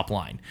that top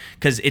line,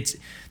 because it's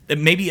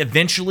maybe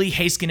eventually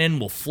Heiskanen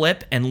will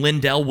flip and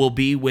Lindell will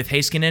be with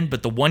Heiskanen,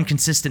 but the one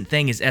consistent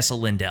thing is Esa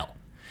Lindell.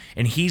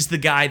 And he's the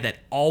guy that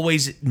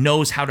always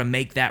knows how to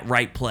make that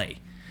right play.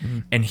 Mm-hmm.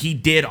 And he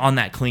did on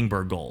that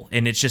Klingberg goal.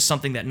 And it's just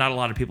something that not a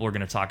lot of people are going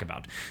to talk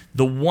about.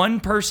 The one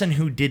person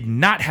who did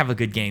not have a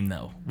good game,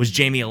 though, was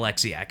Jamie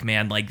Alexiak,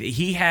 man. Like,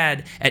 he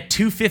had, at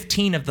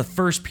 2:15 of the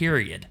first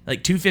period,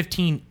 like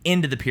 2:15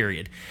 into the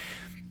period,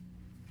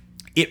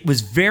 it was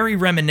very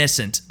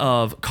reminiscent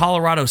of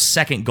Colorado's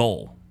second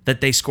goal that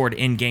they scored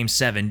in Game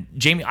 7.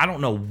 Jamie, I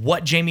don't know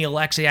what Jamie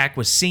Alexiak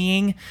was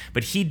seeing,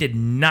 but he did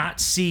not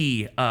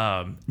see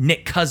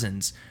Nick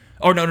Cousins.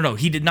 Oh, no.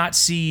 He did not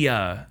see...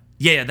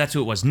 that's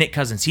who it was, Nick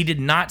Cousins. He did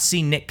not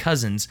see Nick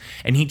Cousins,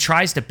 and he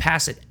tries to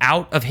pass it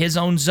out of his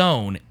own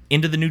zone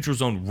into the neutral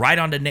zone right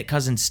onto Nick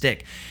Cousins'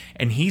 stick.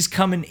 And he's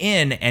coming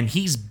in, and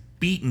he's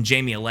beaten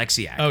Jamie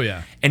Alexiak. Oh,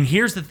 yeah. And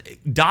here's the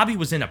Dobby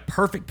was in a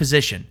perfect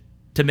position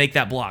to make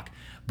that block,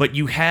 but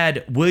you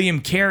had William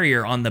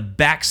Carrier on the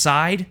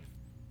backside.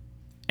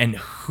 And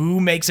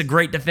who makes a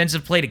great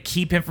defensive play to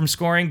keep him from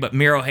scoring but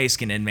Miro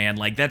Heiskanen, man?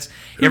 Like, that's...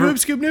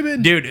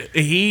 Dude,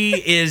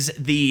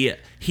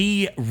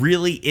 he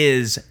really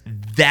is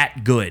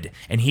that good.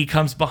 And he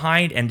comes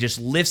behind and just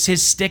lifts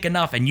his stick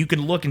enough, and you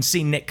can look and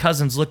see Nick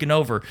Cousins looking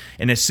over.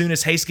 And as soon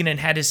as Heiskanen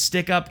had his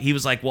stick up, he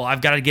was like, well,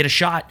 I've got to get a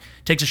shot.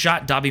 Takes a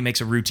shot. Dobby makes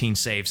a routine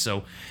save.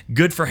 So,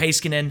 good for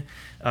Heiskanen.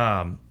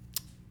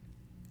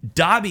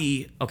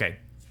 Dobby... Okay.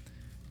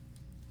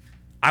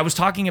 I was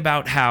talking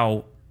about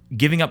how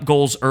giving up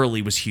goals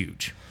early was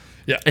huge.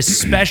 Yeah.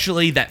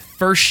 Especially that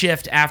first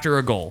shift after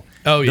a goal.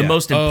 Oh, yeah. The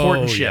most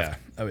important shift. Yeah.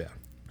 Oh, yeah.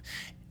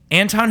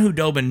 Anton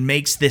Khudobin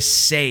makes this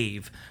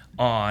save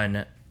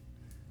on...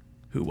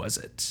 Who was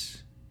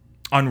it?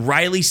 On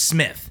Riley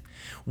Smith,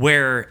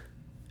 where...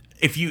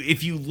 If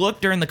you look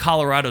during the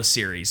Colorado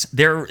series,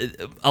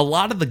 a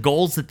lot of the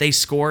goals that they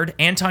scored,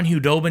 Anton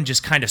Khudobin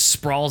just kind of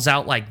sprawls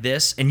out like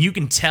this, and you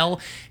can tell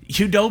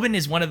Khudobin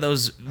is one of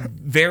those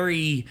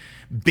very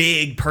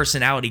big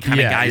personality kind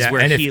of guys. Yeah.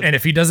 Where and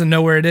if he doesn't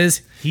know where it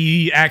is,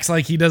 he acts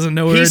like he doesn't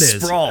know where it is. He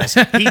sprawls.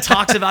 He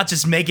talks about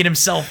just making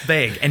himself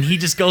big, and he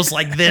just goes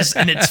like this,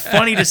 and it's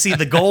funny to see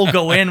the goal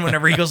go in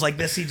whenever he goes like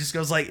this. He just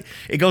goes like,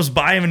 it goes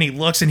by him, and he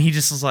looks, and he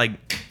just is like,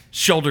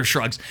 shoulder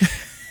shrugs.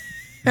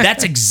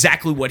 That's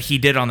exactly what he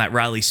did on that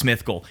Riley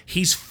Smith goal.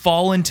 He's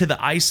fallen to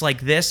the ice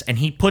like this, and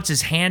he puts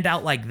his hand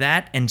out like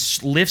that and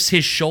lifts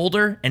his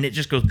shoulder, and it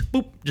just goes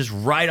boop, just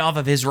right off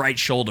of his right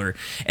shoulder.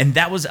 And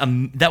that was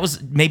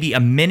maybe a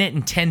minute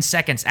and 10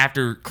 seconds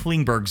after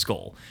Klingberg's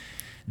goal.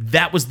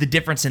 That was the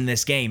difference in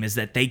this game, is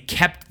that they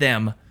kept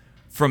them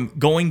from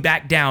going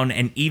back down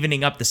and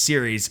evening up the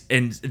series,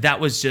 and that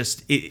was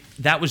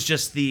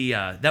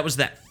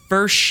that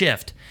first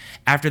shift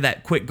after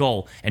that quick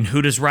goal. And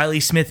who does Riley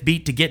Smith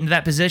beat to get into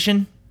that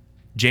position?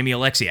 Jamie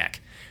Alexiak.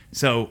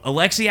 So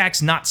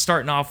Alexiak's not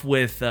starting off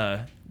with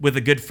a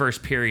good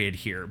first period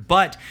here,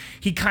 but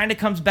he kind of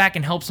comes back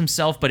and helps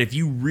himself. But if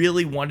you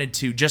really wanted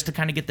to, just to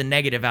kind of get the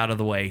negative out of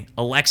the way,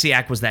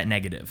 Alexiak was that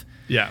negative.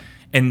 Yeah.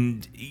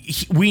 And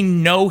we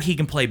know he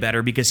can play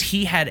better because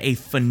he had a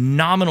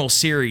phenomenal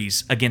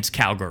series against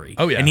Calgary.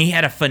 Oh, yeah. And he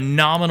had a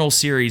phenomenal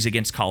series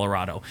against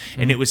Colorado.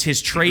 And it was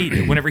his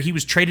trade. Whenever he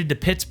was traded to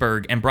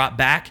Pittsburgh and brought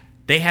back,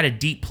 they had a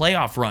deep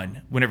playoff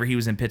run whenever he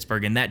was in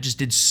Pittsburgh, and that just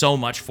did so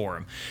much for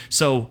him.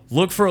 So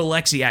look for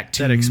Alexiak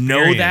to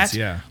know that.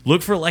 Yeah.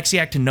 Look for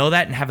Alexiak to know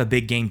that and have a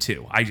big game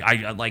too.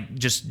 I like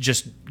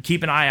just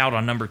keep an eye out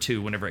on number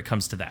 2 whenever it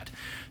comes to that.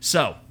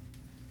 So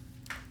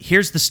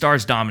here's the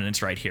Stars'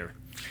 dominance right here.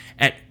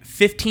 At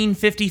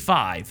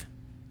 15:55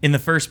 in the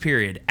first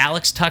period,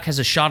 Alex Tuch has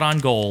a shot on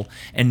goal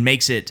and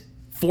makes it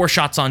 4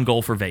 shots on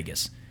goal for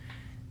Vegas.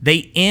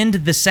 They end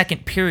the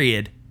second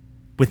period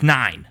with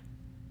 9.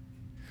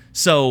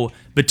 So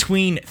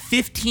between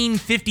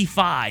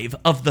 15:55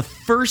 of the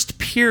first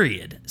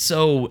period,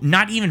 so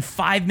not even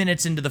 5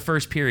 minutes into the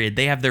first period,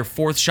 they have their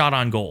 4th shot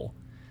on goal.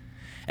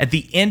 At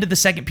the end of the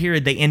second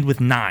period, they end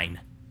with 9.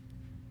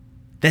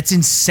 That's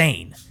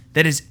insane.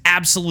 That is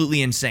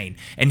absolutely insane.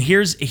 And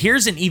here's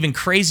an even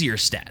crazier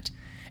stat.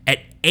 At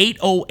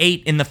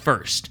 8:08 in the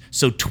first,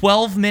 so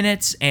 12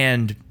 minutes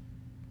and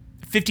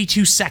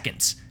 52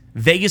 seconds,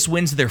 Vegas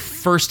wins their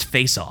first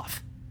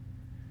faceoff.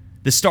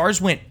 The Stars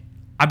went,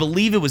 I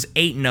believe it was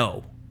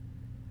 8-0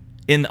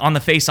 on the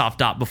faceoff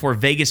dot before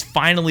Vegas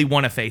finally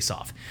won a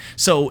faceoff.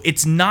 So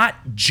it's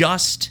not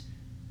just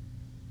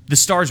the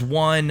Stars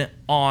won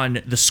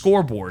on the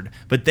scoreboard,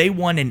 but they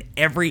won in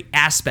every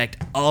aspect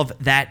of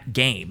that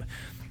game.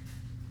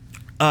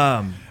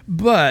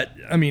 But,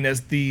 I mean,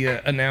 as the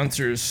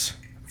announcers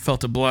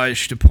felt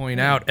obliged to point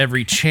out,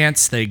 every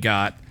chance they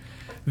got,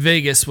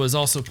 Vegas was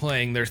also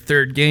playing their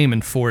 3rd game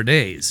in 4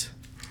 days.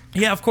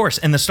 Yeah, of course.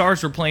 And the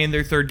Stars were playing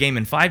their 3rd game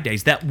in 5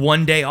 days. That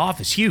 1 day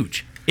off is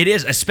huge. It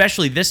is,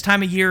 especially this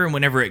time of year, and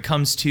whenever it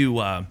comes to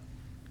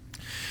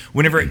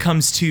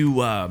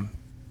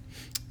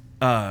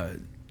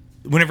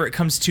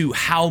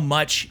how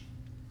much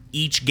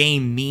each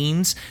game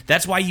means.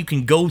 That's why you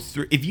can go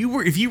through. If you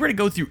were to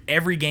go through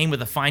every game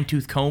with a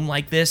fine-tooth comb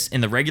like this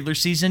in the regular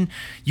season,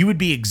 you would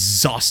be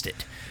exhausted.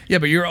 Yeah,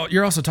 but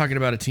you're also talking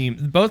about a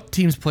team. Both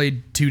teams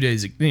played 2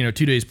 days, 2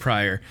 days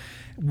prior.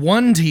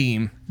 One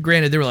team,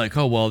 granted, they were like,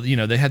 oh well,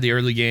 they had the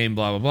early game,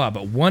 blah blah blah.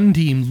 But one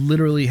team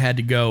literally had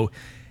to go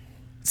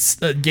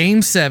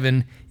game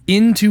 7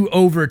 into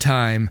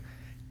overtime,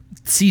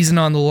 season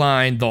on the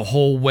line, the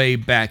whole way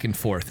back and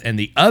forth, and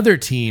the other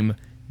team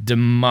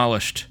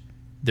demolished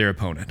their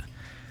opponent.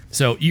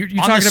 So you're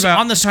talking about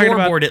on the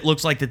scoreboard, it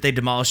looks like that they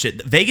demolished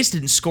it. Vegas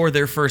didn't score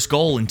their first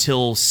goal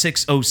until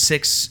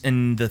 6:06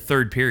 in the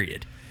 3rd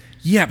period.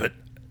 Yeah, but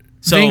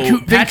so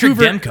Patrick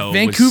Demko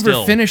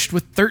Vancouver finished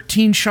with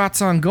 13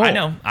 shots on goal. I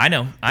know.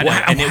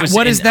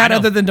 What is that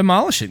other than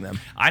demolishing them?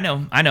 I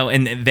know.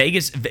 And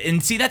Vegas,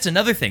 and see, that's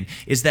another thing,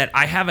 is that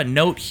I have a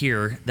note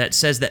here that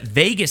says that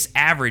Vegas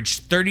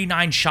averaged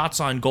 39 shots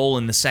on goal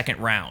in the second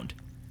round.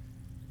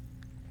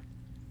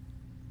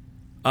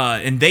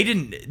 And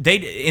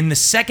in the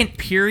second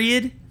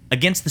period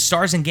against the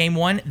Stars in game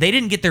 1, they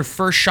didn't get their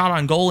first shot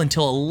on goal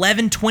until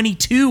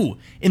 11:22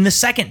 in the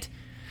second.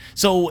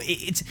 So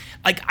it's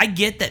like, I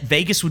get that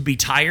Vegas would be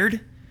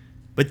tired,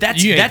 but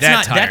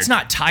that's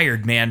not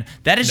tired, man.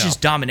 That is just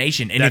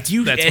domination. And that's what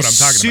I'm talking about.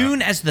 As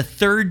soon as the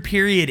 3rd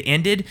period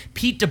ended,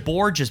 Pete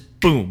DeBoer just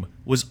boom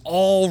was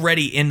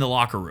already in the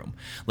locker room.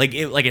 Like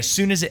as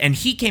soon as and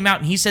he came out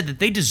and he said that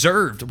they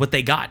deserved what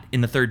they got in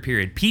the 3rd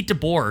period. Pete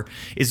DeBoer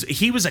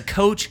was a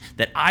coach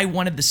that I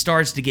wanted the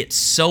Stars to get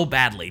so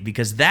badly,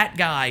 because that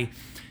guy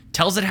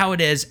tells it how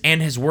it is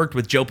and has worked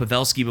with Joe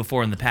Pavelski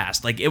before in the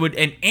past. Like it would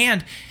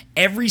and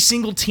every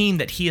single team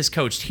that he has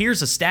coached,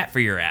 here's a stat for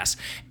your ass.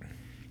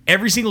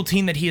 Every single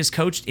team that he has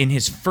coached in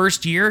his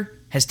first year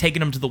has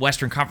taken him to the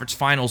Western Conference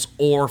Finals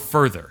or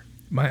further.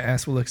 My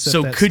ass will accept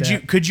so that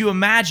could you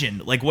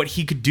imagine like what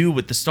he could do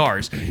with the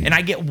Stars? And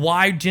I get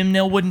why Jim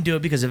Nill wouldn't do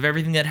it, because of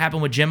everything that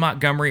happened with Jim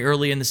Montgomery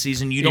early in the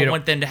season. You don't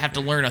want them to have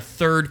to learn a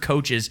 3rd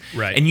coaches.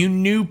 Right. And you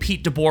knew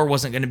Pete DeBoer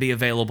wasn't going to be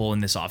available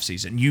in this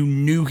offseason. You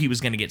knew he was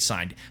going to get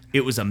signed.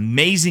 It was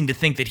amazing to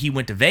think that he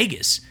went to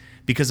Vegas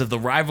because of the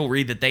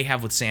rivalry that they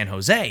have with San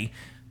Jose,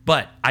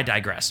 but I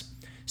digress.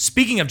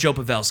 Speaking of Joe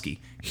Pavelski,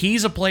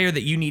 he's a player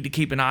that you need to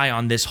keep an eye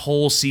on this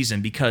whole season,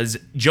 because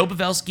Joe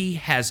Pavelski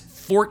has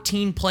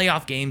 14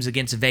 playoff games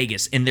against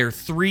Vegas in their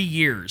 3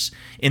 years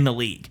in the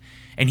league,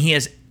 and he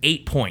has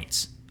 8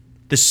 points.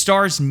 The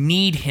Stars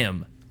need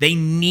him. They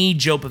need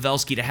Joe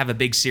Pavelski to have a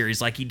big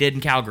series like he did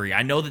in Calgary.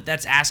 I know that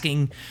that's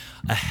asking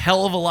a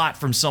hell of a lot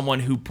from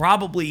someone who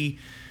probably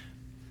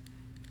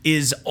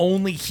is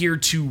only here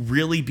to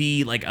really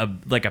be like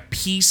a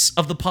piece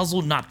of the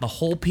puzzle, not the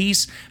whole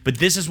piece. But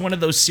this is one of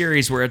those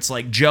series where it's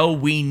like, Joe,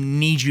 we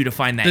need you to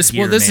find that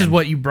gear, this man. is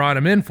what you brought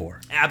him in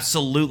for.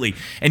 Absolutely.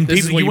 And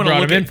This is what you wanna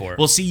brought look him in at- for.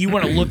 Well, see, you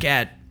want to look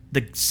at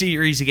the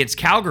series against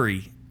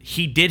Calgary.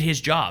 He did his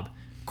job.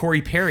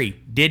 Corey Perry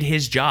did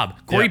his job.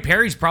 Corey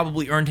Perry's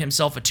probably earned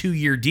himself a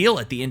 2-year deal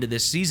at the end of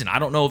this season. I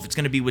don't know if it's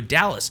going to be with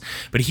Dallas,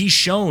 but he's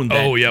shown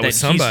that. with that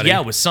somebody.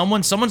 with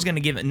someone. Someone's going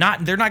to give it.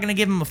 They're not going to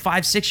give him a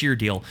 5-6 year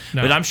deal,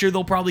 but I'm sure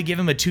they'll probably give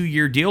him a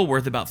 2-year deal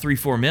worth about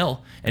 $3-4 million,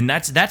 and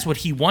that's what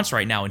he wants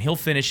right now. And he'll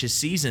finish his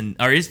season,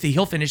 or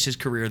he'll finish his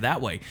career that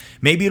way.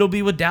 Maybe it'll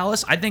be with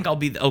Dallas. I think I'll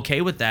be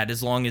okay with that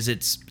as long as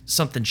it's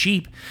something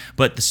cheap.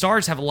 But the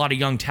Stars have a lot of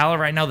young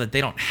talent right now that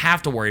they don't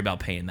have to worry about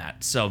paying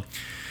that. So.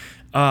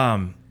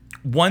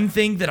 One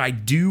thing that I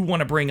do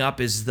want to bring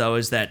up is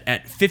that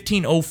at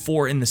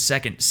 15:04 in the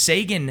second,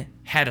 Seguin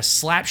had a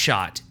slap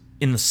shot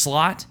in the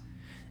slot.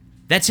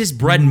 That's his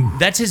bread and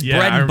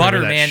butter,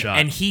 that man. shot.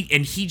 And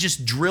he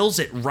just drills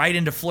it right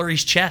into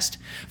Fleury's chest.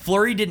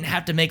 Fleury didn't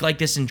have to make like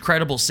this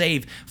incredible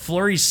save.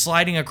 Fleury's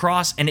sliding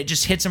across and it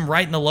just hits him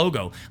right in the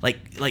logo. Like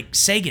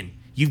Seguin,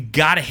 you've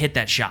got to hit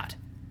that shot.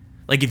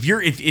 Like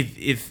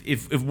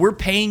if we're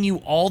paying you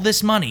all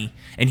this money,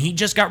 and he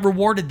just got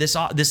rewarded this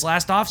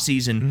last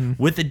offseason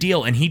with a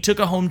deal, and he took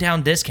a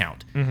hometown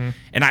discount,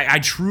 and I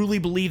truly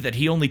believe that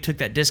he only took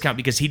that discount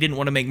because he didn't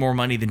want to make more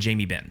money than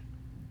Jamie Benn,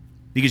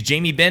 because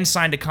Jamie Benn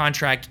signed a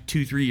contract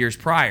 2-3 years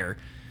prior,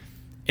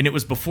 and it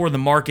was before the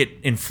market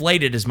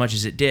inflated as much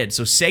as it did.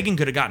 So Seguin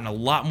could have gotten a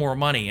lot more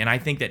money, and I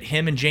think that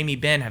him and Jamie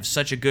Benn have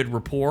such a good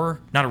but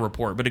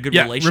a good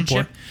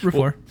relationship.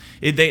 Rapport.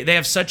 Well, they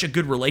have such a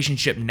good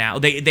relationship now.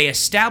 They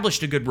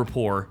established a good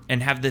rapport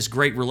and have this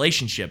great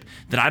relationship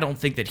that I don't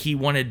think that he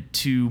wanted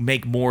to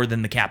make more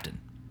than the captain.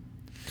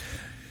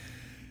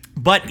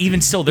 But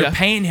even still, they're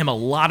paying him a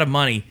lot of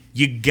money.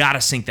 You got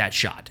to sink that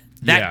shot.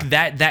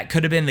 That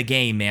could have been the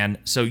game, man.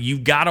 So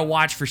you've got to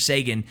watch for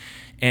Seguin,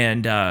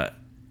 and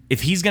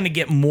if he's going to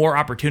get more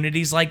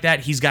opportunities like that,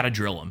 he's got to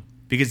drill them.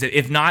 Because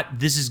if not,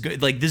 this is good.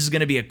 Like, this is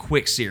going to be a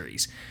quick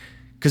series.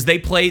 Because they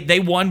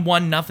won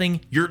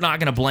 1-0. You're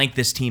not going to blank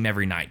this team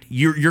every night.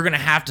 You're going to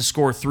have to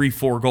score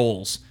 3-4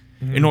 goals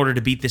in order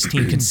to beat this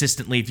team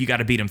consistently. If you got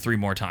to beat them 3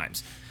 more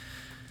times.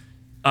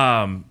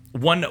 One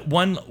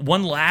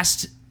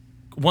last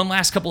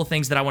couple of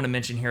things that I want to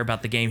mention here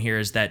about the game here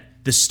is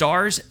that the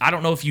Stars. I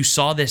don't know if you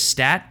saw this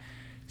stat.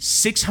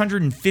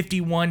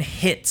 651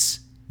 hits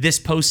this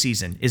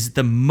postseason is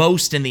the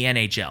most in the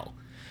NHL.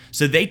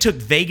 So they took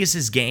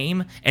Vegas's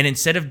game, and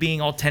instead of being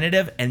all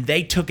tentative, and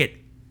they took it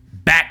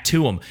back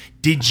to them.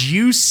 Did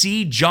you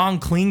see John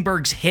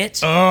Klingberg's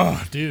hit?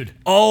 Oh, dude.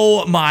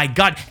 Oh, my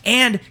God.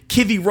 And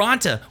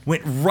Kiviranta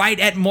went right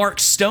at Mark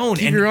Stone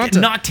and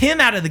knocked him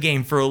out of the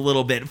game for a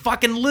little bit.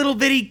 Fucking little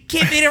bitty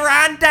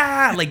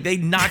Kiviranta. Like, they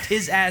knocked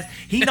his ass.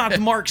 He knocked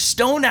Mark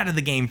Stone out of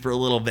the game for a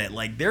little bit.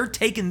 Like, they're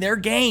taking their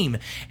game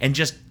and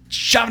just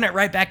shoving it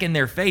right back in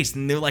their face.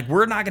 And they're like,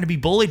 we're not going to be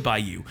bullied by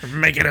you.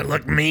 Making it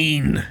look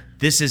mean.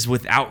 This is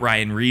without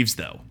Ryan Reeves,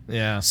 though.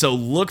 Yeah. So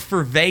look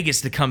for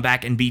Vegas to come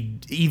back and be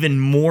even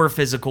more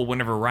physical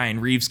whenever Ryan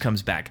Reeves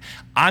comes back.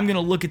 I'm going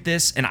to look at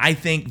this, and I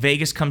think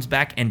Vegas comes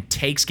back and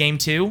takes Game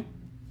 2.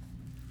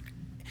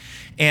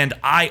 And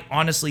I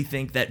honestly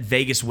think that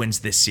Vegas wins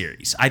this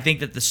series. I think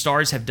that the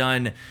Stars have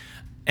done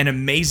an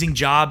amazing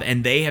job,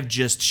 and they have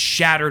just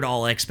shattered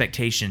all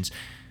expectations.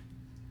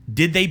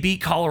 Did they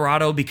beat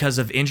Colorado because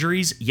of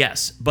injuries?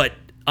 Yes, but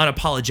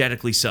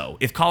unapologetically so.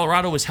 If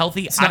Colorado was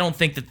healthy, I don't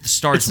think that the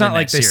Stars It's win not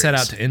like that they series. set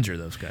out to injure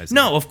those guys.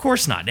 No, of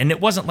course not. And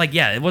it wasn't like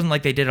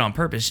they did it on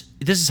purpose.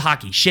 This is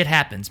hockey. Shit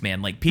happens,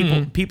 man. Like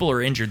people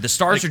are injured. The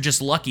Stars are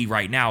just lucky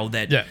right now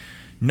that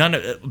none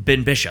of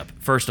Ben Bishop,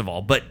 first of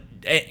all,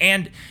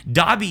 and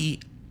Dobby,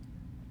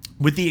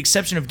 with the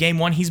exception of Game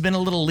 1, he's been a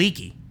little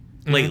leaky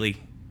lately.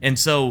 And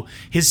so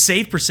his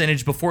save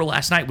percentage before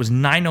last night was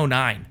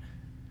 .909.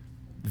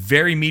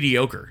 Very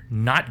mediocre,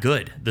 not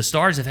good. The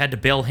Stars have had to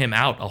bail him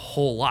out a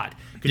whole lot.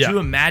 Could you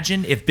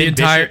imagine if Ben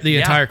Bishop, the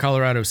entire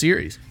Colorado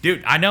series?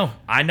 Dude, I know.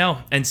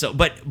 And so,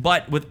 but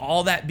with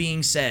all that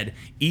being said,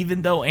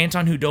 even though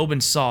Anton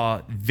Khudobin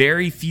saw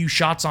very few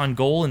shots on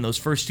goal in those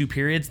first 2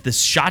 periods, the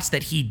shots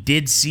that he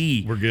did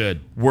see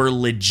were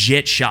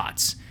legit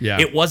shots.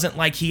 Yeah. It wasn't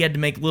like he had to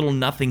make little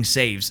nothing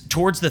saves.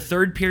 Towards the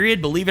third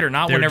period, believe it or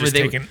not,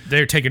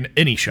 they're taking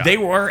any shot. They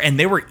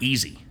were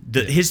easy.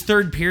 His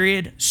third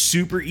period,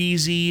 super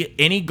easy.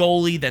 Any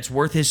goalie that's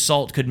worth his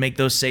salt could make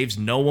those saves.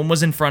 No one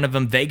was in front of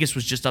him. Vegas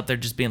was just up there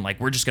just being like,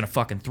 we're just going to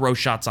fucking throw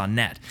shots on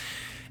net.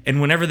 And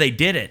whenever they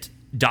did it,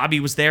 Dobby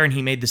was there and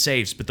he made the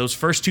saves. But those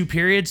first 2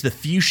 periods, the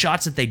few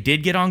shots that they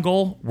did get on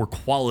goal were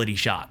quality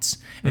shots.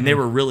 And they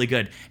were really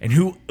good. And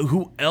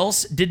who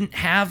else didn't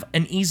have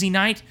an easy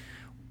night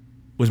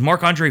was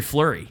Marc-Andre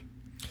Fleury.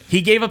 He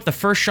gave up the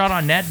first shot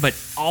on net, but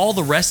all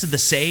the rest of the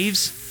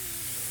saves...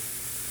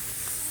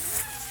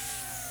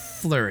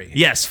 Fleury.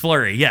 Yes,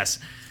 Fleury. Yes.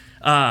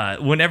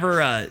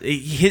 Whenever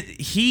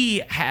he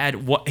had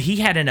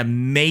an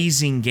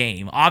amazing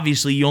game.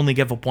 Obviously, you only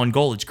give up one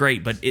goal. It's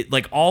great, but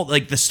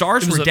the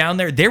Stars were down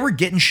there. They were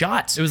getting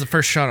shots. It was the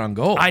first shot on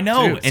goal. I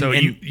know. Too. So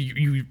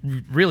you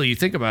really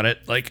think about it.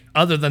 Like,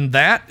 other than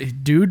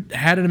that, dude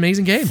had an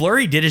amazing game.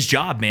 Fleury did his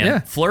job, man. Yeah.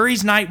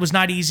 Fleury's night was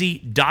not easy.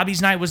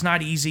 Dobby's night was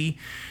not easy.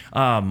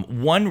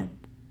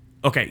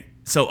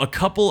 So a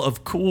couple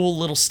of cool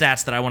little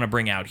stats that I want to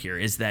bring out here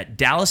is that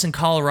Dallas and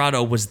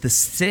Colorado was the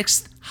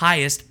 6th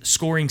highest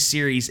scoring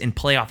series in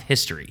playoff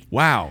history.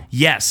 Wow.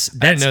 Yes.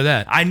 I didn't know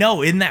that. I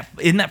know. Isn't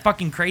that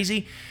fucking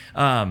crazy?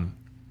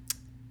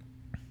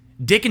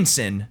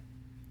 Dickinson,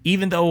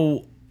 even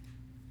though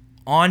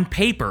on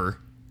paper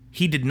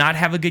he did not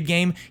have a good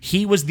game,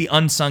 he was the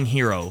unsung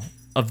hero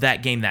of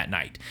that game that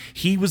night.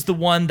 He was the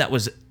one that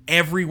was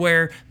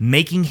everywhere,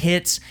 making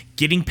hits,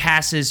 getting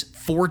passes,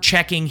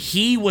 forechecking.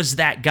 He was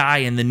that guy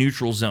in the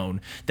neutral zone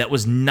that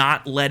was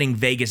not letting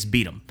Vegas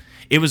beat him.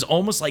 It was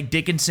almost like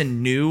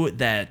Dickinson knew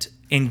that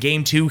in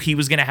game 2 he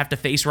was going to have to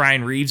face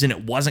Ryan Reeves and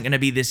it wasn't going to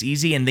be this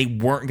easy, and they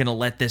weren't going to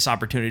let this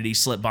opportunity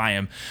slip by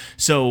him.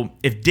 So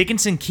if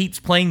Dickinson keeps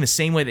playing the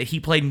same way that he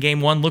played in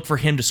game 1, look for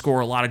him to score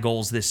a lot of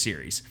goals this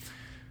series.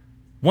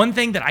 One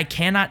thing that I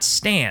cannot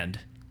stand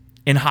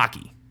in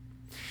hockey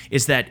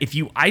is that if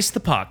you ice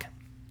the puck,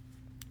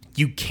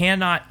 you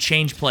cannot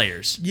change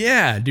players.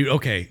 Yeah, dude.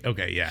 Okay,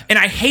 yeah. And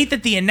I hate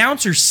that the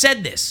announcer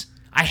said this.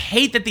 I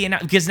hate that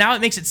because now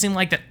it makes it seem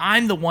like that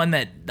I'm the one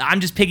that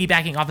I'm just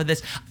piggybacking off of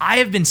this. I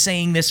have been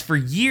saying this for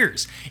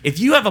years. If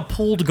you have a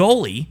pulled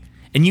goalie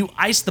and you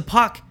ice the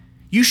puck,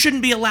 you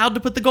shouldn't be allowed to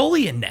put the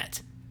goalie in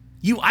net.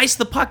 You ice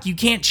the puck, you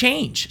can't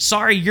change.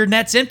 Sorry, your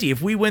net's empty.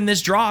 If we win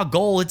this draw,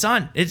 goal, it's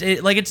on.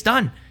 It's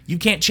done. You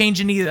can't change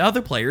any of the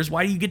other players.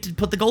 Why do you get to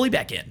put the goalie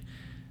back in?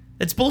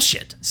 That's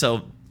bullshit.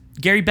 So,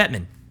 Gary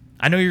Bettman,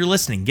 I know you're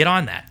listening. Get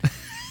on that.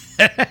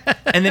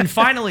 And then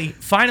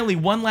finally,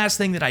 one last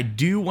thing that I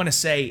do want to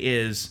say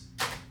is,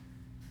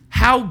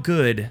 how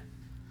good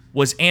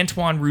was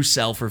Antoine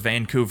Roussel for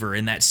Vancouver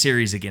in that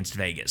series against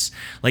Vegas?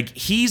 Like,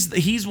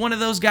 he's one of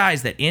those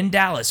guys that in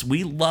Dallas,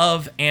 we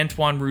love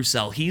Antoine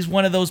Roussel. He's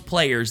one of those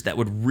players that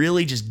would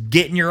really just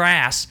get in your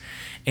ass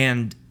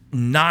and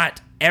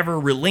not ever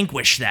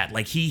relinquish that.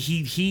 Like,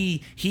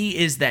 he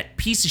is that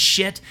piece of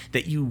shit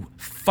that you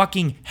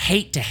fucking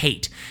hate to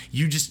hate.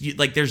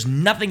 There's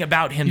nothing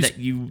about him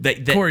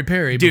that Corey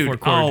Perry, dude, before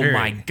Corey Perry. Oh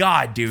my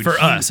god, dude. For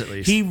us, at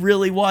least. He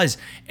really was.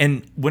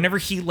 And whenever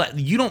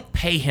you don't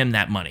pay him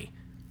that money.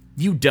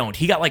 You don't.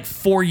 He got like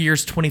 4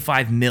 years,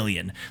 $25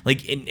 million.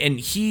 Like, and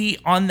he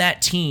on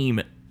that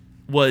team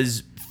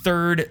was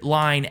third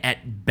line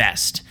at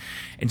best.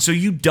 And so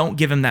you don't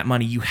give him that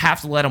money. You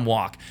have to let him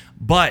walk.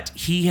 But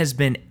he has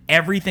been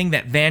everything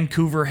that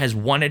Vancouver has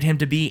wanted him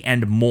to be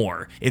and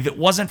more. If it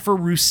wasn't for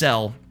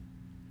Roussel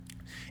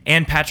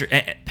and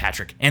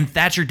Patrick and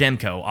Thatcher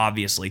Demko,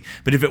 obviously,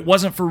 but if it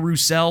wasn't for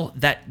Roussel,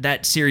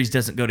 that series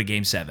doesn't go to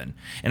Game 7.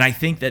 And I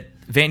think that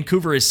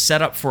Vancouver is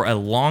set up for a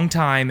long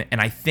time,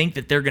 and I think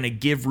that they're going to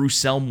give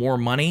Roussel more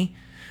money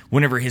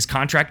whenever his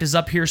contract is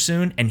up here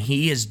soon, and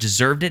he has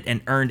deserved it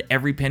and earned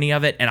every penny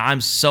of it, and I'm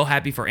so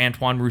happy for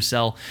Antoine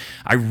Roussel.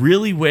 I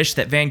really wish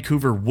that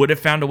Vancouver would have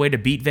found a way to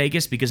beat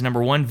Vegas, because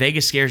number one,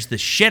 Vegas scares the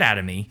shit out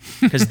of me,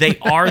 because they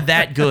are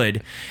that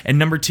good, and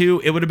number two,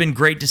 it would have been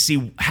great to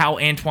see how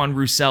Antoine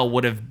Roussel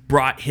would have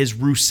brought his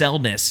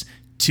Roussel-ness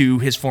to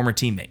his former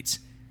teammates.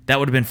 That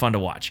would have been fun to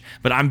watch.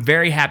 But I'm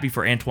very happy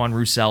for Antoine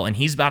Roussel, and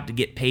he's about to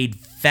get paid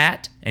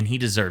fat, and he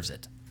deserves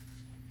it.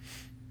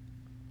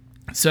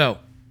 So,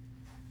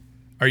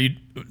 are you?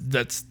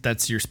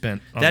 That's your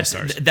spin on the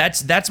Stars.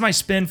 That's my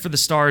spin for the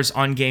Stars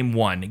on Game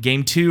 1.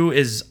 Game 2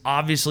 is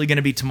obviously going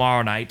to be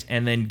tomorrow night,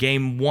 and then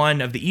Game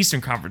 1 of the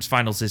Eastern Conference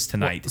Finals is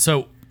tonight.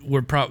 So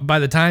we're by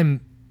the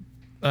time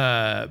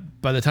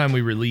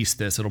we release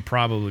this, it'll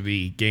probably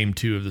be Game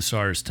 2 of the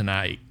Stars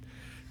tonight,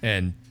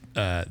 and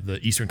the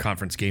Eastern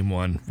Conference Game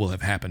 1 will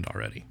have happened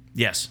already.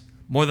 Yes,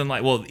 more than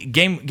likely. Well,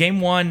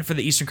 Game 1 for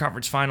the Eastern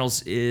Conference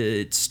Finals,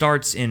 it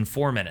starts in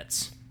 4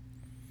 minutes.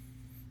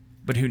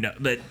 But who knows?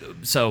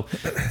 So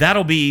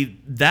that'll be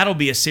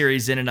a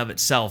series in and of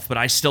itself. But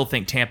I still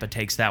think Tampa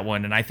takes that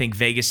one, and I think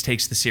Vegas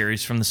takes the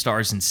series from the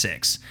Stars in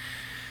 6.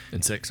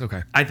 In 6,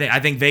 okay. I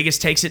think Vegas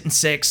takes it in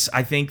 6.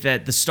 I think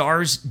that the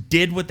Stars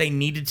did what they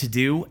needed to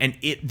do, and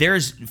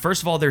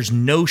first of all, there's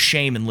no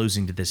shame in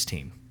losing to this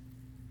team,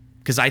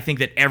 because I think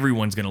that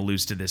everyone's going to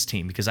lose to this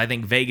team, because I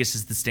think Vegas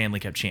is the Stanley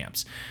Cup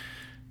champs.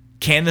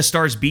 Can the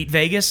Stars beat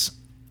Vegas?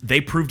 They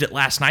proved it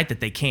last night that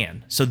they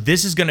can. So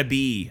this is going to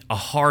be a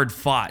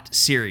hard-fought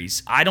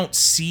series. I don't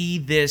see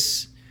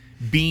this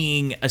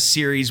being a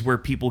series where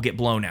people get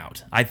blown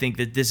out. I think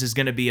that this is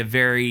going to be a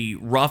very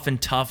rough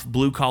and tough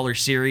blue-collar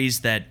series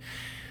that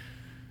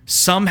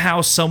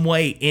somehow, some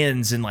way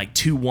ends in like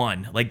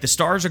 2-1. Like, the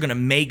Stars are going to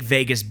make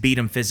Vegas beat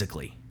them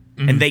physically.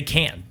 Mm-hmm. And they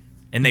can.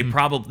 And they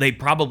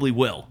probably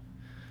will.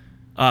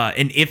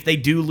 And if they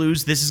do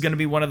lose, this is going to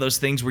be one of those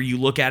things where you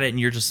look at it and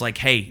you're just like,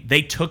 hey,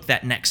 they took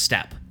that next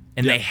step.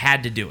 And they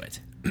had to do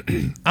it.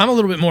 I'm a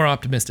little bit more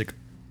optimistic.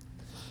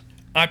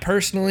 I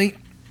personally,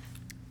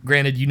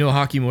 granted, you know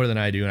hockey more than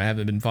I do, and I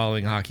haven't been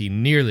following hockey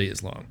nearly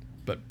as long.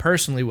 But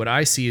personally, what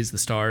I see is the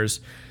Stars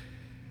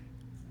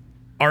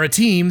are a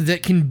team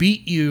that can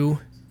beat you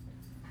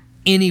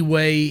any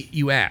way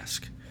you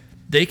ask.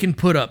 They can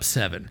put up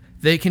 7.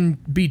 They can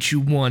beat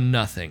you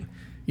 1-0.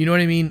 You know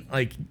what I mean?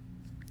 Like,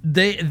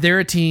 they're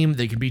a team.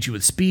 They can beat you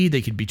with speed.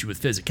 They can beat you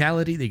with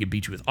physicality. They can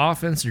beat you with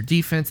offense or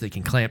defense. They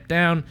can clamp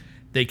down.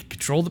 They can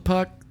control the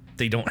puck.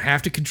 They don't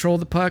have to control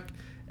the puck.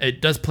 It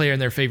does play in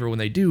their favor when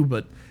they do,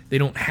 but they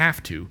don't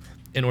have to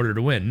in order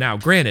to win. Now,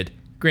 granted,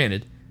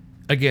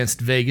 against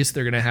Vegas,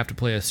 they're going to have to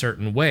play a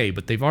certain way,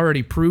 but they've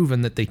already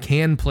proven that they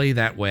can play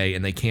that way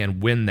and they can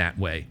win that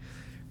way.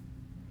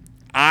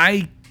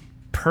 I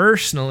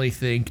personally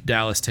think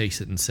Dallas takes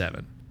it in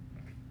 7.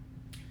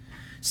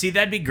 See,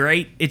 that'd be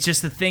great. It's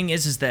just the thing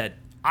is that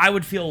I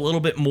would feel a little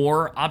bit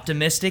more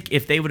optimistic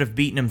if they would have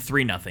beaten them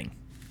 3-0.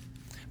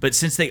 But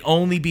since they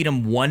only beat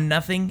them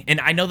 1-0, and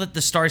I know that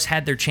the Stars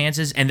had their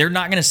chances, and they're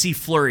not going to see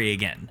Fleury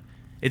again.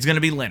 It's going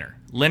to be Leonard.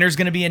 Leonard's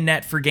going to be in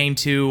net for Game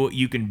 2.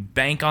 You can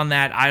bank on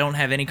that. I don't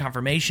have any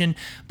confirmation,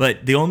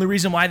 but the only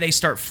reason why they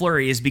start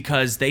Fleury is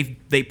because they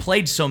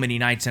played so many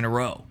nights in a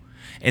row.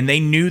 And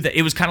they knew that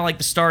it was kind of like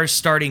the Stars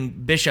starting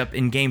Bishop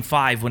in Game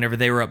 5 whenever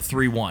they were up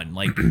 3-1.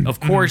 Like, of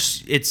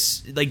course,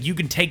 it's like you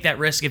can take that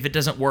risk. If it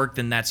doesn't work,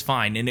 then that's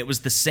fine. And it was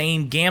the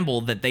same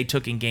gamble that they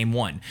took in Game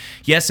 1.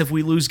 Yes, if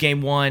we lose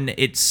Game 1,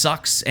 it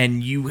sucks,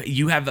 and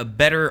you have a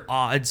better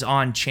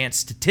odds-on chance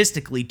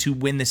statistically to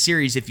win the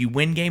series if you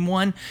win Game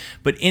 1.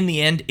 But in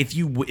the end, if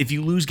you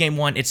lose Game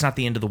 1, it's not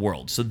the end of the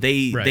world. So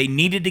they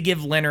needed to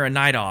give Leonard a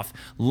night off.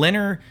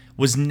 Leonard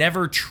was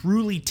never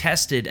truly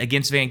tested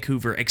against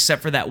Vancouver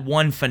except for that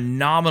one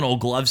phenomenal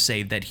glove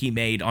save that he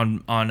made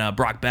on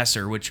Brock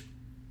Besser, which,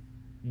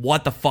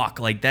 what the fuck?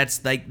 That's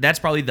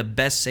probably the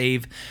best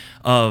save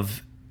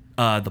of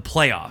the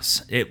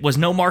playoffs. It was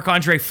no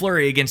Marc-Andre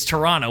Fleury against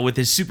Toronto with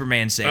his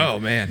Superman save. Oh,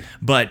 man.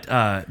 But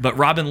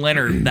Robin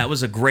Leonard, that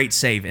was a great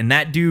save. And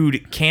that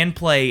dude can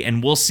play,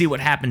 and we'll see what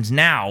happens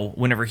now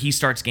whenever he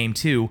starts Game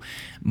 2.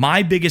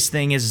 My biggest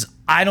thing is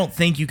I don't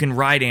think you can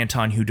ride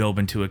Anton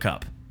Khudobin to a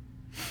cup.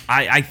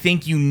 I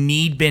think you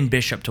need Ben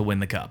Bishop to win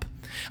the cup.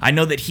 I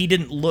know that he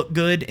didn't look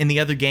good in the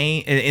other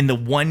game, in the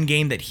one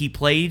game that he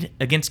played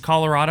against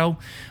Colorado,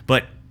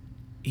 but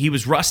he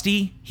was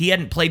rusty. He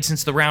hadn't played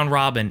since the round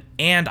robin,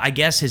 and I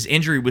guess his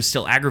injury was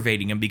still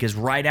aggravating him because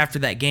right after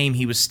that game,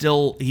 he was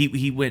still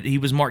he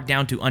was marked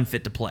down to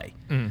unfit to play.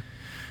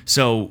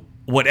 So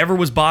whatever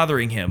was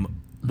bothering him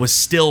was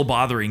still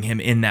bothering him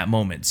in that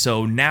moment.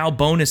 So now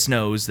Bowness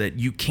knows that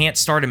you can't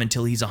start him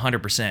until he's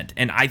 100%.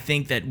 And I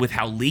think that with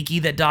how leaky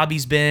that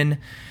Dobby's been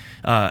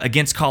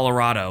against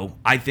Colorado,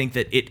 I think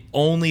that it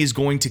only is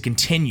going to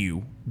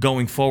continue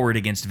going forward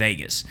against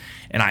Vegas.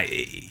 And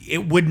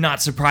it would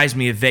not surprise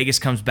me if Vegas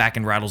comes back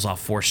and rattles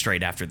off 4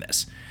 straight after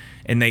this,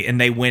 and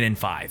they win in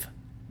 5.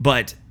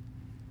 But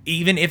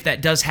even if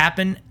that does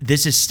happen,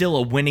 this is still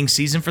a winning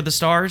season for the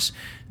Stars.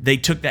 They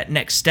took that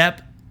next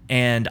step.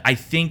 And I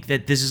think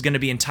that this is going to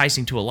be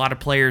enticing to a lot of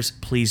players.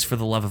 Please, for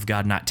the love of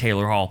God, not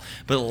Taylor Hall.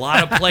 But a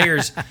lot of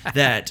players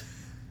that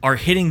are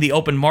hitting the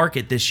open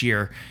market this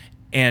year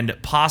and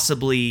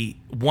possibly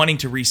wanting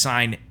to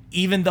re-sign,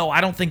 even though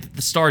I don't think that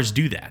the Stars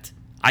do that.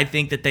 I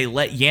think that they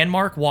let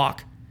Janmark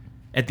walk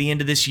at the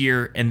end of this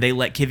year, and they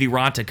let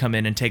Kiviranta come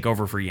in and take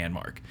over for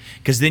Janmark.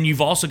 Because then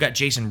you've also got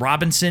Jason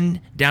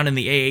Robinson down in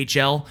the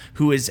AHL,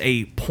 who is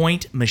a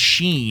point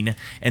machine,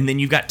 and then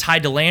you've got Ty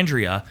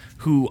Dellandrea,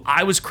 who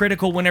I was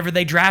critical whenever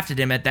they drafted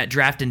him at that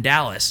draft in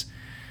Dallas.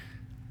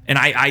 And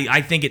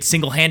I think it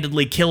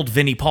single-handedly killed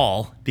Vinnie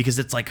Paul, because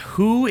it's like,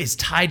 who is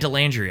Ty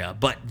Dellandrea?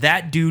 But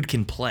that dude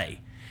can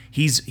play.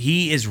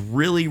 He is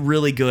really,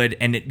 really good,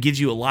 and it gives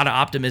you a lot of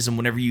optimism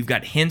whenever you've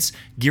got Hintz,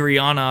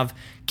 Gurianov,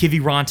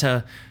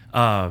 Kiviranta,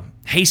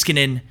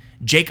 Heiskanen,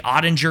 Jake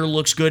Ottinger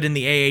looks good in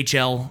the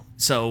AHL.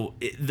 So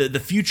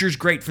the future's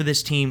great for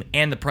this team,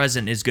 and the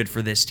present is good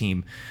for this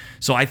team.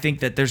 So I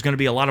think that there's going to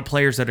be a lot of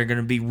players that are going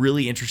to be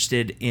really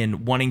interested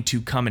in wanting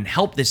to come and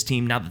help this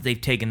team now that they've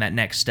taken that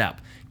next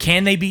step.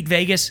 Can they beat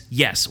Vegas?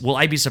 Yes. Will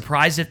I be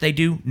surprised if they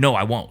do? No,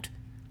 I won't.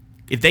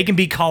 If they can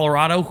beat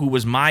Colorado, who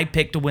was my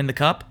pick to win the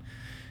cup,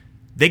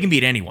 they can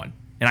beat anyone.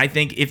 And I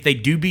think if they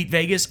do beat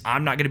Vegas,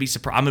 I'm not going to be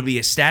surprised. I'm going to be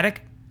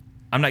ecstatic.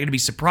 I'm not going to be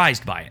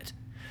surprised by it.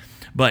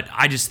 But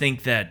I just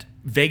think that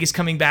Vegas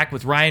coming back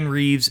with Ryan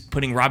Reeves,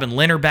 putting Robin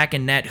Leonard back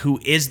in net, who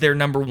is their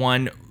number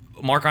one,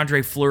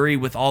 Marc-Andre Fleury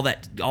with all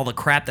the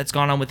crap that's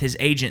gone on with his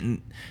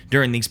agent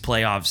during these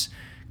playoffs,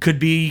 could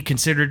be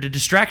considered a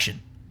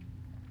distraction.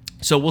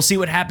 So we'll see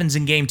what happens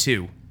in Game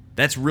 2.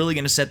 That's really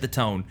going to set the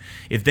tone.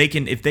 If they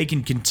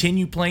can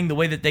continue playing the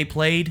way that they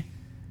played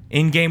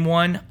in Game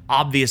 1,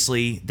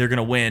 obviously they're going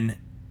to win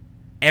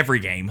every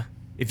game.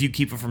 If you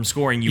keep them from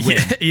scoring, you win.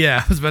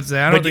 Yeah, I was about to say,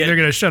 I don't think they're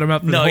going to shut them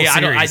up for the whole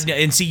series.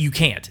 And see, you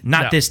can't.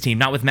 Not this team.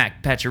 Not with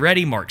Matt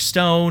Pacioretty, Mark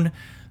Stone,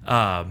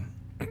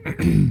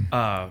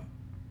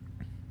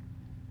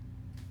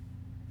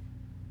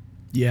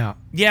 Yeah.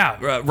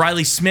 Yeah,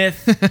 Riley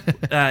Smith,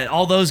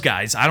 all those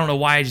guys. I don't know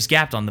why I just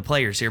gapped on the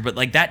players here, but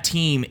like that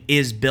team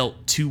is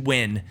built to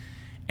win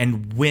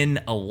and win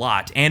a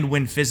lot and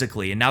win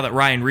physically. And now that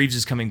Ryan Reeves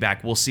is coming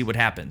back, we'll see what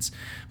happens.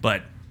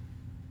 But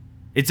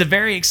it's a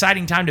very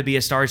exciting time to be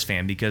a Stars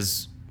fan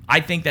because I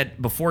think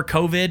that before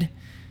COVID,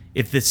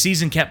 if the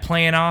season kept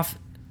playing out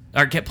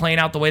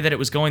the way that it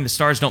was going, the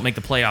Stars don't make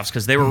the playoffs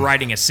because they were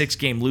riding a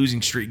 6-game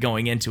losing streak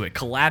going into it,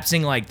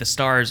 collapsing like the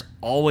Stars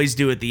always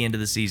do at the end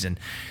of the season.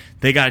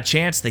 They got a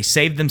chance. They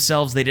saved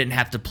themselves. They didn't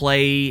have to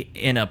play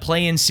in a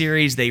play-in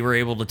series. They were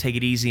able to take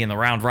it easy in the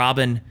round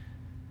robin.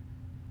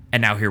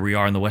 And now here we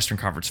are in the Western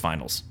Conference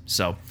Finals.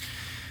 So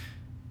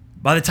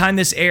by the time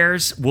this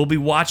airs, we'll be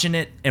watching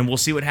it, and we'll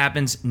see what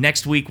happens.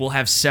 Next week, we'll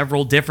have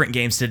several different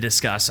games to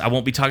discuss. I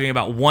won't be talking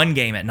about one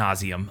game ad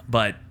nauseum,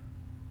 but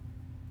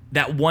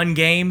that one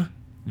game,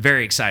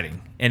 very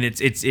exciting. And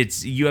it's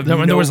you have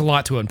There was a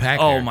lot to unpack.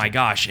 Oh there. my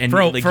gosh! And For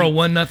a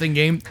 1-0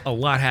 game, a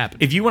lot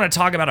happened. if you want to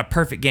talk about a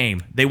perfect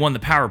game, they won the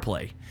power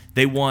play.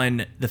 They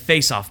won the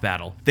face-off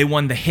battle. They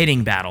won the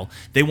hitting battle.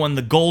 They won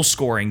the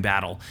goal-scoring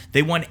battle.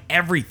 They won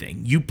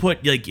everything.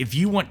 If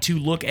you want to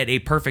look at a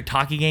perfect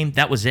hockey game,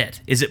 that was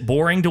it. Is it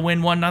boring to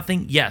win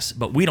 1-0? Yes,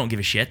 but we don't give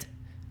a shit.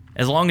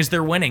 As long as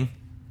they're winning,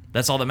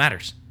 that's all that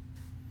matters.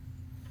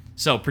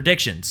 So,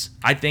 predictions.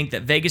 I think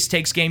that Vegas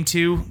takes Game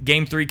 2.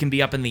 Game 3 can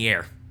be up in the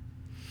air.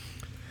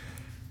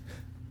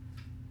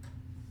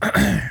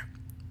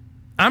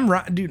 I'm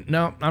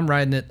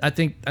riding it. I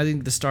think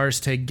the Stars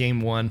take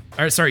Game 1.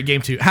 Or sorry,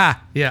 Game 2.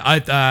 Ha! Yeah,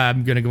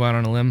 I'm gonna go out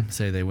on a limb,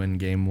 say they win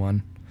Game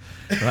 1.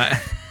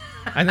 But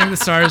I think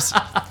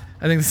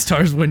the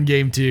Stars win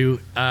Game 2.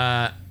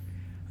 I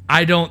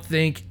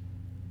think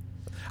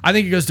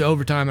it goes to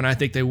overtime, and I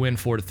think they win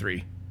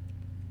 4-3.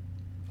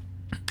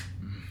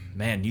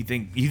 Man, you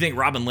think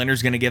Robin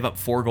Lehner's going to give up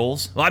 4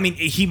 goals? Well, I mean,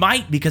 he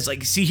might because,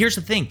 here's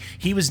the thing.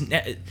 He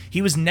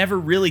was never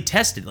really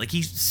tested. Like,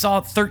 he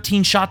saw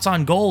 13 shots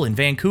on goal in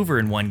Vancouver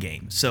in one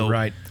game. So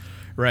Right.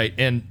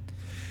 And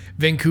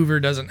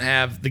Vancouver doesn't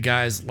have the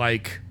guys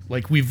like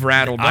we've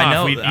rattled off. I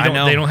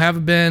know. They don't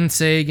have Ben,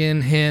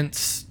 Sagan,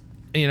 Hintz,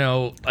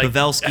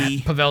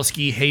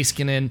 Pavelski,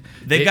 Heiskanen.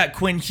 They've got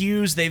Quinn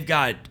Hughes. They've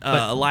got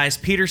Elias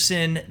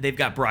Peterson. They've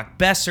got Brock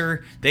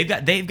Besser.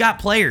 They've got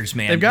players,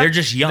 man. They're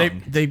just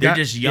young. They're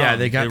just young. Yeah,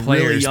 they got They're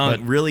players,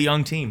 really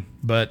young team.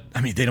 But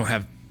I mean, they don't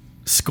have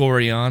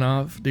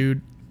Skorionov,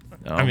 dude.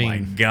 Oh my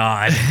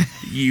God,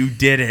 you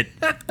did it!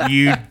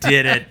 You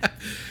did it!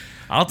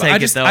 I'll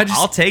take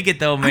it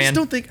though, man.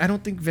 I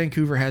don't think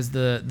Vancouver has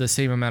the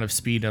same amount of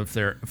speed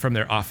from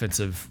their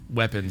offensive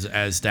weapons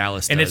as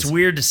Dallas does. And it's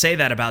weird to say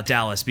that about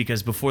Dallas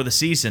because before the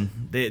season,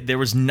 there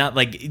was not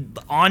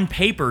on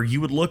paper you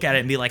would look at it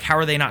and be like, how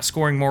are they not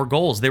scoring more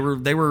goals? They were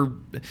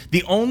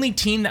the only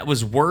team that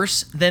was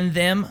worse than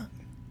them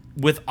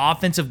with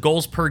offensive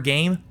goals per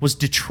game was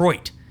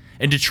Detroit.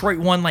 And Detroit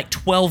won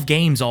 12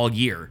 games all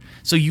year.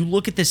 So you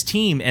look at this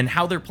team and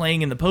how they're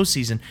playing in the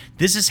postseason.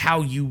 This is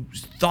how you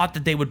thought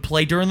that they would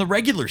play during the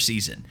regular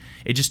season.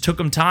 It just took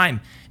them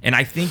time. And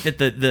I think that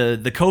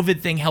the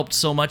COVID thing helped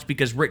so much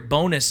because Rick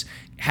Bowness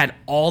had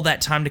all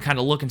that time to kind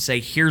of look and say,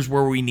 here's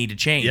where we need to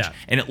change. Yeah.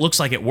 And it looks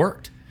like it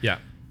worked. Yeah.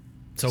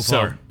 So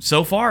far.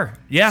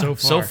 Yeah.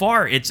 So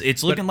far.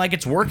 It's looking like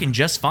it's working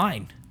just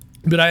fine.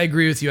 But I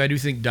agree with you. I do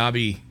think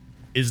Dobby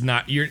is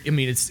not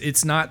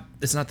it's not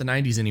the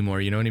 90s anymore,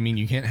 you know what I mean?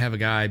 You can't have a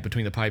guy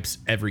between the pipes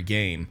every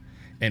game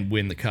and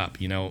win the cup,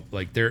 you know?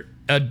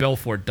 Ed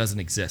Belfort doesn't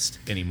exist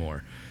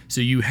anymore.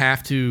 So you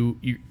have to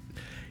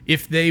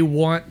if they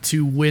want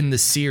to win the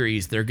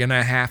series, they're going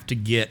to have to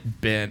get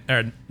they're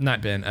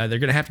going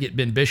to have to get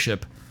Ben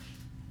Bishop.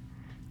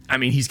 I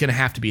mean, he's going to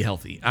have to be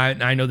healthy.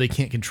 I know they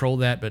can't control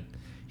that, but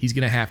he's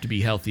going to have to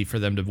be healthy for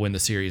them to win the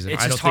series. And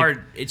it's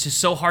hard. It's just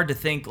so hard to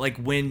think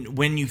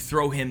when you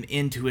throw him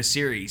into a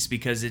series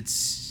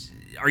because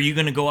are you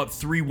going to go up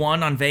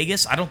 3-1 on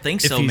Vegas? I don't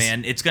think so,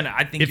 man.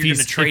 I think you're going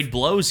to trade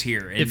blows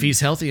here. And if he's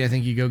healthy, I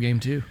think you go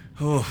Game 2.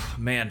 Oh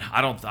man,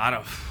 I don't.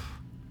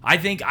 I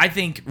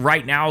think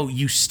right now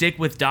you stick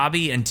with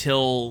Dobby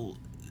until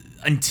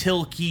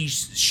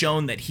he's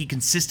shown that he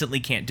consistently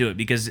can't do it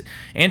because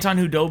Anton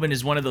Khudobin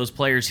is one of those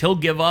players. He'll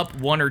give up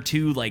 1 or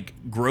 2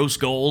 gross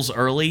goals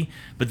early,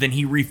 but then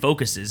he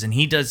refocuses and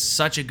he does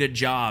such a good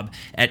job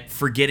at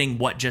forgetting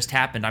what just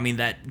happened. I mean,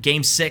 that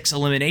Game 6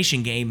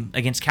 elimination game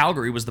against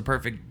Calgary was the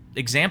perfect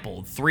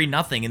example.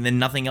 3-0 and then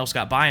nothing else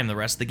got by him the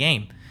rest of the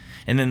game.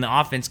 And then the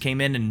offense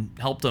came in and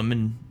helped him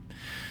and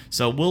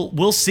so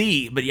we'll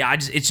see, but yeah,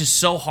 it's just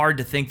so hard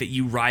to think that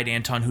you ride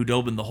Anton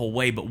Khudobin the whole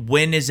way. But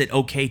when is it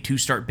okay to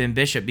start Ben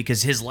Bishop?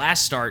 Because his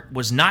last start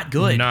was not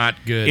good. Not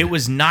good. It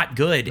was not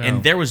good, no.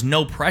 And there was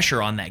no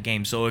pressure on that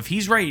game. So if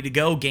he's ready to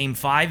go Game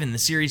 5 and the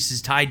series is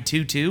tied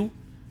 2-2,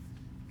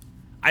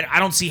 I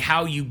don't see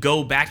how you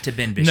go back to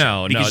Ben Bishop.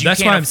 No,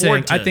 that's what I'm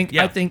saying.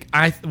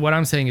 What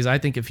I'm saying is I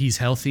think if he's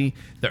healthy,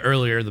 the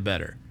earlier the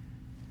better.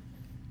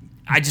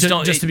 I just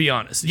don't. Just to be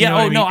honest.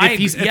 Yeah. If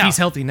he's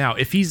healthy now,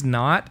 if he's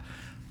not.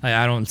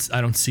 I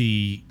don't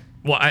see.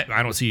 Well,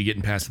 I don't see you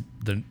getting past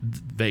the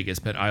Vegas,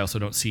 but I also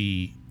don't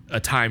see a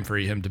time for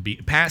him to be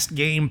past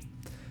game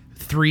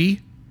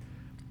 3.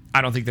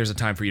 I don't think there's a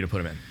time for you to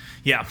put him in.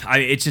 Yeah,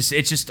 it's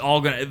just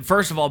all gonna.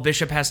 First of all,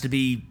 Bishop has to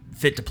be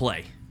fit to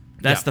play.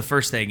 That's the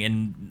first thing,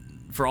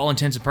 and for all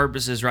intents and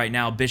purposes, right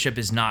now, Bishop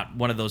is not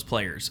one of those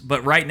players.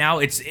 But right now,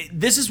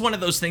 this is one of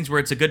those things where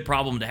it's a good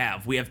problem to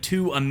have. We have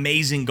 2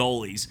 amazing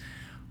goalies.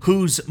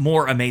 Who's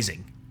more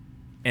amazing?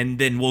 And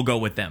then we'll go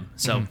with them.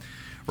 So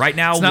right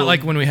now, it's not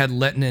like when we had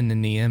Lettinen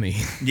and Niemi.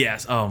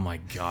 Yes. Oh my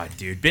God,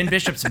 dude. Ben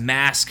Bishop's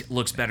mask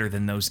looks better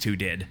than those 2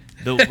 did.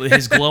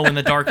 His glow in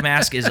the dark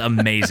mask is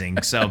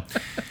amazing. So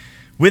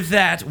with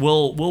that,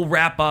 we'll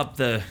wrap up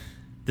the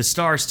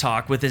Stars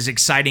talk with as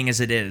exciting as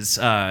it is.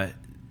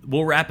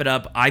 We'll wrap it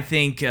up. I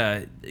think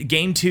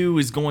Game 2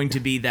 is going to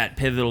be that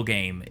pivotal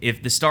game.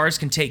 If the Stars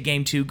can take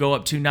Game 2, go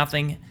up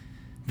 2-0,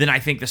 then I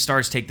think the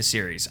Stars take the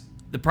series.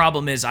 The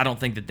problem is I don't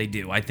think that they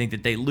do. I think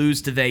that they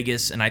lose to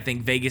Vegas, and I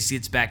think Vegas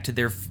gets back to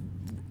their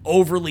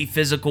overly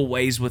physical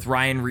ways with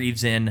Ryan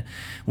Reeves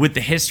with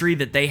the history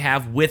that they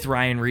have with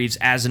Ryan Reeves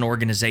as an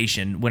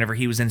organization whenever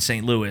he was in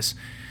St. Louis.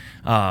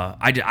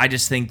 I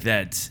just think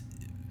that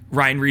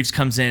Ryan Reeves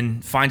comes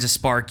in, finds a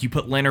spark. You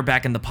put Leonard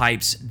back in the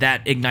pipes.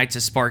 That ignites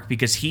a spark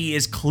because he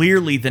is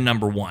clearly the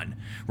number one.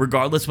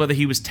 Regardless whether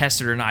he was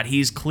tested or not,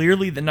 he's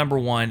clearly the number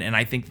one, and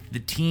I think the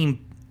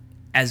team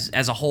as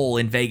a whole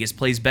in Vegas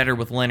plays better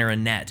with Leonard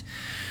and net.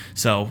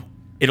 So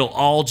it'll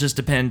all just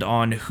depend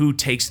on who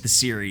takes the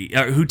series,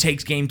 who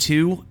takes Game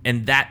 2,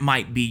 and that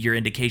might be your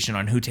indication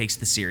on who takes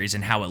the series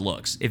and how it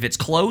looks. If it's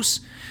close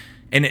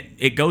and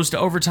it goes to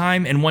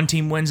overtime and one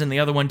team wins and the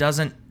other one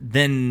doesn't,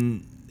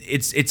 then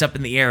it's up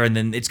in the air, and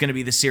then it's going to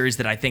be the series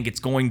that I think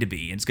it's going to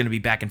be. It's going to be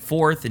back and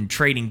forth and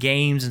trading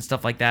games and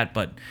stuff like that.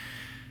 But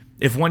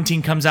if one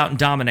team comes out and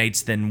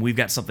dominates, then we've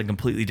got something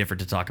completely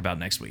different to talk about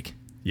next week.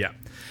 Yeah.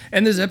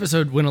 And this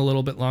episode went a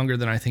little bit longer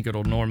than I think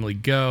it'll normally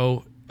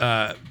go,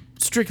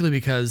 strictly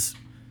because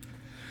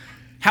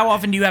how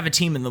often do you have a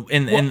team in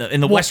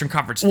the Western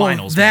Conference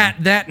Finals?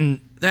 That and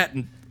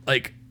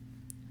like,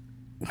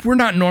 we're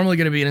not normally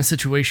going to be in a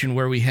situation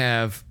where we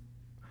have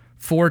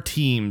 4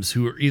 teams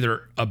who are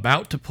either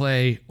about to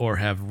play or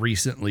have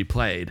recently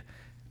played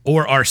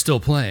or are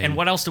still playing. And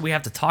what else do we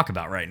have to talk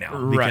about right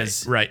now?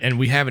 Because, right. And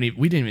we didn't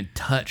even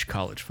touch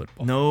college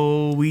football.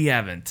 No, we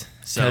haven't.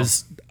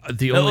 Because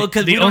we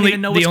don't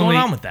even know what's going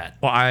on with that.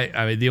 Well,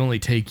 I mean, the only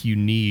take you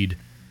need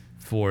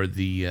for for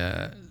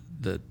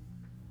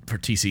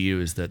TCU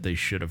is that they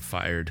should have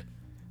fired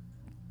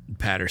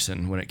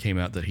Patterson when it came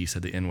out that he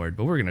said the N-word,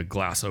 but we're going to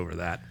gloss over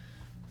that.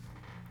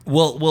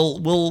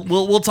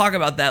 We'll talk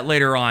about that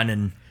later on,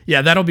 and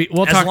yeah, that'll be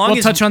we'll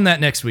touch on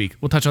that next week.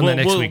 We'll touch on that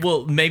next week.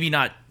 Well, maybe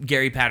not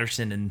Gary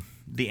Patterson and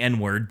the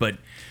N-word, but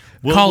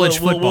college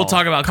football. We'll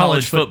talk about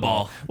college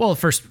football. Well,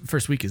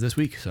 first week is this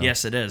week. So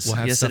yes, it is.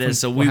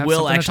 So we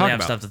will actually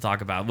have stuff to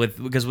talk about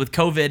because with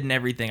COVID and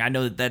everything. I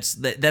know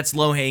that's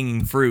low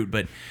hanging fruit,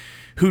 but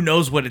who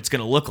knows what it's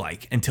going to look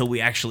like until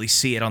we actually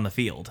see it on the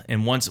field.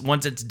 And once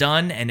it's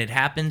done and it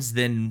happens,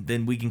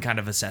 then we can kind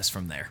of assess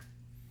from there.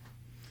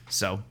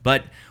 So,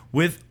 but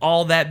with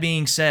all that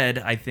being said,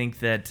 I think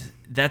that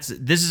this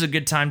is a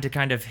good time to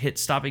kind of hit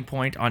stopping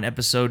point on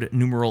episode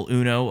numeral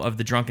uno of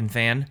The Drunken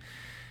Fan.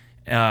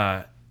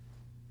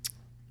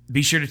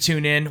 Be sure to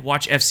tune in,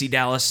 watch FC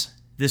Dallas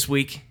this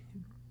week,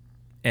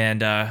 and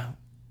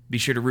be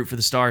sure to root for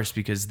the Stars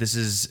because this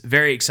is a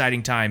very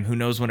exciting time. Who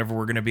knows whenever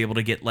we're going to be able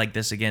to get like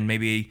this again.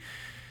 Maybe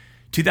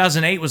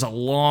 2008 was a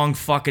long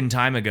fucking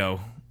time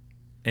ago.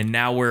 And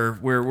now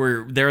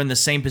they're in the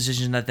same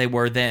position that they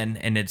were then,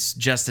 and it's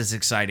just as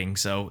exciting.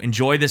 So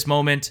enjoy this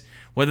moment,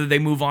 whether they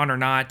move on or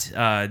not.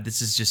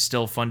 This is just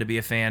still fun to be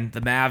a fan. The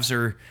Mavs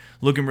are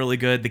looking really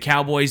good. The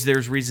Cowboys,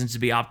 there's reasons to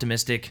be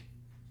optimistic.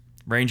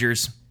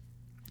 Rangers,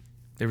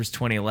 there was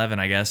 2011,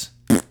 I guess.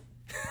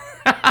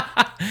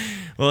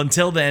 Well,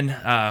 until then,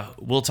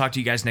 we'll talk to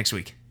you guys next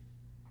week.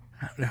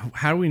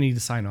 How do we need to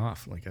sign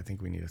off? Like, I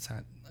think we need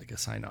a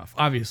sign off.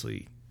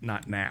 Obviously,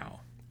 not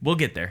now. We'll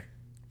get there.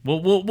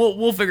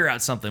 We'll figure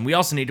out something. We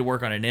also need to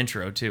work on an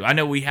intro too. I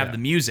know we have the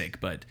music,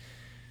 but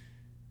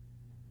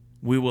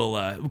we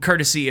will,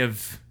 courtesy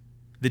of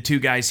the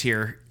 2 guys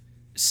here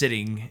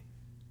sitting,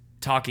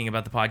 talking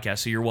about the podcast.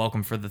 So you're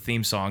welcome for the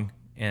theme song,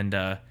 and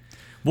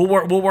we'll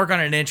work on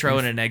an intro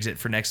and an exit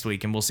for next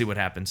week, and we'll see what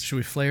happens. Should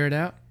we flare it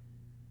out?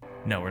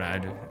 No, we're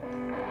not.